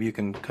 and maybe you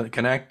can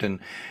connect. And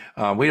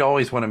we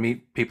always want to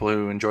meet people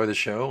who enjoy the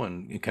show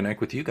and connect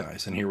with you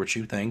guys and hear what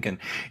you think. And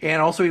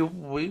also,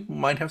 we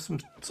might have some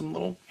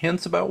little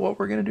hints about what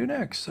we're going to do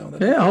next. So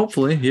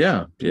hopefully,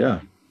 yeah.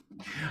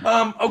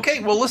 Okay,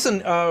 well,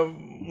 listen.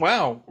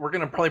 Wow, we're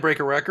going to probably break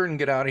a record and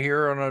get out of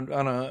here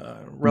on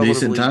a relatively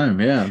decent time,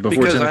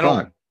 before 10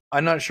 o'clock.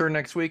 I'm not sure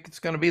next week it's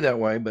going to be that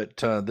way, but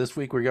this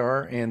week we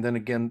are. And then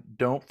again,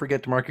 don't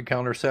forget to mark your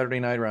calendar Saturday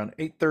night around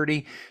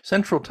 8:30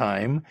 Central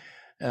Time.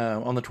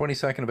 On the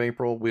 22nd of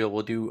April,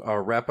 we'll do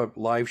our wrap-up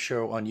live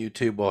show on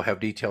YouTube. We'll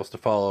have details to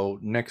follow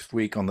next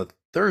week on the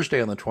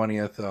Thursday on the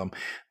 20th.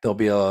 There'll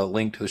be a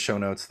link to the show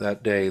notes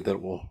that day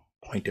that will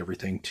point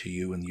everything to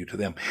you and you to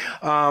them.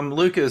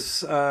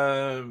 Lucas,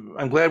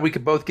 I'm glad we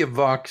could both give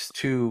Vox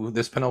to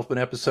this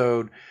penultimate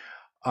episode.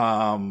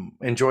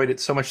 Enjoyed it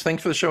so much.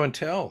 Thanks for the show and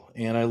tell.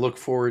 And I look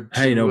forward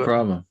to no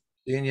problem.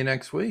 Seeing you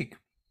next week.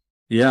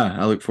 Yeah,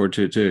 I look forward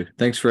to it too.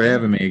 Thanks for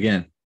having me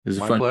again. It was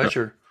a fun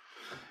pleasure.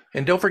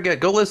 And don't forget,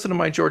 go listen to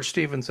my George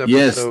Stevens episode.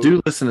 Yes, do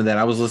listen to that.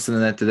 I was listening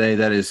to that today.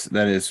 That is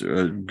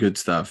good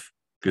stuff.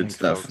 Thanks,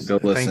 stuff. Folks. Go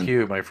listen. Thank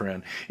you, my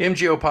friend.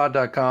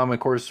 MGOpod.com. Of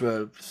course,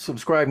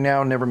 subscribe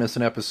now. Never miss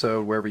an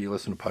episode wherever you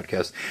listen to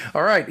podcasts.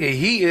 All right.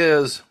 He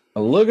is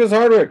Lucas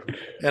Hardwick.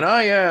 And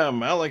I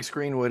am Alex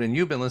Greenwood. And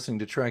you've been listening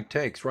to Trek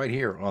Takes right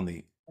here on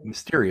the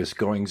Mysterious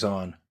Goings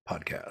On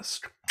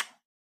podcast.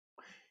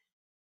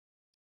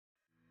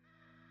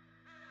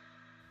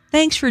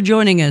 Thanks for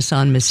joining us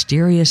on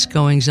Mysterious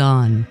Goings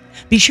On.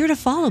 Be sure to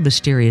follow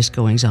Mysterious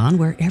Goings On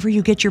wherever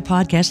you get your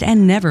podcast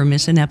and never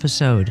miss an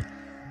episode.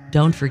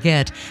 Don't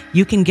forget,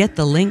 you can get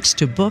the links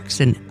to books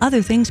and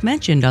other things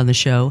mentioned on the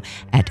show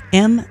at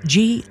mgopod.com.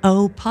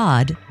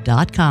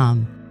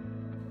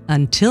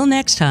 Until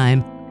next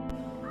time,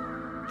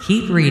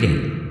 keep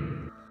reading.